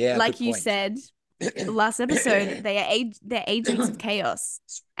Yeah, like good you point. said last episode, they're agents of chaos.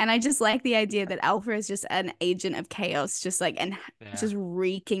 And I just like the idea that Alpha is just an agent of chaos, just like and Yeah. just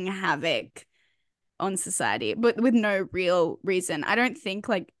wreaking havoc on society, but with no real reason. I don't think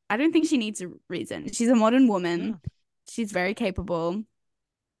she needs a reason. She's a modern woman. Yeah. She's very capable.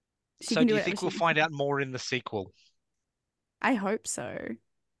 She So can do do you whatever think she we'll wants. find out more in the sequel? I hope so.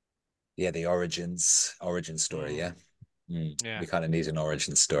 Yeah, the origin story. Mm, Yeah. yeah. We kind of need an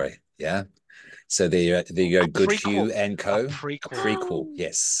origin story. Yeah. So there you go. A Good prequel. Hugh and A Co. A prequel. prequel.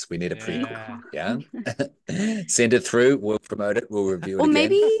 Yes, we need a prequel. Yeah. Yeah. Send it through. We'll promote it. We'll review it Or again.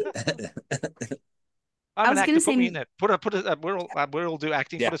 maybe I'm I an was gonna actor. Put me in say it. Put it. We'll do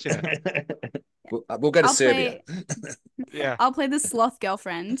acting. Yeah. Put us in it. We'll go to I'll Serbia. Yeah. I'll play the sloth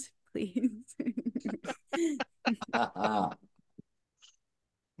girlfriend, please.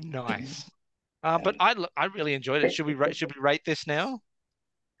 Nice. But I really enjoyed it. Should we rate this now?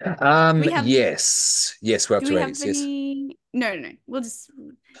 We have Yes, we're up do to we ratings. have Yes. any no.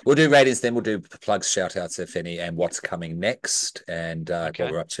 We'll do ratings, then we'll do plugs, shout outs, if any, and what's coming next and what Okay.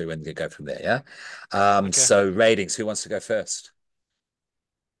 we're up to, and we go from there. Yeah. Okay. So ratings, who wants to go first?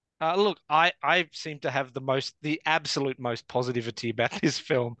 Look, I seem to have the absolute most positivity about this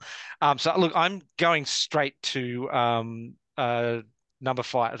film. So look, I'm going straight to number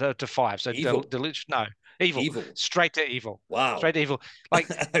five to five. So Evil. no, evil, Evil. straight to evil, Wow. straight to evil. Like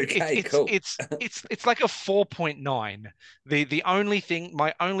Okay, cool. it's like a 4.9. The only thing,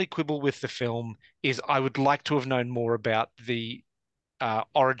 my only quibble with the film is I would like to have known more about the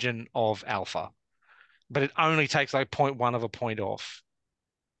origin of Alpha, but it only takes like 0.1 of a point off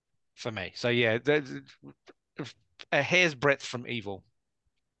for me. So yeah, a hair's breadth from evil.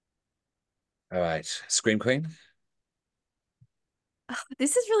 All right. Scream Queen.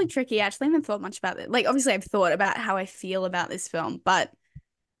 This is really tricky. Actually, I haven't thought much about it. Like, obviously, I've thought about how I feel about this film, but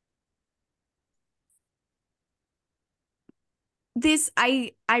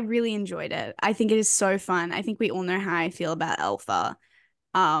I really enjoyed it. I think it is so fun. I think we all know how I feel about Alpha.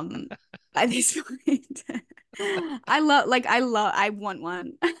 At this point, I want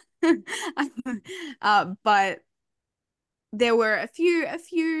one. But there were a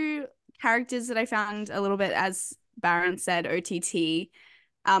few characters that I found a little bit, as Baron said, OTT.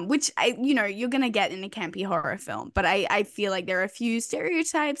 Which you're gonna get in a campy horror film, but I feel like there are a few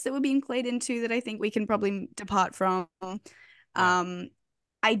stereotypes that were being played into that I think we can probably depart from. Yeah.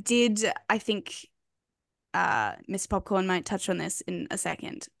 I think Mr. Popcorn might touch on this in a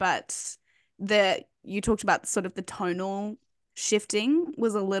second, but you talked about sort of the tonal shifting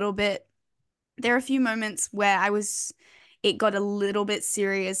was a little bit. There are a few moments where it got a little bit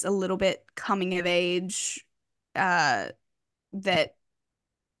serious, a little bit coming of age, that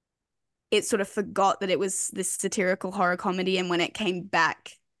it sort of forgot that it was this satirical horror comedy, and when it came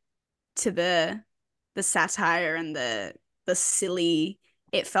back to the satire and the silly,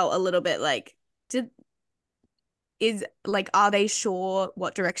 it felt a little bit like are they sure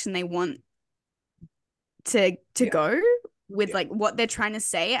what direction they want to go with like what they're trying to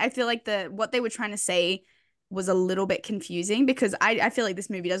say? I feel like what they were trying to say was a little bit confusing, because I feel like this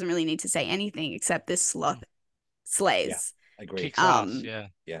movie doesn't really need to say anything except this sloth slays. I agree. Kicks ass. Yeah.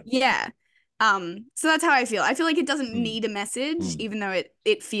 Yeah. So that's how I feel. I feel like it doesn't Mm. need a message, Mm. even though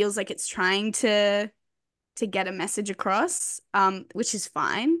it feels like it's trying to get a message across, which is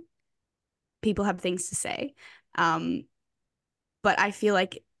fine. People have things to say. But I feel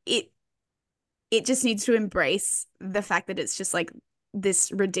like it just needs to embrace the fact that it's just like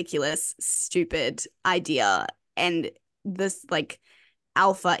this ridiculous, stupid idea, and this like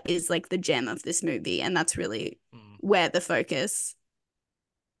Alpha is like the gem of this movie, and that's really where the focus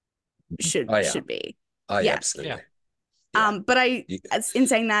should be. Oh, yeah, Yeah. absolutely. Yeah. But in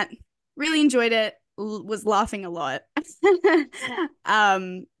saying that, really enjoyed it. Was laughing a lot,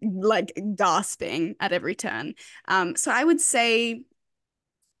 like gasping at every turn. So I would say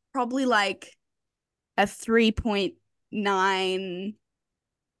probably like a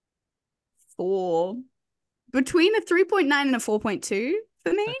 3.94, between a 3.9 and a 4.2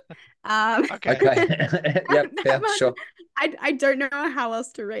 for me. Okay. Yep. Yeah. Sure. I don't know how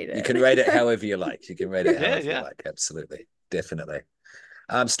else to rate it. You can rate it however you like. You can rate it however you Yeah. like. Absolutely. Definitely.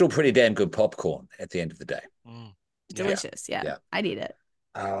 Still pretty damn good popcorn at the end of the day. Delicious. Yeah. I'd eat it.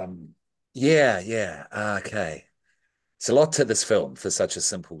 Yeah. Okay. It's a lot to this film for such a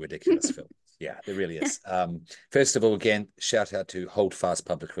simple, ridiculous film. Yeah, there really is. First of all, again, shout out to Holdfast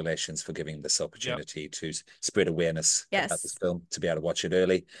Public Relations for giving this opportunity to spread awareness about this film, to be able to watch it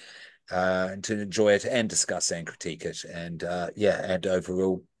early, and to enjoy it and discuss and critique it. And and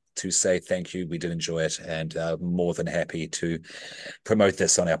overall to say thank you. We did enjoy it, and more than happy to promote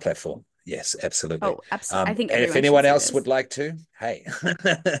this on our platform. Yes, absolutely. Oh, absolutely. I think and if anyone else would like to, hey,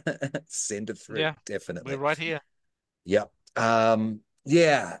 send it through. Yeah, definitely. we're right here. Yep.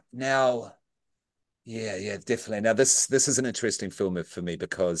 Now, Yeah, definitely. Now this is an interesting film for me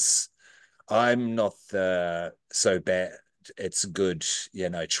because I'm not so bad. It's good,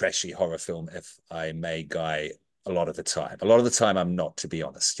 trashy horror film, if I may, guy. A lot of the time, I'm not, to be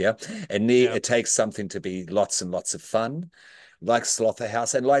honest. Yeah, Yeah. it takes something to be lots and lots of fun, like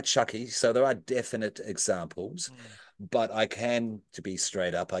Slotherhouse and like Chucky. So there are definite examples, Mm. but I can, to be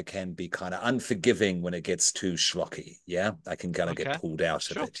straight up, I can be kind of unforgiving when it gets too schlocky. Yeah, I can kind of get Okay. pulled out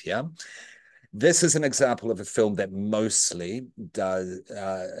of Sure. it. Yeah, this is an example of a film that mostly does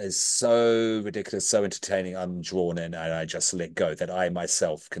is so ridiculous, so entertaining. I'm drawn in, and I just let go. That I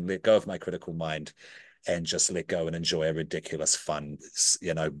myself can let go of my critical mind and just let go and enjoy a ridiculous, fun,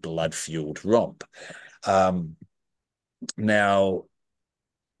 blood fueled romp. Um, now,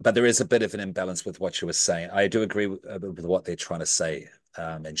 but there is a bit of an imbalance with what you were saying. I do agree with what they're trying to say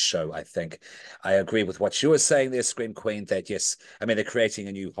and show. I think I agree with what you were saying there, Scream Queen. That yes, I mean they're creating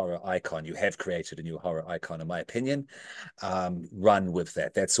a new horror icon. You have created a new horror icon, in my opinion. Run with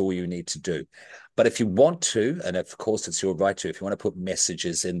that. That's all you need to do. But if you want to, and of course it's your right to, if you want to put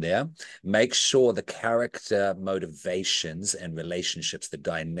messages in there, make sure the character motivations and relationships, the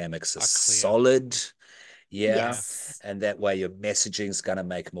dynamics are Are clear. solid. Yeah. Yes. And that way your messaging is going to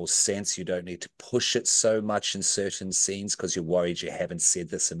make more sense. You don't need to push it so much in certain scenes because you're worried you haven't said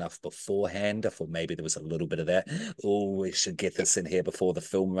this enough beforehand. I thought maybe there was a little bit of that. Oh, we should get this in here before the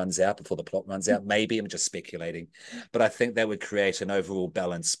film runs out, before the plot runs out. Maybe I'm just speculating. But I think that would create an overall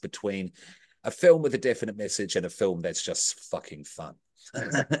balance between a film with a definite message and a film that's just fucking fun.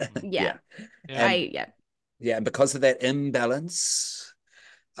 Mm. Yeah. Yeah. Yeah. And Yeah. yeah, and because of that imbalance,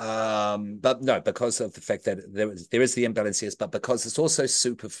 but no, because of the fact that there is the imbalance, yes, but because it's also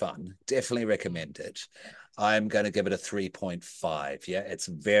super fun, definitely Mm. recommend it. I'm going to give it a 3.5. Yeah, it's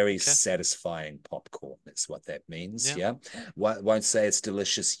very Okay. satisfying popcorn. That's what that means. Yeah. Yeah, won't say it's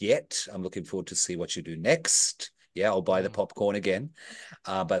delicious yet. I'm looking forward to see what you do next. Yeah, I'll buy the Mm. popcorn again.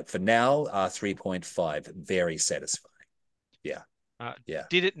 But for now, 3.5, very satisfying. Yeah, Uh, yeah.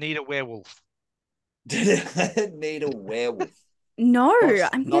 did it need a werewolf? Did it need a werewolf? No,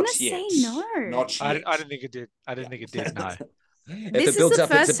 I'm gonna Not say yet. no. Not I yet. didn't think it did. I didn't Yeah. think it did. No. If This it is builds the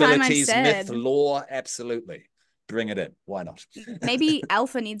up its first time I've abilities, myth, said lore, absolutely. Bring it in. Why not? maybe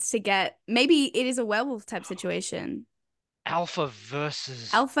Alpha needs to get, maybe it is a werewolf type situation. Alpha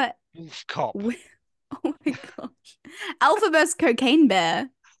versus Alpha, Wolf Cop. oh my gosh. Alpha versus Cocaine Bear.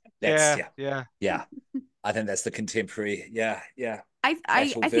 That's Yeah. Yeah. yeah. I think that's the contemporary, yeah. I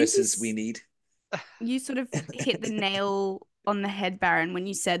Battle think versus we need. you sort of hit the nail on the head, Baron, when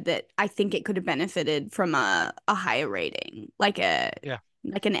you said that I think it could have benefited from a higher rating, Yeah.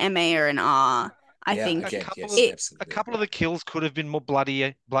 like an MA or an R. I Yeah, A think again, couple yes, of it a absolutely couple agree. of the kills could have been more bloody.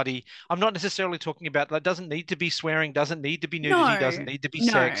 I'm not necessarily talking about that. Doesn't need to be swearing, doesn't need to be nudity, doesn't no, need to be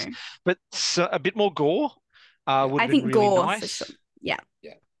sex, no. but a bit more gore Yeah, would I have been think really gore for sure. nice. Yeah,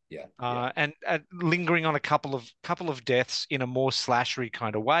 yeah, yeah. And lingering on a couple of deaths in a more slashery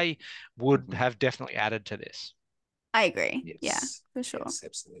kind of way would Mhm. have definitely added to this. I agree. Yeah, Yes, for sure. yes,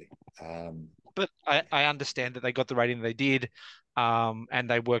 absolutely. Um, But I understand that they got the rating they did, and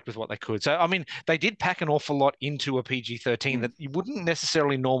they worked with what they could. So I mean, they did pack an awful lot into a PG-13 that mm, you wouldn't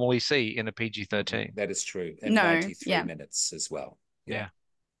necessarily normally see in a PG-13. that is true. In No, 93 yeah. minutes as well. Yeah. Yeah.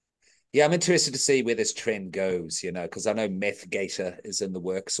 Yeah, I'm interested to see where this trend goes, because I know Meth Gator is in the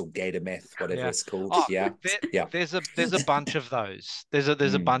works, or Gator Meth, whatever Yeah. it's called. Oh, Yeah. there, Yeah. there's a bunch of those. There's a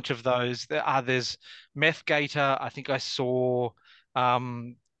Mm. bunch of those. There's Meth Gator. I think I saw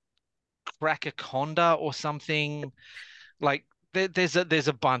um Crackaconda or something. Like there's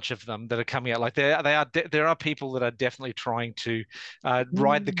a bunch of them that are coming out. Like there are people that are definitely trying to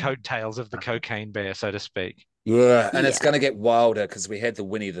ride the Mm. coattails of the cocaine bear, so to speak. Yeah, and it's going Yeah. to get wilder because we had the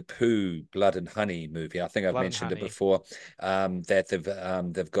Winnie the Pooh Blood and Honey movie. I think I've Blood and mentioned it honey. before.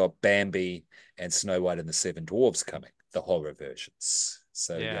 That they've got Bambi and Snow White and the Seven Dwarfs coming, the horror versions.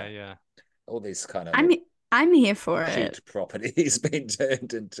 So Yeah, yeah, yeah. all these kind of I'm I'm here for it. cute properties being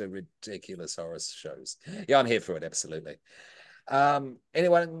turned into ridiculous horror shows. Yeah, I'm here for it, absolutely.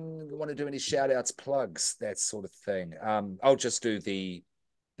 Anyone want to do any shout outs, plugs, that sort of thing? I'll just do the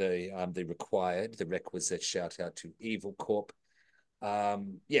requisite shout out to Evil Corp.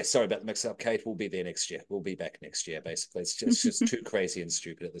 Yeah, sorry about the mix up, Kate. We'll be there next year. We'll be back next year, basically. It's just too crazy and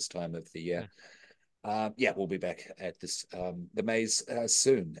stupid at this time of the year. Yeah. Yeah, we'll be back at this the maze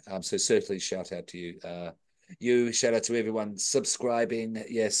soon. So certainly shout out to you. Shout out to everyone subscribing,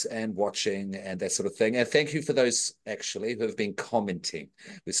 yes, and watching and that sort of thing. And thank you for those actually who have been commenting.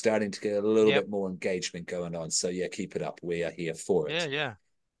 We're starting to get a little Yep. bit more engagement going on. So yeah, keep it up. We are here for Yeah, it.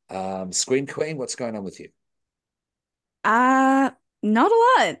 yeah. Screen Queen, what's going on with you? Uh Not a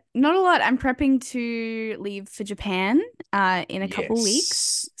lot. Not a lot. I'm prepping to leave for Japan in a couple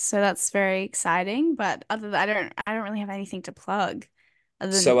weeks. Yes. So that's very exciting. But other than I don't really have anything to plug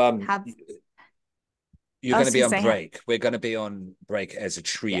other than So have you're I going was to be gonna on say break. We're going to be on break as a yeah.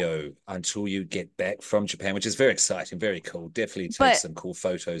 trio until you get back from Japan, which is very exciting, very cool. Definitely take But some cool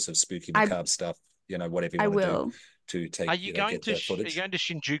photos of spooky I macabre stuff, whatever you I want to do will. to Are take, you going get to the are you footage. going to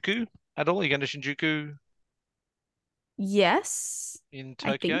Shinjuku at all? Are you going to Shinjuku Yes. in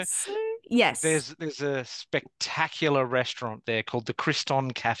I think Tokyo? so. Yes. There's a spectacular restaurant there called the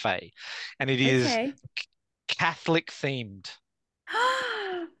Kriston Cafe, and it is Okay. Catholic themed.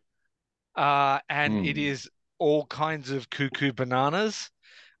 And it Hmm. is all kinds of cuckoo bananas.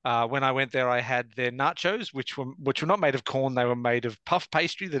 When I went there, I had their nachos, which were not made of corn; they were made of puff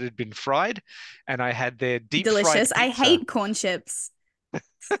pastry that had been fried, and I had their deep fried Delicious. I pizza. hate corn chips.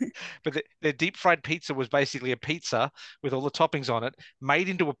 But their deep fried pizza was basically a pizza with all the toppings on it, made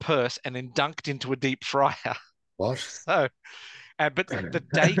into a purse and then dunked into a deep fryer. What? So, but the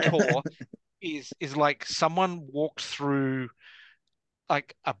decor is like someone walked through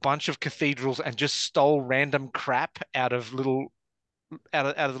like a bunch of cathedrals and just stole random crap out of the little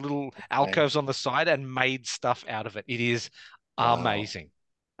Okay. alcoves on the side and made stuff out of it. It is Wow. amazing.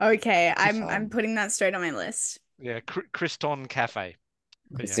 Okay, I'm Um, putting that straight on my list. Yeah, Kriston Cafe.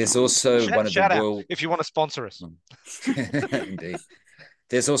 But yeah, there's Kriston also one of the shout out world. if you want to sponsor us. Indeed.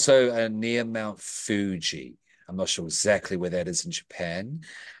 There's also a near Mount Fuji. I'm not sure exactly where that is in Japan.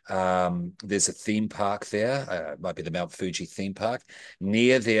 There's a theme park there. It might be the Mount Fuji theme park.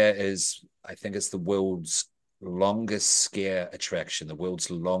 Near there is, I think it's the world's longest scare attraction, the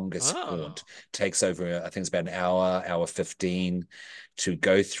world's longest haunt. Oh, Takes over, I think it's about an hour 15 to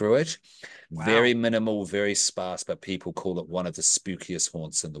go through it. Very wow. minimal, very sparse, but people call it one of the spookiest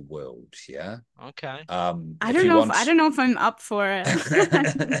haunts in the world. Yeah. Okay. If you I want don't know if I'm up for it.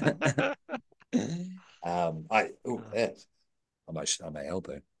 Uh, that on my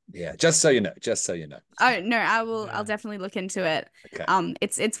elbow. Yeah, just so you know, just so you know. Oh no, I'll yeah. definitely look into it. Okay.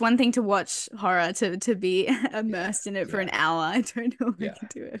 It's one thing to watch horror to be Yeah, immersed in it for an yeah, hour. I don't know if I yeah. can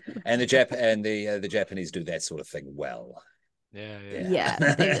do it. And the Japanese do that sort of thing well. Yeah, yeah. Yeah,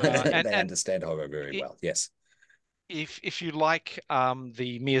 Yeah, they really do. they And understand horror very well. Yes. if you like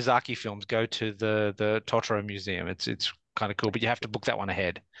the Miyazaki films, go to the Totoro Museum. It's kind of cool, but you have to book that one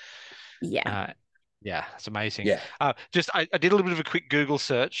ahead. Yeah. Uh, yeah, it's amazing. Yeah. I did a little bit of a quick Google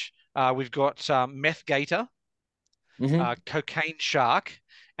search. We've got meth gator, Hmm. cocaine shark,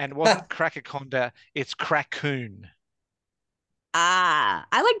 and it wasn't crackaconda, it's crackoon. Ah,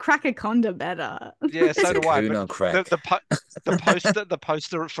 I like Crackaconda better. Yeah, so do I. Cocoon But on the crack. the po the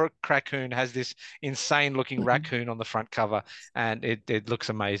poster for Crackoon has this insane looking raccoon on the front cover, and it looks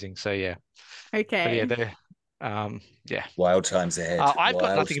amazing. So yeah, but yeah, Okay. yeah. Wild times ahead. I've got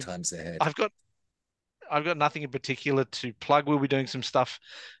Wild nothing. times ahead. I've got I've got nothing in particular to plug. We'll be doing some stuff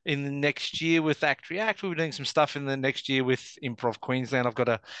in the next year with Act React. We'll be doing some stuff in the next year with Improv Queensland. I've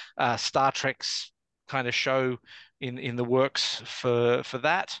got a Star Trek's kind of show in the works for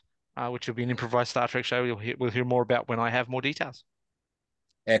that, which will be an improvised Star Trek show. We'll hear more about when I have more details.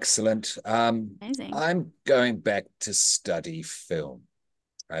 Excellent. Amazing. I'm going back to study film.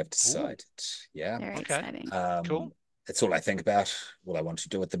 I've Ooh, decided. Yeah. Very okay, exciting. cool. That's all I think about, all I want to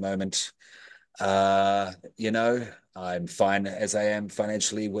do at the moment. I'm fine as I am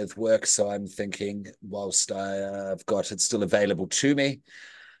financially with work, so I'm thinking whilst I've got it still available to me,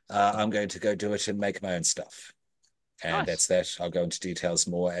 I'm going to go do it and make my own stuff. And Nice. that's that. I'll go into details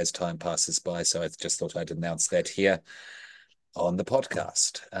more as time passes by. So I just thought I'd announce that here on the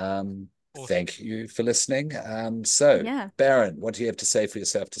podcast. Awesome. Thank you for listening. So, Yeah. Baron, what do you have to say for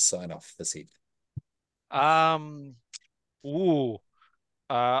yourself to sign off this evening? Um, ooh,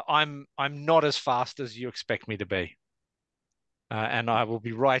 I'm not as fast as you expect me to be, and I will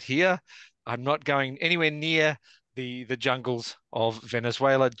be right here. I'm not going anywhere near the jungles of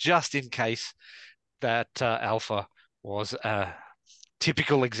Venezuela, just in case that Alpha was a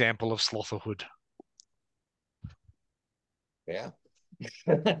typical example of slotherhood. Yeah.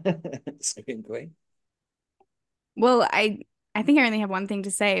 Screen Queen. Well, I think I only have one thing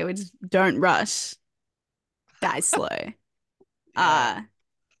to say, which is don't rush. Die slow. Yeah, Uh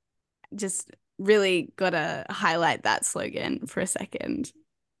just really gotta highlight that slogan for a second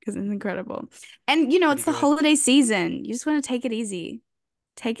because it's incredible. And pretty it's the good. holiday season. You just want to take it easy.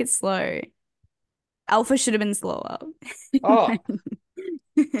 Take it slow. Alpha should have been slower. Oh,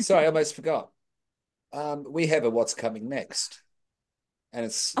 sorry, I almost forgot. We have a what's coming next, and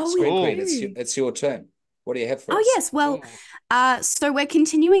it's Oh, we Screen Queen. Oh, do. It's your turn. What do you have for Oh, us? yes. Well, oh, so we're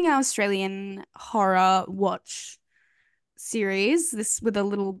continuing our Australian horror watch series, this with a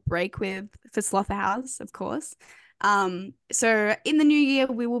little break for Slotherhouse, of course. So in the new year,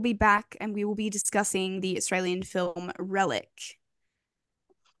 we will be back and we will be discussing the Australian film Relic.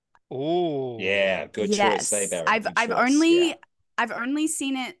 Oh, Yeah, good choice there, Yes, Baron. I've Good I've choice. only Yeah, I've only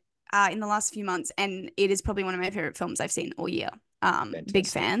seen it in the last few months, and it is probably one of my favorite films I've seen all year. Big fantastic.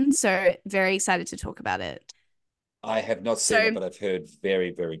 fan, so very excited to talk about it. I have not seen it, So but I've heard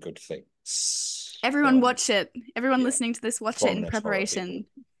very, very good things everyone from, watch it. Everyone yeah, listening to this, watch it in prominent horror people. preparation.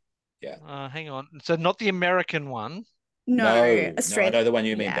 Yeah. hang on. So not the American one. No, No, I know the one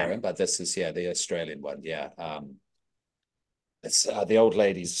you mean, Yeah. Baron, but this is the Australian one. Yeah. It's the old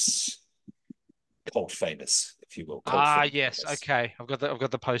lady's cult famous, if you will. Cult film Yes. famous. Okay. I've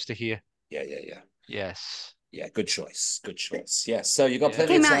got the poster here. Yeah. Yes. Yeah, good choice. Good choice. Yeah. So you got Yeah.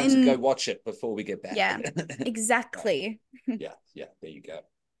 plenty of Came out time to go in watch it before we get back. Yeah, exactly. Yeah. There you go.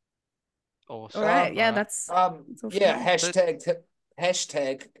 All Awesome. right. Yeah, All right. that's all for Yeah, me.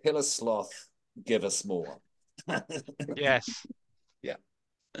 hashtag killer sloth, give us more. Yes. Yeah.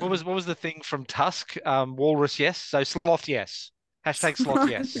 What was the thing from Tusk? Walrus, yes. So sloth, yes. Hashtag sloth,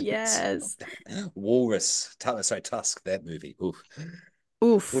 yes. Yes. Walrus, sorry, Tusk, that movie. Oof.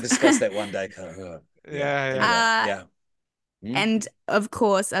 Oof. We'll discuss that one day. Yeah, anyway, Uh, yeah. and of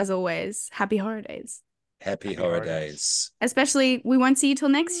course, as always, happy holidays. Happy Happy horror holidays. days. Especially, we won't see you till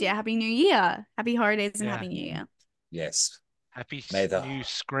next year. Happy New Year. Happy holidays and Yeah. Happy New Year. Yes. Happy May the new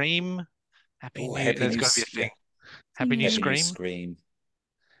Scream. Happy oh, new. happy There's new got to be a yeah, thing. Happy new New happy new Scream. Scream.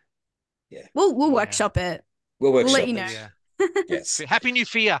 Yeah. We'll Yeah. workshop it. We'll We'll workshop let you it. know. Yeah. Yes. Happy New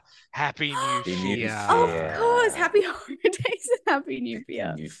Fear. Happy New Happy New Fear. Of course, Fear. happy holidays and Happy New Happy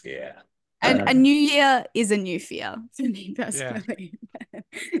Year. New Fear. And a new year is a new fear for me personally.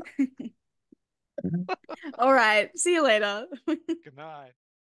 All right. See you later. Good night.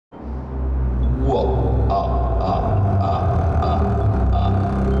 Whoa.